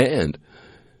good. And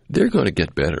they're going to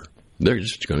get better. They're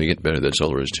just going to get better. That's all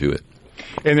there is to it.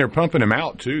 And they're pumping them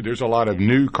out, too. There's a lot of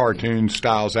new cartoon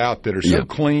styles out that are so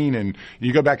clean. And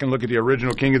you go back and look at the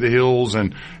original King of the Hills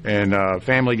and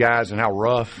Family Guys and how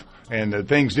rough and the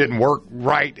things didn't work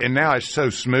right. And now it's so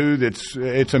smooth.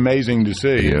 It's amazing to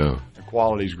see. Yeah. The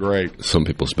quality's great. Some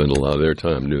people spend a lot of their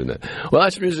time doing that. Well,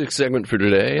 that's the music segment for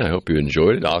today. I hope you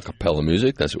enjoyed it. A cappella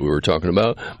music. That's what we were talking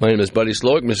about. My name is Buddy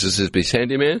Slowick, Mississippi's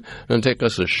Handyman. I'm going to take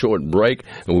us a short break,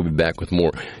 and we'll be back with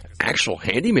more actual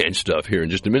handyman stuff here in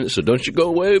just a minute, so don't you go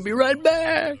away. We'll be right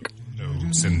back.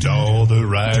 And all the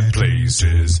right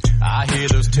places. I hear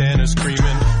those tenors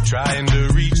screaming, trying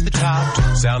to reach the top.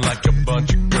 Sound like a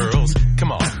bunch of girls.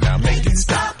 Come on, now make it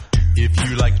stop. If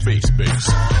you like bass,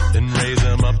 then raise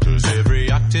them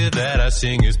that I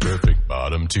sing is perfect,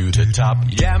 bottom to the top.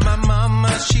 Yeah, my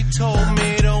mama, she told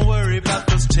me don't worry about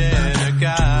those tenor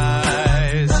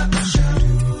guys.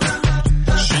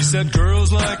 She said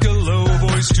girls like a low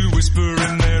voice to whisper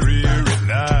in their ear at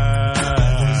night.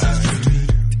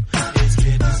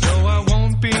 No, I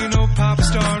won't be no pop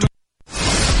star.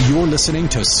 You're listening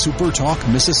to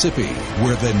SuperTalk Mississippi,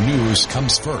 where the news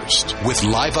comes first, with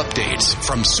live updates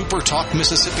from SuperTalk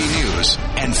Mississippi News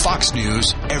and Fox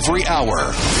News every hour.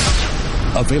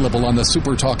 Available on the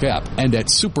SuperTalk app and at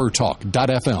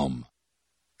supertalk.fm.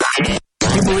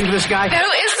 You believe this guy?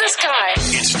 Who is this guy?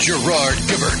 It's Gerard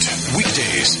Gibbert.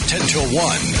 Weekdays 10 till 1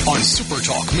 on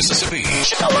SuperTalk Mississippi.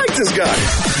 I like this guy.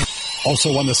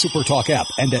 Also on the SuperTalk app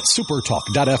and at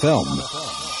supertalk.fm.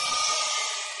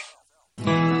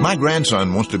 My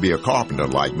grandson wants to be a carpenter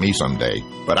like me someday,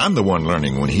 but I'm the one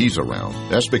learning when he's around.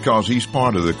 That's because he's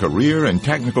part of the career and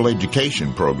technical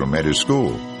education program at his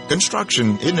school.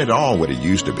 Construction isn't at all what it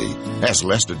used to be. It has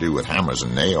less to do with hammers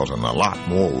and nails and a lot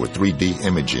more with 3D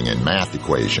imaging and math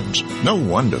equations. No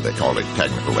wonder they call it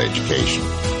technical education.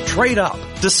 Trade up.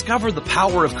 Discover the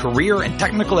power of career and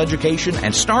technical education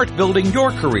and start building your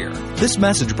career. This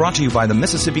message brought to you by the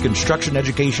Mississippi Construction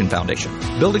Education Foundation.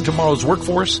 Building tomorrow's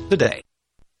workforce today.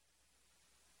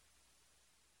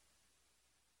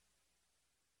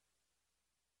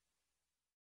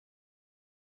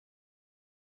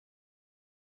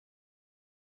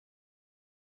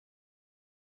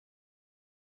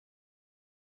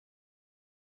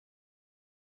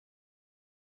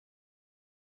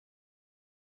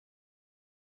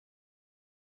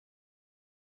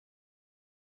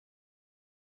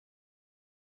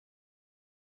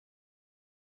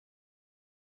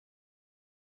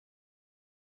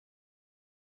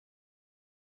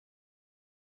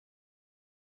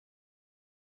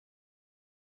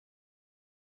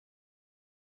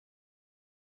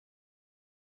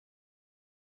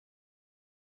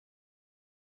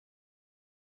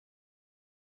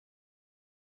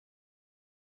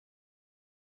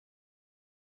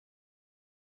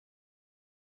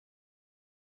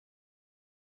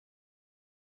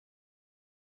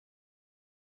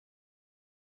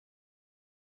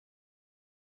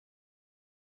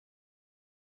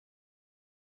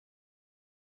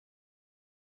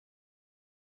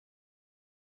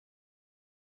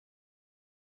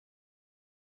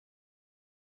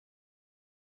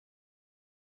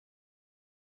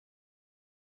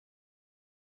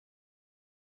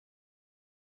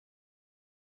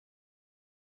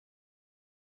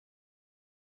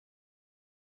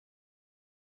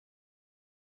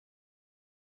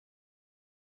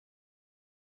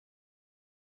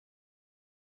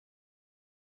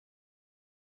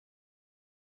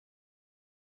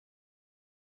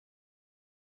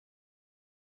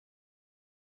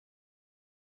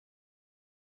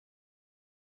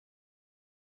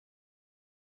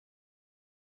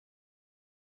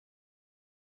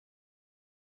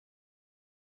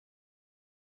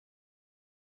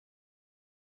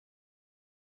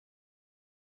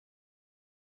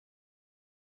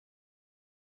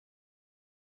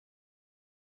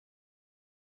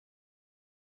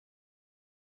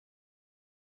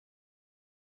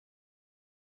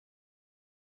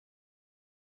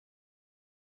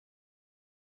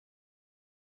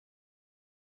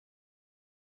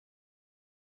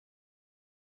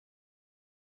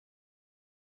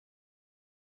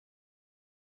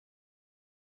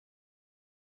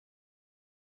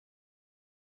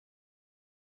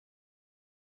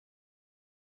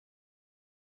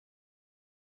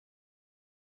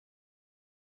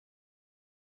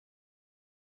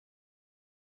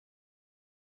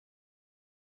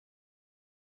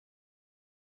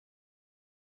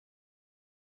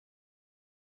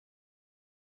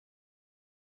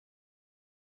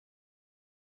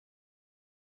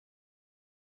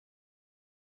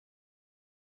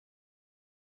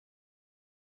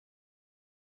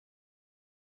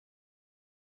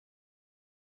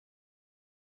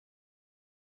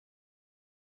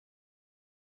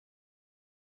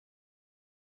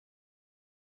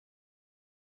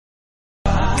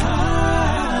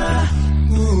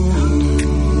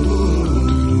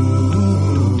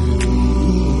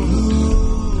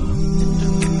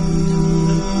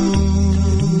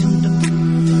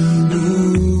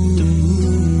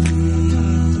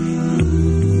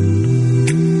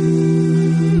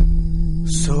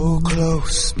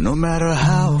 no matter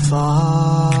how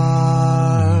far.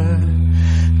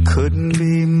 Couldn't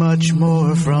be much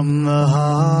more from the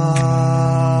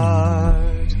heart.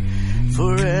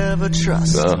 Forever never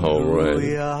trust who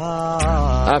we we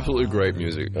are. Absolutely great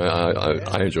music.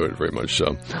 I enjoyed it very much.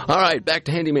 So, all right, back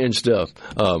to handyman stuff.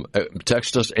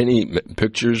 Text us any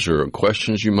pictures or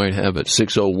questions you might have at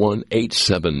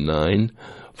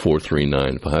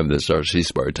 601-879-4395. That's our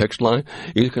C-Spire text line.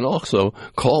 You can also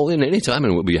call in anytime,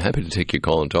 and we'll be happy to take your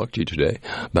call and talk to you today.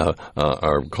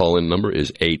 Our call-in number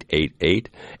is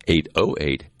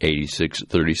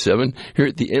 888-808-8637 here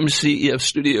at the MCEF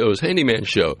Studios Handyman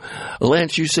Show.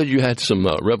 Lance, you said you had some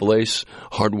Revelace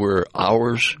hardware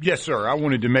hours? Yes, sir. I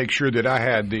wanted to make sure that I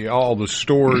had all the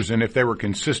stores, and if they were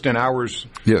consistent hours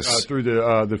through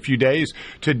the few days.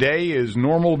 Today is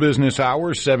normal business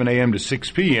hours, 7 a.m. to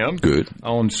 6 p.m. Good.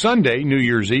 On Sunday, New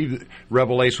Year's Eve,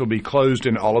 Revelace will be closed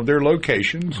in all of their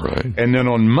locations. Right. And then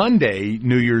on Monday,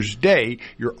 New Year's Day,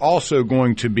 you're also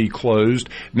going to be closed.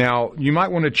 Now, you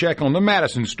might want to check on the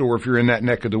Madison store if you're in that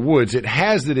neck of the woods. It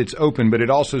has that it's open, but it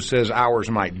also says hours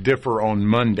might differ on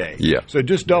Monday. Yeah. So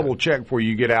just double check before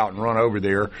you get out and run over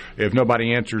there. If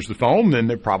nobody answers the phone, then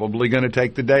they're probably going to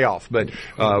take the day off. But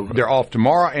they're off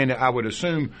tomorrow, and I would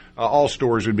assume all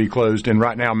stores would be closed. And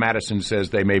right now, Madison says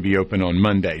they may be open on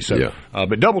Monday. So,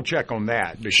 but double check on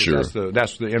that because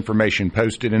that's the information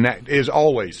posted, and that is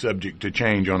always subject to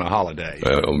change on a holiday.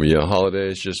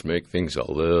 Holidays just make things a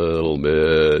little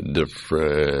bit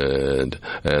different,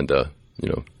 and I'm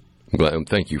glad.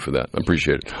 Thank you for that. I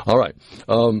appreciate it. All right.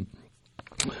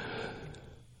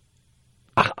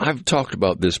 I've talked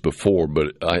about this before,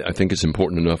 but I think it's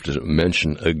important enough to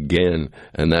mention again,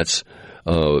 and that's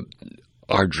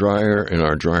our dryer and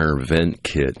our dryer vent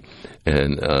kit,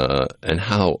 and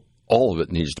how all of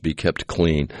it needs to be kept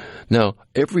clean. Now,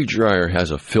 every dryer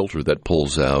has a filter that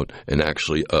pulls out, and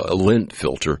actually a lint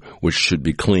filter, which should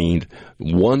be cleaned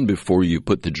one before you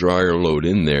put the dryer load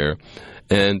in there.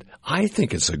 And I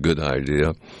think it's a good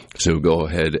idea to go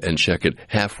ahead and check it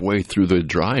halfway through the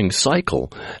drying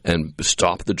cycle and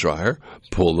stop the dryer,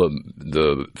 pull the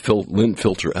lint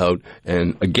filter out,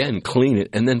 and again clean it,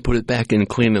 and then put it back in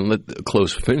clean and let the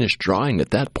clothes finish drying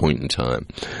at that point in time.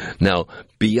 Now,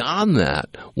 beyond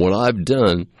that, what I've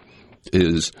done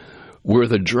is where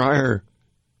the dryer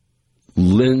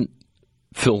lint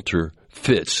filter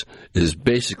fits is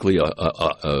basically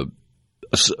a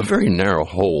very narrow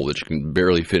hole that you can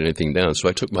barely fit anything down. So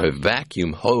I took my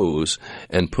vacuum hose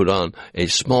and put on a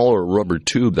smaller rubber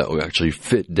tube that would actually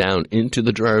fit down into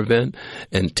the dryer vent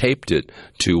and taped it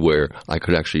to where I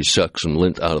could actually suck some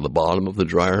lint out of the bottom of the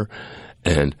dryer.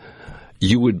 And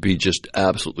you would be just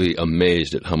absolutely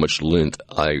amazed at how much lint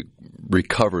I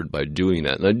recovered by doing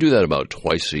that. And I do that about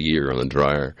twice a year on the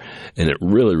dryer, and it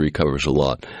really recovers a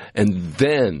lot. And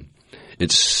then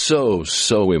it's so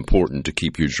important to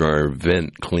keep your dryer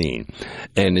vent clean.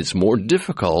 And it's more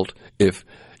difficult if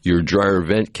your dryer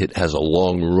vent kit has a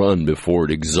long run before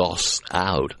it exhausts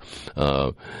out.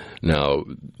 Now,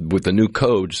 with the new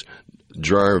codes,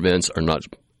 dryer vents are not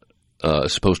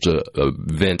supposed to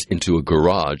vent into a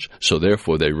garage, so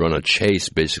therefore they run a chase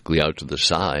basically out to the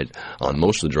side on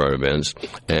most of the dryer vents,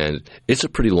 and it's a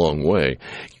pretty long way.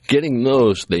 Getting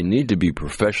those, they need to be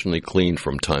professionally cleaned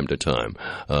from time to time.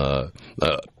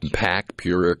 PAC,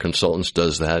 Pure Air Consultants,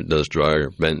 does that, does dryer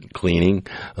vent cleaning,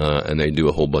 and they do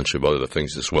a whole bunch of other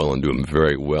things as well and do them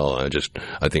very well. I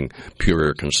think Pure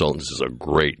Air Consultants is a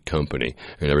great company,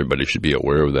 and everybody should be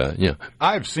aware of that. Yeah,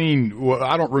 I've seen,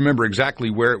 I don't remember exactly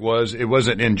where it was. It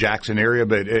wasn't in Jackson area,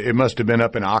 but it must have been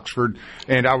up in Oxford.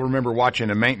 And I remember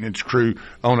watching a maintenance crew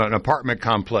on an apartment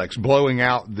complex blowing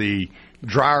out the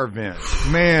dryer vents.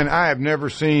 Man, I have never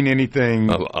seen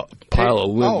anything. A pile of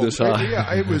lint this high.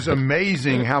 Yeah, it was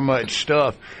amazing how much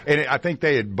stuff. And I think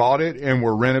they had bought it and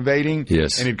were renovating.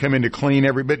 Yes. And it come in to clean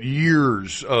but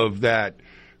years of that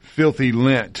filthy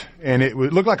lint. And it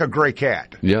looked like a gray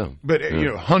cat. Yeah. But,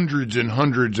 hundreds and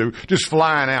hundreds of just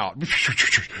flying out.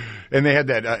 And they had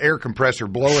that air compressor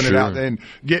blowing it out and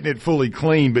getting it fully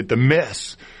clean. But the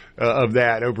mess of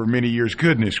that over many years.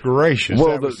 Goodness gracious,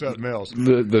 well, that was something else.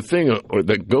 The thing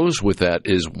that goes with that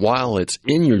is while it's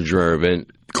in your dryer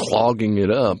vent, clogging it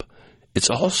up,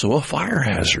 it's also a fire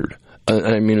hazard.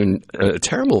 I mean, a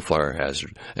terrible fire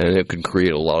hazard, and it can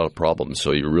create a lot of problems.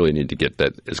 So you really need to get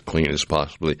that as clean as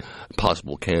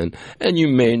possible can, and you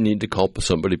may need to call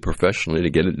somebody professionally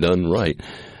to get it done right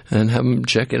and have them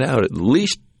check it out at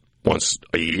least once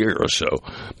a year or so.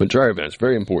 But dryer vents,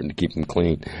 very important to keep them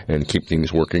clean and keep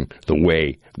things working the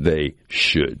way they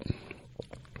should.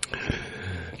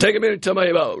 Take a minute to tell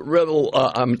you about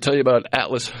I'm tell you about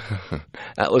Atlas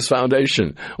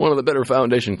Foundation, one of the better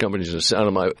foundation companies in the sound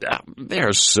of my. They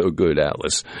are so good,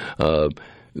 Atlas.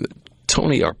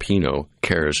 Tony Arpino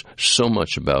cares so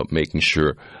much about making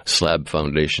sure slab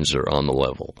foundations are on the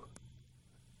level.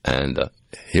 And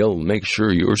he'll make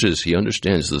sure yours is. He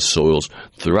understands the soils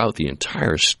throughout the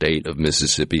entire state of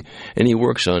Mississippi, and he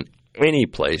works on any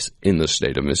place in the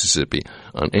state of Mississippi,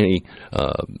 on any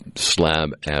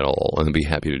slab at all, and he'll be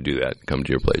happy to do that. Come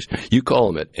to your place. You call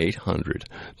him at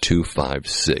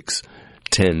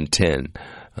 800-256-1010.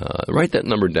 Write that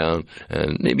number down,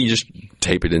 and maybe just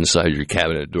tape it inside your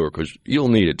cabinet door, because you'll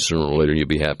need it sooner or later, and you'll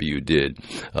be happy you did.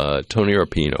 Tony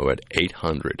Arpino at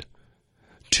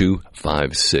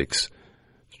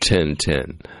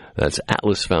 800-256-1010. That's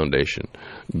Atlas Foundation.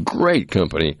 Great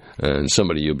company, and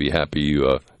somebody you'll be happy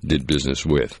you did business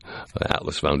with.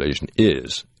 Atlas Foundation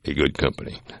is a good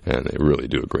company, and they really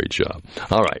do a great job.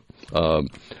 All right.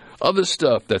 Other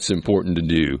stuff that's important to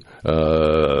do.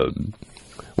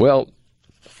 Well,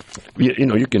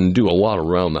 you can do a lot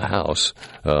around the house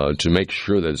to make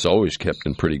sure that it's always kept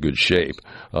in pretty good shape.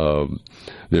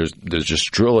 There's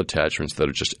just drill attachments that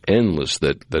are just endless.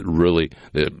 There's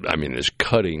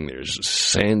cutting, there's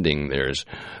sanding, there's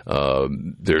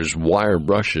wire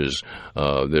brushes.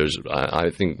 I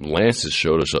think Lance has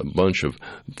showed us a bunch of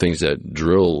things that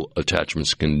drill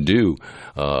attachments can do.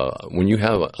 When you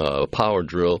have a power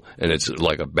drill and it's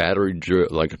like a battery drill,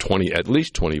 like at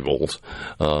least 20 volts,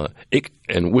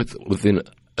 within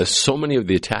so many of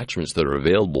the attachments that are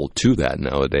available to that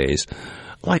nowadays,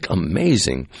 like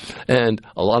amazing. And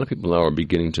a lot of people now are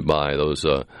beginning to buy those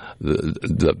the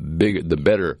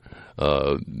better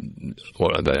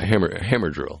the hammer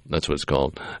drill. That's what it's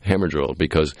called, hammer drill,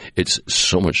 because it's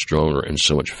so much stronger and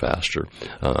so much faster,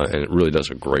 and it really does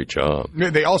a great job.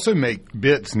 They also make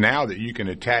bits now that you can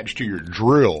attach to your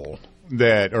drill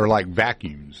that are like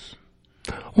vacuums.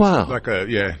 Wow.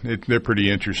 They're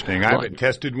pretty interesting. I haven't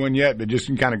tested one yet, but just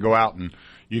kind of go out and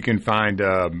you can find,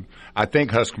 I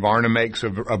think Husqvarna makes a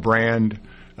brand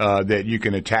that you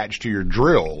can attach to your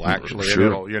drill, actually.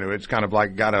 Sure. And it's kind of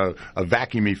like got a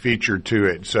vacuumy feature to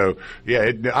it. So,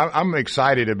 I'm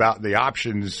excited about the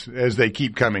options as they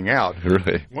keep coming out.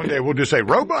 Really? One day we'll just say,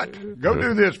 robot, go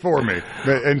do this for me.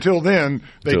 But until then,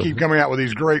 they keep coming out with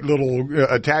these great little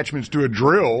attachments to a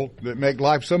drill that make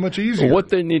life so much easier. Well, what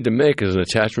they need to make is an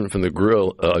attachment from the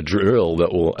drill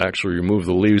that will actually remove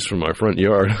the leaves from my front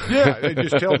yard. Yeah, they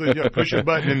just tell them, push a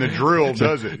button and the drill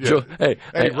does it. Yeah. So, hey,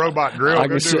 robot drill, I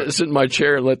can sit in my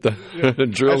chair and let the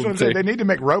drill. That's what I'm saying. They need to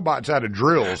make robots out of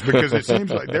drills, because it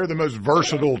seems like they're the most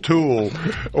versatile tool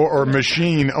or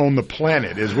machine on the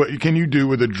planet. Is what can you do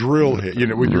with a drill hit?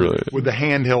 With the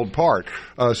handheld part.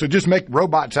 So just make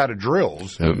robots out of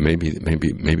drills. Maybe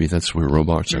that's where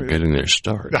robots are getting their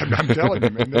start. I'm telling you,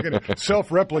 man, they're going to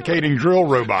self-replicating drill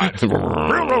robots. Drill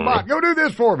robot, go do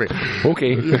this for me.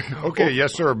 Okay. Okay,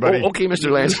 yes, sir, buddy. Okay, Mr.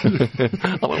 Lance.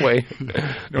 On my way.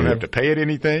 Don't have to pay it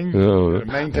anything. No.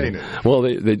 Maintain it. Well,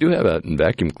 they do have that in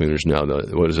vacuum cleaners now.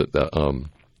 What is it?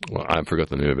 I forgot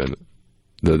the name of it.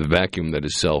 The vacuum that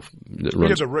is that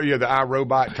runs. The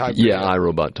iRobot type. Yeah,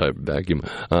 iRobot type vacuum.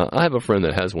 I have a friend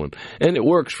that has one, and it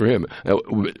works for him.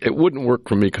 It wouldn't work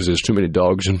for me because there's too many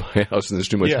dogs in my house and there's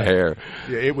too much hair.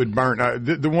 Yeah, it would burn.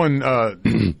 The one.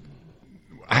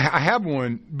 I have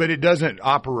one, but it doesn't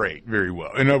operate very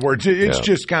well. In other words, it's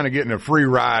just kind of getting a free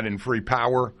ride and free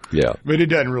power. Yeah. But it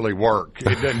doesn't really work.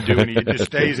 It doesn't do any. It just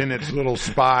stays in its little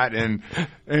spot, and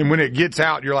when it gets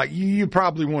out, you're like, you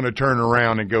probably want to turn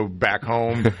around and go back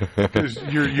home, because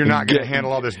you're not going to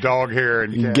handle all this dog hair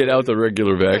and get out the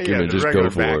regular vacuum and just go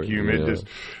for vacuum. it.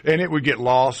 And it would get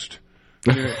lost.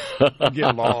 You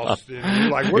get lost. And you're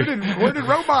like, where did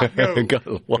robot go?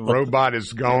 The robot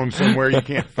is gone somewhere. You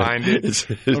can't find it.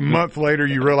 A month later,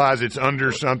 you realize it's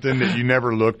under something that you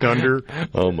never looked under.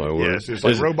 Oh, my word. Yes, it's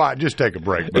like, robot, just take a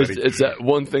break, buddy. It's that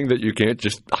one thing that you can't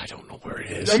I don't know where it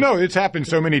is. No, it's happened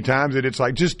so many times that it's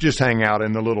like, just hang out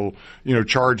in the little,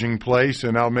 charging place,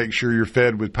 and I'll make sure you're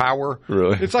fed with power.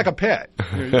 Really? It's like a pet.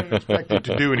 You don't expect it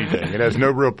to do anything. It has no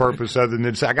real purpose other than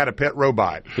I got a pet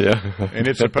robot. Yeah. And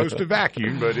it's supposed to vacuum,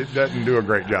 but it doesn't do a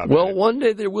great job. Well, one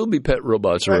day there will be pet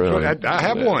robots around. I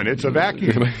have one. It's a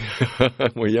vacuum.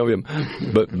 Well,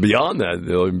 but beyond that,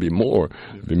 there'll be more.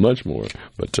 There'll be much more.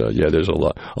 But there's a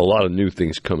lot of new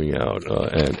things coming out,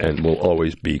 and will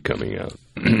always be coming out.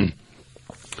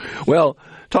 Well,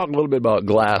 talk a little bit about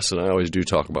glass, and I always do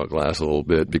talk about glass a little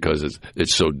bit because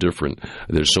it's so different.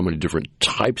 There's so many different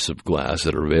types of glass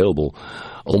that are available.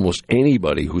 Almost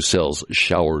anybody who sells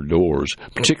shower doors,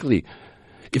 particularly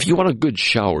if you want a good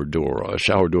shower door, a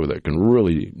shower door that can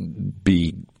really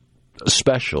be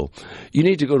special, you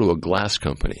need to go to a glass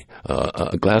company.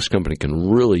 A glass company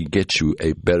can really get you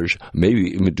a better, maybe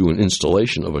even do an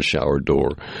installation of a shower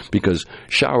door, because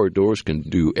shower doors can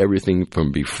do everything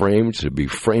from be framed to be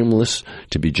frameless,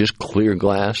 to be just clear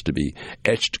glass, to be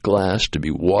etched glass, to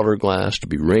be water glass, to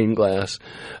be rain glass,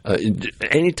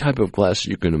 any type of glass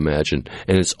you can imagine.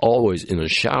 And it's always in a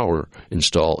shower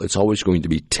install, it's always going to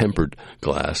be tempered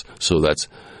glass, so that's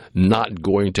not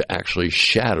going to actually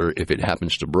shatter if it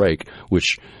happens to break,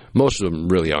 which most of them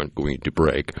really aren't going to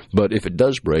break. But if it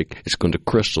does break, it's going to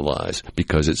crystallize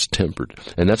because it's tempered.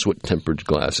 And that's what tempered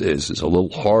glass is. It's a little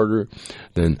harder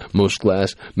than most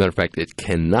glass. Matter of fact, it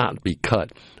cannot be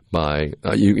cut by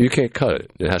you can't cut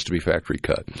it. It has to be factory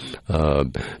cut.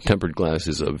 Tempered glass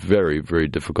is a very, very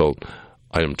difficult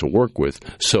item to work with.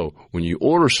 So when you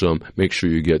order some, make sure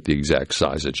you get the exact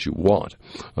size that you want.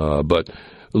 But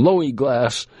low E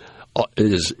glass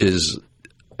is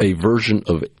a version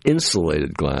of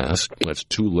insulated glass. That's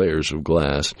 2 layers of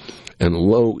glass. And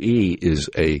low E is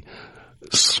a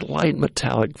slight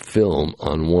metallic film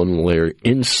on one layer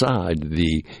inside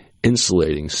the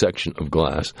insulating section of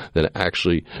glass that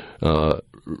actually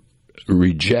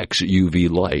rejects UV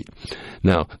light.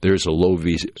 Now, there's a low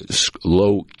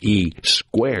E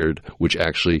squared, which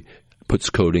actually puts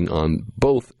coating on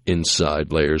both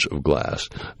inside layers of glass,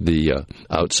 the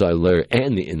outside layer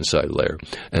and the inside layer,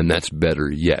 and that's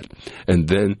better yet. And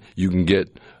then you can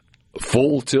get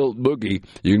full tilt boogie.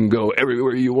 You can go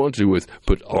everywhere you want to with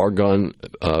put argon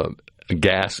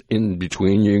gas in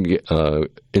between. You can get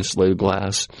insulated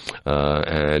glass,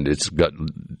 and it's got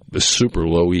a super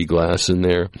low E glass in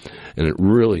there, and it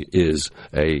really is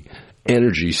a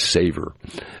energy saver,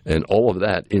 and all of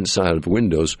that inside of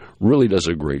windows really does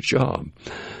a great job.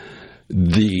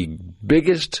 The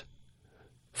biggest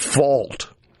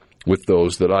fault with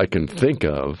those that I can think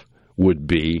of would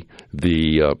be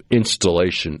the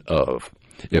installation of.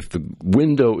 If the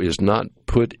window is not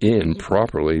put in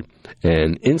properly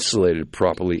and insulated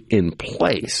properly in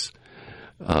place,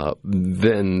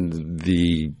 then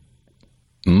the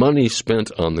money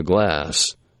spent on the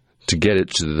glass to get it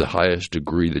to the highest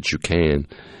degree that you can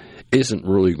isn't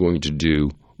really going to do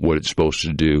what it's supposed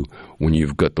to do when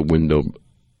you've got the window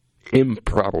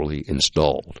improperly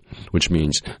installed, which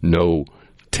means no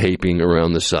taping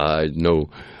around the side,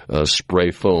 no spray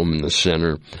foam in the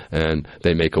center, and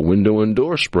they make a window and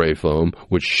door spray foam,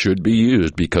 which should be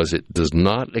used because it does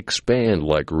not expand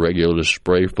like regular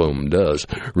spray foam does.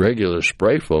 Regular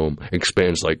spray foam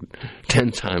expands like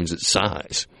 10 times its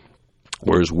size,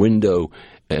 whereas window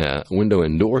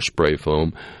and door spray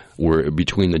foam, where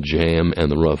between the jamb and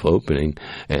the rough opening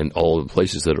and all the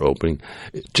places that are opening,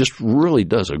 it just really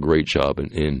does a great job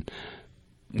in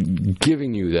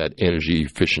giving you that energy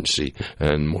efficiency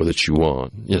and more that you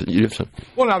want.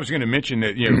 Well, I was going to mention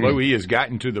that low E has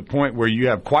gotten to the point where you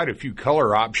have quite a few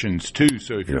color options too.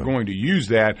 So if you're going to use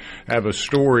that, I have a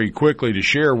story quickly to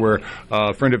share where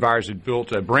a friend of ours had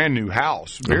built a brand new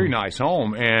house, very nice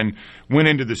home, and went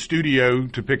into the studio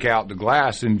to pick out the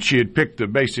glass, and she had picked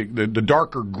the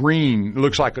darker green. It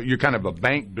looks like you're kind of a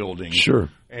bank building. Sure.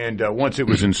 And once it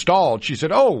was installed, she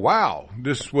said, "Oh, wow,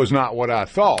 this was not what I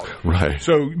thought." Right.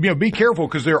 So, be careful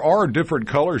because there are different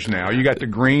colors now. You got the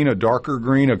green, a darker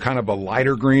green, a kind of a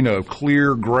lighter green, a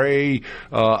clear gray,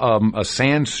 a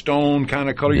sandstone kind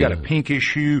of color. You got a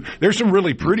pinkish hue. There's some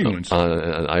really pretty ones.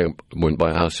 I went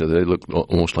by a house the other day. They look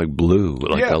almost like blue,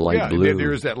 like a light blue.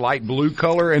 There's that light blue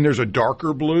color, and there's a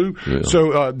darker blue. Yeah.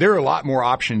 So there are a lot more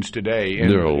options today.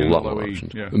 There are a lot more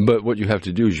options. Yeah. But what you have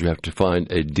to do is you have to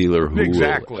find a dealer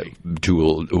who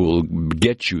will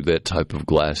get you that type of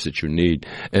glass that you need.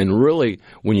 And really,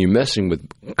 when you're messing with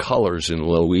colors in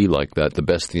low E like that, the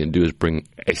best thing to do is bring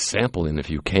a sample in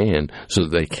if you can, so that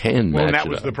they can match it. Well, and that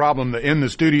was the problem. In the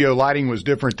studio, lighting was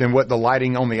different than what the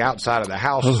lighting on the outside of the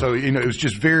house. So, it was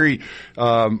just very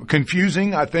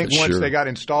confusing, I think, once they got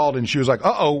installed. And she was like,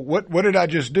 "Uh-oh, what did I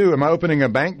just do? Am I opening a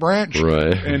bank branch?"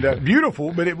 Right. And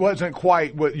beautiful, but it wasn't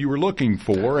quite what you were looking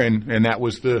for. And that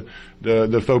was the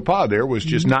faux pas there, was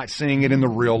just not seeing it in the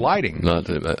real lighting.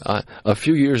 A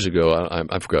few years ago,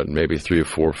 I've forgotten, maybe 3 or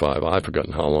 4 or 5, I've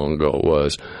forgotten how long ago it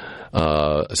was,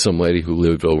 some lady who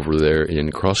lived over there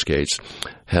in Crossgates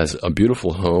has a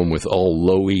beautiful home with all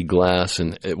low E glass,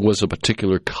 and it was a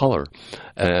particular color.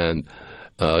 And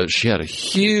she had a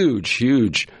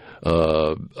huge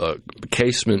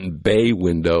casement bay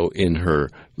window in her,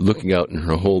 looking out in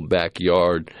her whole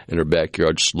backyard, and her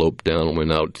backyard sloped down and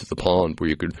went out to the pond where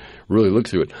you could really look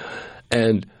through it.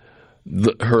 And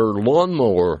her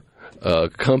lawnmower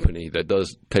company that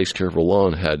takes care of her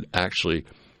lawn had actually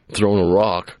thrown a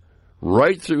rock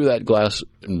right through that glass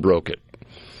and broke it.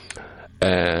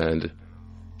 and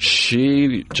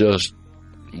she just,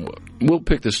 we'll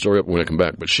pick this story up when I come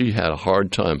back, but she had a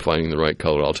hard time finding the right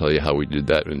color. I'll tell you how we did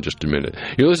that in just a minute.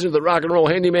 You're listening to the Rock and Roll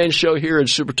Handyman Show here in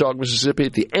SuperTalk Mississippi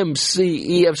at the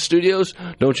MCEF Studios.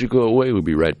 Don't you go away. We'll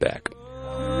be right back.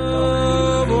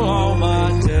 All my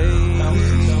days,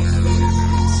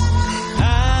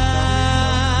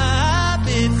 I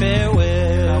bid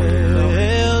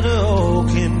farewell to old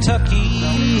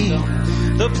Kentucky,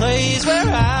 the place where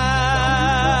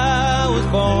I was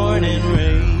born and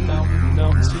raised.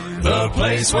 The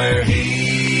place where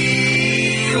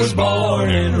he was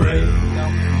born and raised.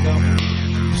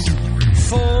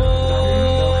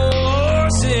 For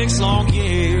 6 long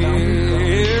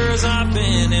years I've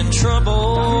been in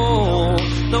trouble.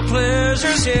 The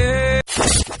pleasure's here.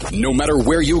 No matter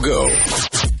where you go,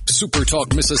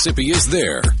 SuperTalk Mississippi is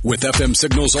there. With FM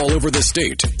signals all over the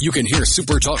state, you can hear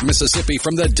SuperTalk Mississippi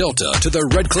from the Delta to the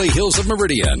Red Clay Hills of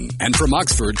Meridian and from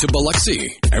Oxford to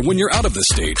Biloxi. And when you're out of the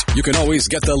state, you can always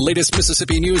get the latest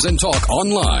Mississippi news and talk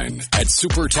online at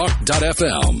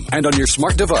supertalk.fm and on your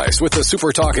smart device with the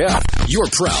SuperTalk app. You're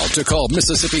proud to call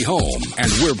Mississippi home,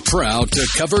 and we're proud to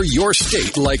cover your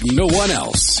state like no one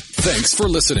else. Thanks for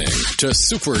listening to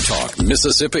SuperTalk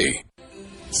Mississippi.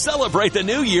 Celebrate the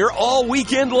new year all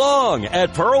weekend long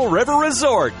at Pearl River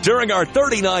Resort during our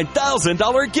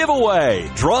 $39,000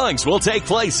 giveaway. Drawings will take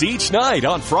place each night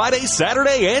on Friday,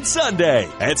 Saturday, and Sunday.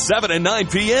 At 7 and 9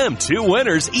 p.m., 2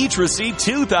 winners each receive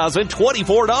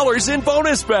 $2,024 in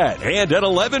bonus bet. And at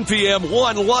 11 p.m.,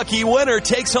 1 lucky winner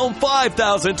takes home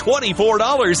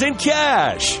 $5,024 in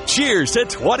cash. Cheers to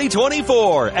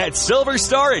 2024 at Silver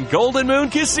Star and Golden Moon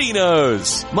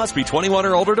Casinos. Must be 21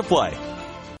 or older to play.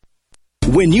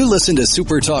 When you listen to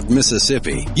SuperTalk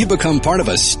Mississippi, you become part of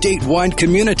a statewide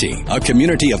community, a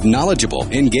community of knowledgeable,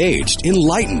 engaged,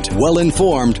 enlightened,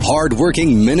 well-informed,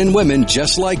 hard-working men and women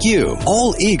just like you,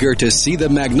 all eager to see the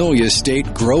Magnolia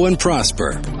State grow and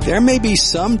prosper. There may be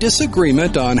some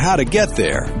disagreement on how to get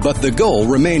there, but the goal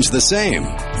remains the same,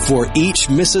 for each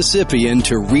Mississippian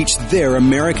to reach their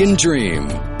American dream.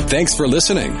 Thanks for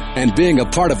listening and being a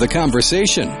part of the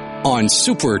conversation on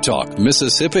SuperTalk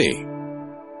Mississippi.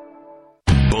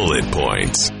 Bullet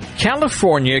points.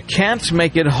 California can't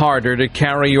make it harder to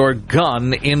carry your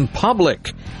gun in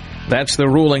public. That's the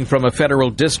ruling from a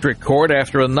federal district court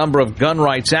after a number of gun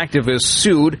rights activists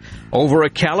sued over a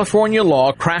California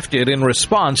law crafted in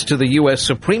response to the U.S.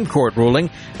 Supreme Court ruling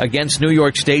against New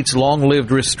York State's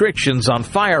long-lived restrictions on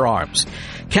firearms.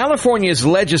 California's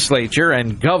legislature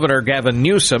and Governor Gavin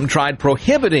Newsom tried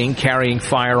prohibiting carrying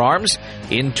firearms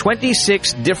in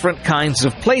 26 different kinds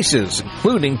of places,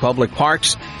 including public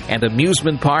parks and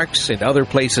amusement parks and other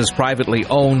places privately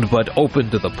owned but open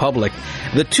to the public.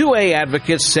 The 2A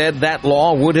advocates said that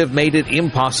law would have made it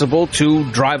impossible to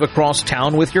drive across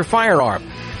town with your firearm.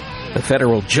 The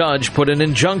federal judge put an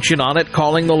injunction on it,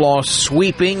 calling the law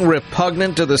sweeping,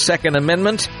 repugnant to the Second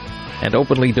Amendment, and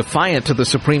openly defiant to the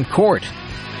Supreme Court.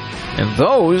 And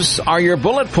those are your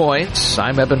bullet points.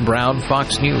 I'm Eben Brown,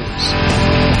 Fox News.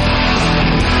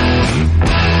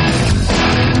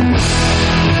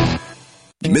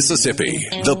 Mississippi,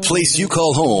 the place you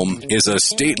call home, is a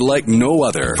state like no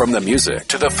other. From the music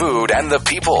to the food and the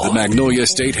people, the Magnolia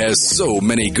State has so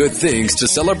many good things to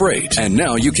celebrate. And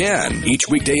now you can, each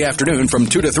weekday afternoon from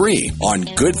 2 to 3 on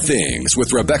Good Things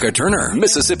with Rebecca Turner,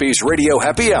 Mississippi's Radio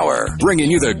Happy Hour, bringing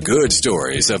you the good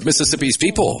stories of Mississippi's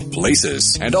people,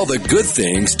 places, and all the good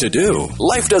things to do.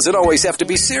 Life doesn't always have to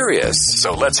be serious,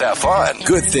 so let's have fun.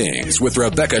 Good Things with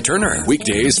Rebecca Turner,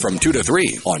 weekdays from 2 to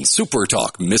 3 on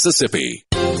SuperTalk Mississippi.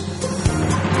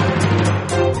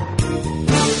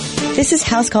 This is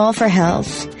House Call for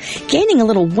Health. Gaining a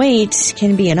little weight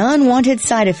can be an unwanted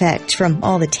side effect from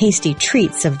all the tasty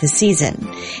treats of the season.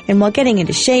 And while getting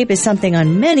into shape is something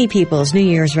on many people's New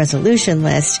Year's resolution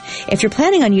list, if you're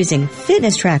planning on using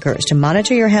fitness trackers to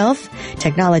monitor your health,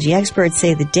 technology experts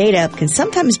say the data can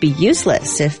sometimes be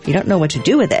useless if you don't know what to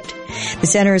do with it. The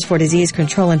Centers for Disease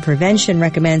Control and Prevention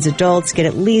recommends adults get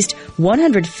at least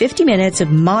 150 minutes of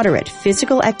moderate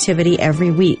physical activity every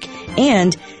week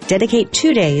and dedicate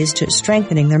 2 days to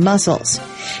strengthening their muscles.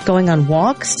 Going on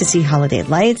walks to see holiday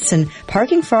lights and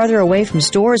parking farther away from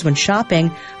stores when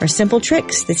shopping are simple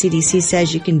tricks the CDC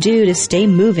says you can do to stay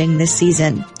moving this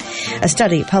season. A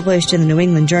study published in the New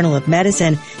England Journal of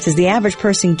Medicine says the average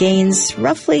person gains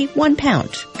roughly 1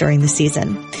 pound during the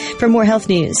season. For more health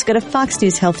news, go to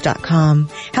foxnewshealth.com.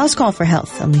 House Call for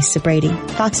Health. I'm Lisa Brady,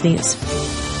 Fox News.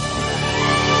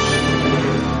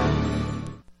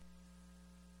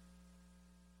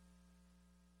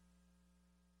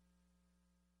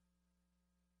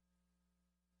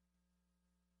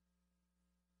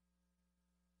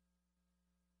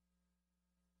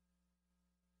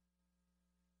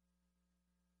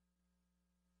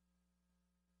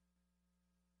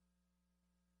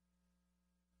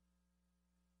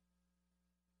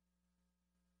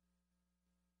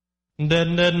 Oh,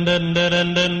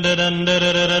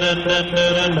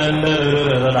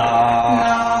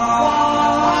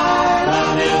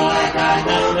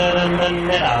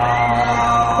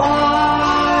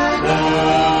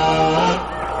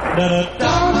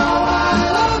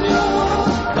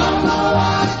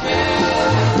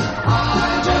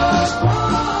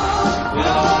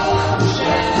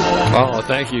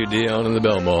 thank you, Dion and the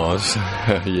Belmonts.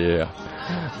 Yeah.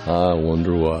 I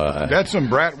wonder why. That's some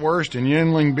Bratwurst and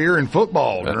Yinling beer and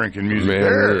football drinking music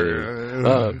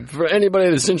there. For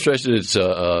anybody that's interested, it's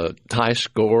a tie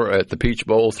score at the Peach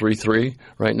Bowl 3-3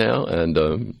 right now,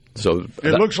 and so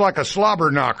it looks like a slobber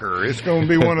knocker. It's going to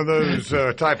be one of those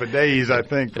type of days, I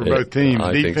think, for both teams.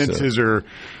 Defenses are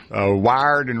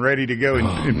wired and ready to go,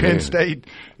 and Penn State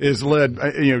is led,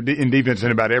 in defense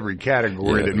in about every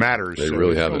category that matters. They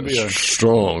really have a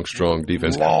strong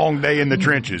defense. Long day in the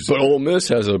trenches. But Ole Miss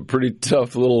has a pretty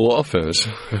tough little offense.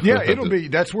 Yeah,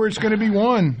 that's where it's going to be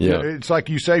won. Yeah. It's like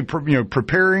you say,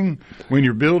 preparing when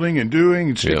you're building and doing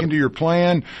and sticking to your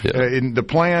plan. Yeah. In the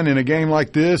plan in a game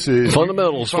like this is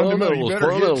fundamentals. You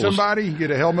better hit somebody, get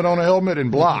a helmet on a helmet,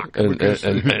 and block. And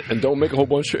don't make a whole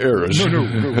bunch of errors. No.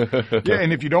 Yeah,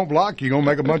 and if you don't block, you're going to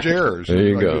make a bunch of errors. There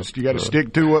you go. You got to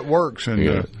stick to what works.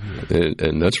 And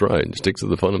that's right. Stick to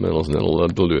the fundamentals, and that'll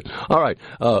do it. All right.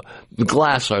 The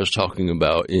glass I was talking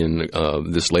about in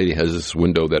this lady has this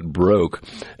window that broke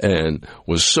and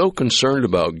was so concerned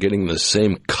about getting the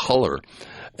same color.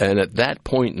 And at that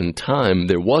point in time,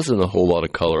 there wasn't a whole lot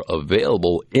of color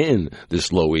available in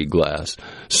this low-E glass.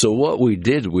 So what we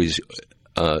did was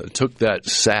took that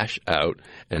sash out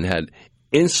and had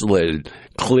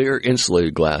clear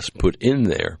insulated glass put in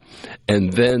there.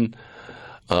 And then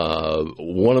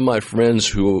one of my friends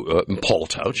who, Paul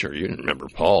Toucher, you remember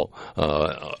Paul,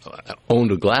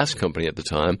 owned a glass company at the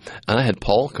time. And I had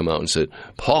Paul come out and said,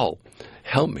 Paul,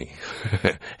 help me.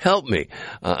 Help me.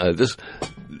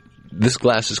 This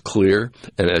glass is clear,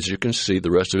 and as you can see,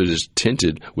 the rest of it is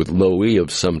tinted with low-E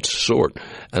of some sort.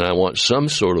 And I want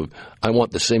I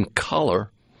want the same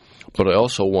color, but I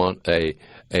also want a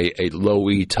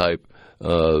low-E type,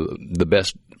 the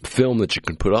best film that you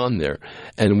can put on there.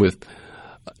 And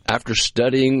after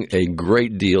studying a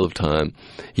great deal of time,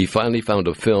 he finally found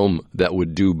a film that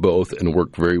would do both and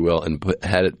worked very well and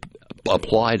had it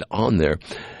applied on there.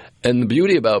 And the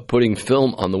beauty about putting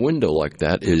film on the window like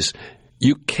that is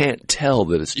you can't tell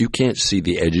you can't see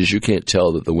the edges. You can't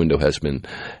tell that the window has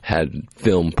had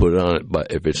film put on it,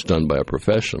 but if it's done by a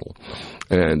professional.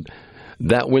 And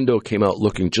that window came out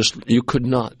looking you could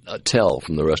not tell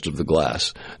from the rest of the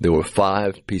glass. There were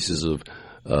 5 pieces of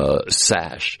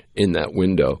sash in that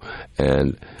window,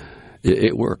 and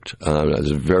it worked. I was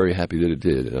very happy that it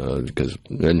did, because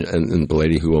and the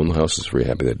lady who owned the house is very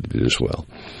happy that it did as well.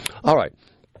 All right.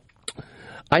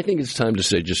 I think it's time to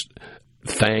say just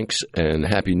thanks and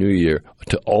Happy New Year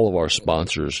to all of our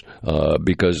sponsors,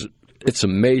 because it's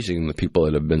amazing the people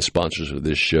that have been sponsors of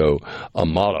this show.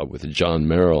 Amada with John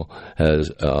Merrill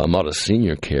Amada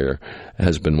Senior Care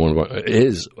has been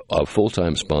is a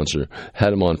full-time sponsor.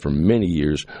 Had him on for many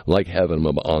years, like having him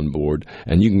on board.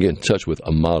 And you can get in touch with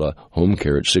Amada Home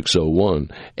Care at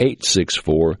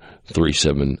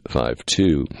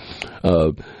 601-864-3752.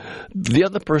 The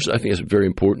other person I think is very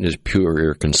important is Pure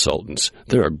Air Consultants.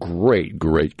 They're a great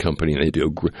company, and they do a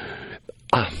great...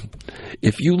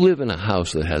 if you live in a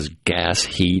house that has gas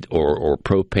heat or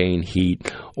propane heat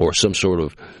or some sort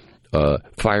of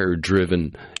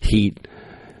fire-driven heat,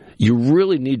 you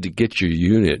really need to get your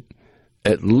unit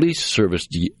at least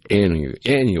serviced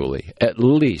annually, at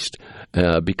least,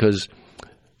 because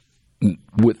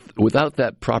without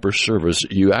that proper service,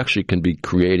 you actually can be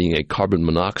creating a carbon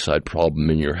monoxide problem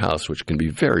in your house, which can be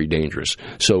very dangerous.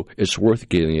 So it's worth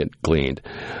getting it cleaned.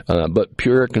 But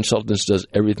Pure Air Consultants does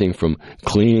everything from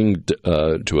cleaning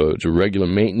to regular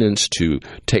maintenance, to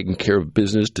taking care of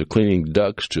business, to cleaning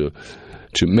ducts, to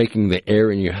making the air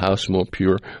in your house more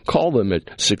pure. Call them at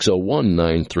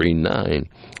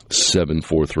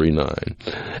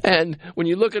 601-939-7439. And when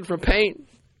you're looking for paint,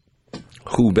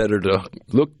 who better to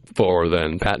look for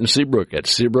than Pat and Seabrook at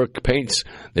Seabrook Paints?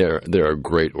 They're a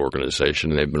great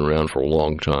organization. They've been around for a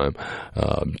long time.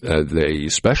 They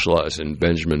specialize in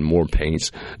Benjamin Moore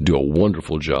paints, do a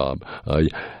wonderful job.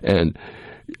 And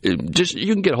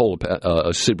you can get a hold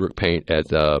of Seabrook Paint at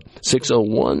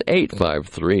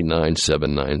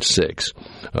 601-853-9796.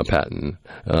 Patton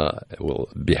will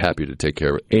be happy to take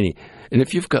care of any. And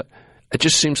if you've got... It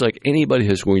just seems like anybody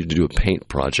who's going to do a paint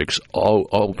project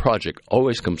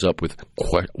always comes up with,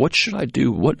 what should I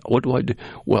do? What do I do?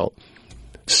 Well,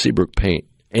 Seabrook Paint,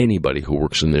 anybody who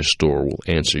works in their store will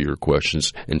answer your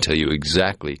questions and tell you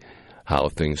exactly how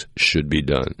things should be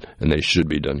done, and they should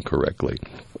be done correctly.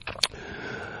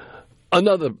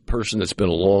 Another person that's been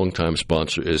a long-time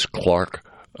sponsor is Clark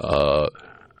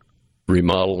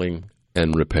Remodeling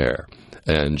and Repair.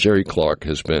 And Jerry Clark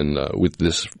has been with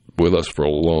us for a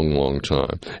long, long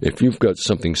time. If you've got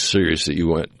something serious that you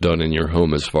want done in your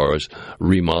home as far as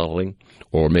remodeling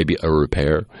or maybe a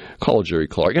repair, call Jerry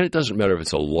Clark. And it doesn't matter if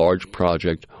it's a large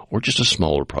project or just a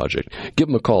smaller project. Give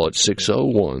him a call at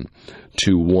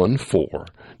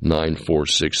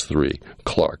 601-214-9463.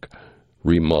 Clark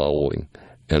Remodeling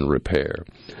and Repair.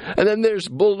 And then there's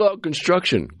Bulldog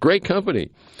Construction, great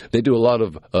company. They do a lot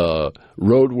of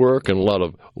road work and a lot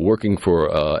of working for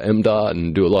MDOT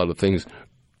and do a lot of things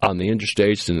on the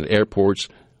interstates and the airports,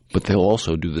 but they'll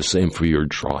also do the same for your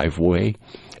driveway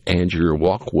and your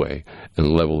walkway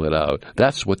and level it out.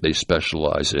 That's what they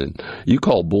specialize in. You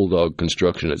call Bulldog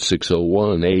Construction at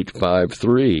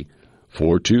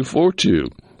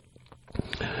 601-853-4242.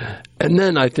 And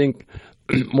then I think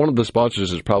one of the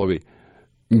sponsors is probably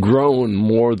grown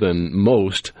more than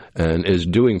most and is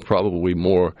doing probably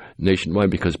more nationwide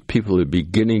because people are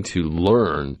beginning to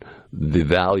learn the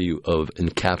value of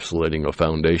encapsulating a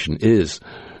foundation is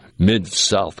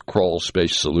Mid-South Crawl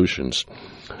Space Solutions.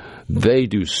 They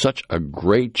do such a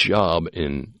great job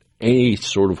in any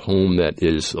sort of home that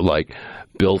is like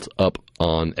built up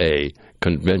on a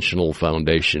conventional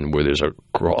foundation where there's a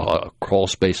crawl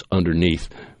space underneath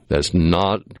that's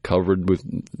not covered with,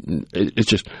 it's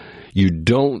just, you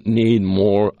don't need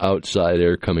more outside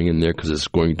air coming in there because it's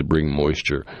going to bring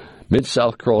moisture.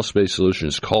 Mid-South Crawl Space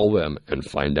Solutions, call them and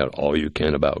find out all you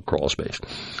can about crawl space.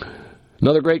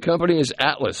 Another great company is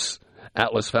Atlas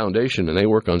Foundation, and they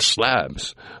work on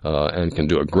slabs and can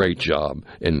do a great job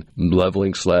in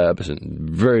leveling slabs and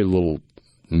very little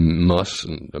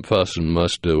fuss and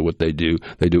muss do what they do.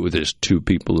 They do it with just two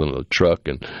people in a truck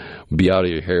and be out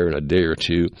of your hair in a day or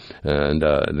two. And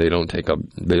they don't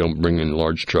bring in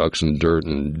large trucks and dirt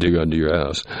and dig under your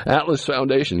house. Atlas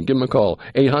Foundation, give them a call,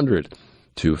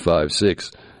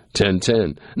 800-256-1010.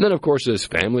 And then, of course, there's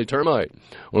Family Termite,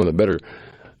 what a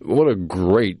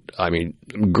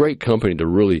great company to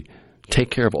really take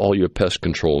care of all your pest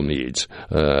control needs.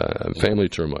 Family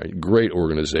Termite, great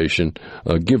organization.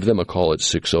 Give them a call at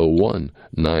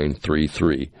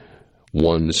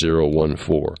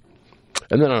 601-933-1014.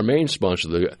 And then our main sponsor,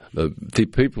 the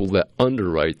people that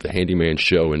underwrite the Handyman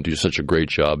Show and do such a great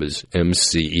job is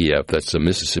MCEF. That's the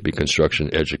Mississippi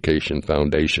Construction Education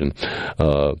Foundation.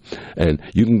 And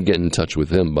you can get in touch with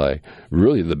them by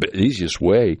really the easiest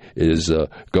way is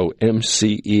go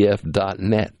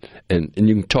mcef.net. And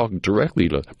you can talk directly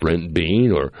to Brent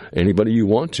Bean or anybody you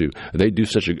want to. They do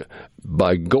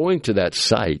by going to that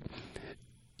site,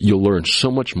 you'll learn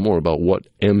so much more about what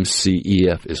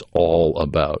MCEF is all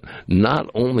about. Not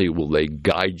only will they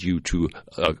guide you to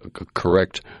a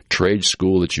correct trade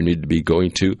school that you need to be going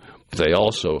to, but they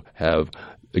also have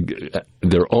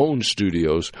their own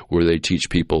studios where they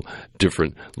teach people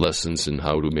different lessons in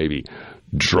how to maybe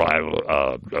drive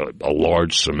a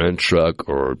large cement truck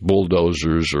or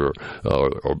bulldozers or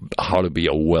how to be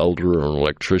a welder or an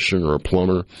electrician or a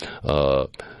plumber.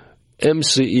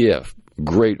 MCEF.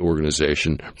 Great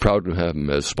organization. Proud to have them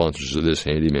as sponsors of this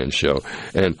Handyman Show.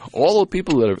 And all the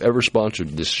people that have ever sponsored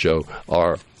this show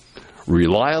are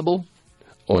reliable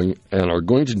and are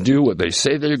going to do what they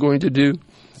say they're going to do.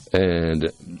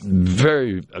 And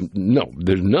there's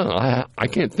none. I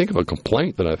can't think of a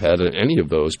complaint that I've had in any of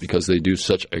those because they do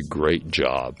such a great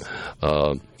job.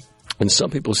 And some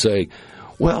people say,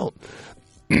 well,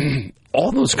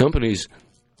 all those companies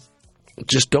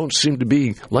just don't seem to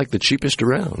be like the cheapest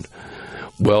around.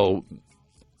 Well,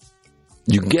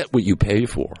 you get what you pay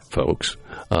for, folks.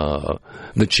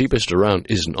 The cheapest around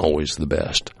isn't always the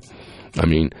best. I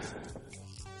mean,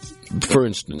 for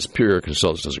instance, Pure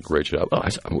Consultants does a great job.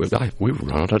 We've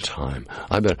run out of time.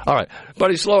 I bet. All right,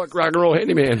 Buddy Slowick, rock and roll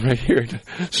handyman, right here at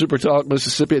SuperTalk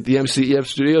Mississippi at the MCEF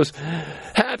Studios.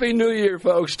 Happy New Year,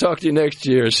 folks. Talk to you next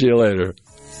year. See you later.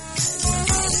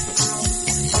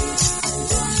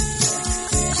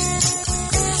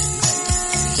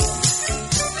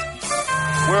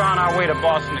 We're on our way to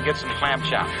Boston to get some clam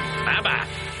chowder. Bye-bye.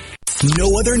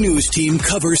 No other news team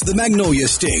covers the Magnolia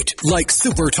State like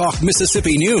SuperTalk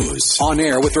Mississippi News. On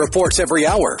air with reports every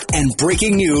hour and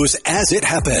breaking news as it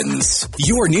happens.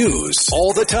 Your news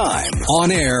all the time.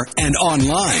 On air and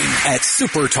online at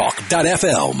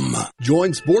supertalk.fm.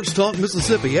 Join Sports Talk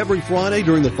Mississippi every Friday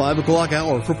during the 5 o'clock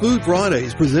hour for Food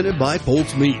Fridays presented by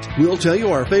Polk's Meat. We'll tell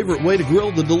you our favorite way to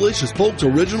grill the delicious Polk's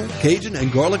Original, Cajun,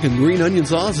 and garlic and green onion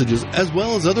sausages, as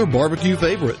well as other barbecue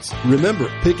favorites.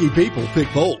 Remember, picky people pick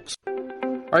Polk's.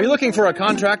 Are you looking for a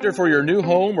contractor for your new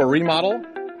home or remodel?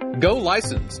 Go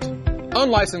licensed.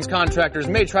 Unlicensed contractors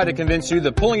may try to convince you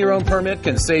that pulling your own permit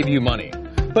can save you money,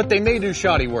 but they may do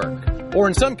shoddy work, or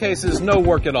in some cases, no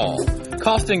work at all,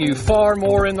 costing you far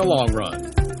more in the long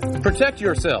run. Protect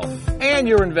yourself and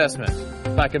your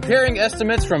investment by comparing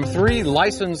estimates from 3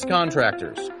 licensed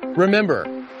contractors. Remember,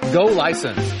 go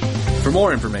licensed. For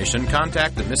more information,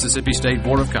 contact the Mississippi State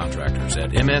Board of Contractors at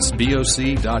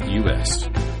msboc.us.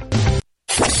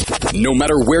 No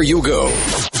matter where you go,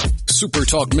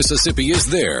 SuperTalk Mississippi is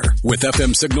there. With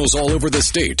FM signals all over the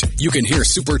state, you can hear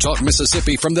SuperTalk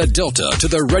Mississippi from the Delta to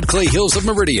the Red Clay Hills of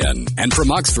Meridian and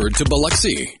from Oxford to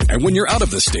Biloxi. And when you're out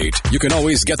of the state, you can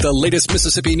always get the latest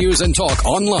Mississippi news and talk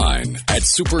online at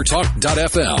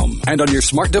supertalk.fm and on your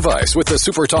smart device with the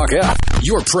SuperTalk app.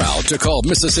 You're proud to call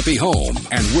Mississippi home,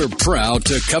 and we're proud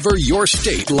to cover your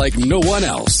state like no one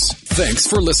else. Thanks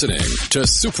for listening to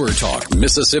SuperTalk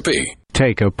Mississippi.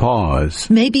 Take a pause.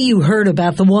 Maybe you heard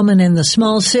about the woman in the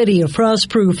small city of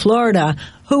Frostproof, Florida,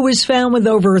 who was found with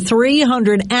over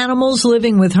 300 animals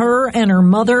living with her and her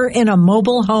mother in a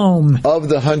mobile home. Of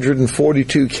the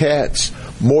 142 cats,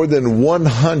 more than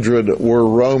 100 were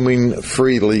roaming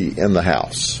freely in the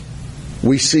house.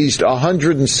 We seized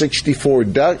 164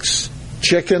 ducks,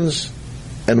 chickens,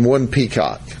 and 1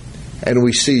 peacock. And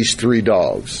we seized 3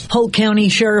 dogs. Polk County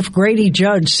Sheriff Grady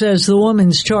Judge says the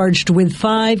woman's charged with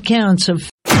 5 counts of...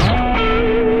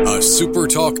 A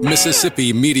SuperTalk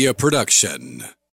Mississippi media production.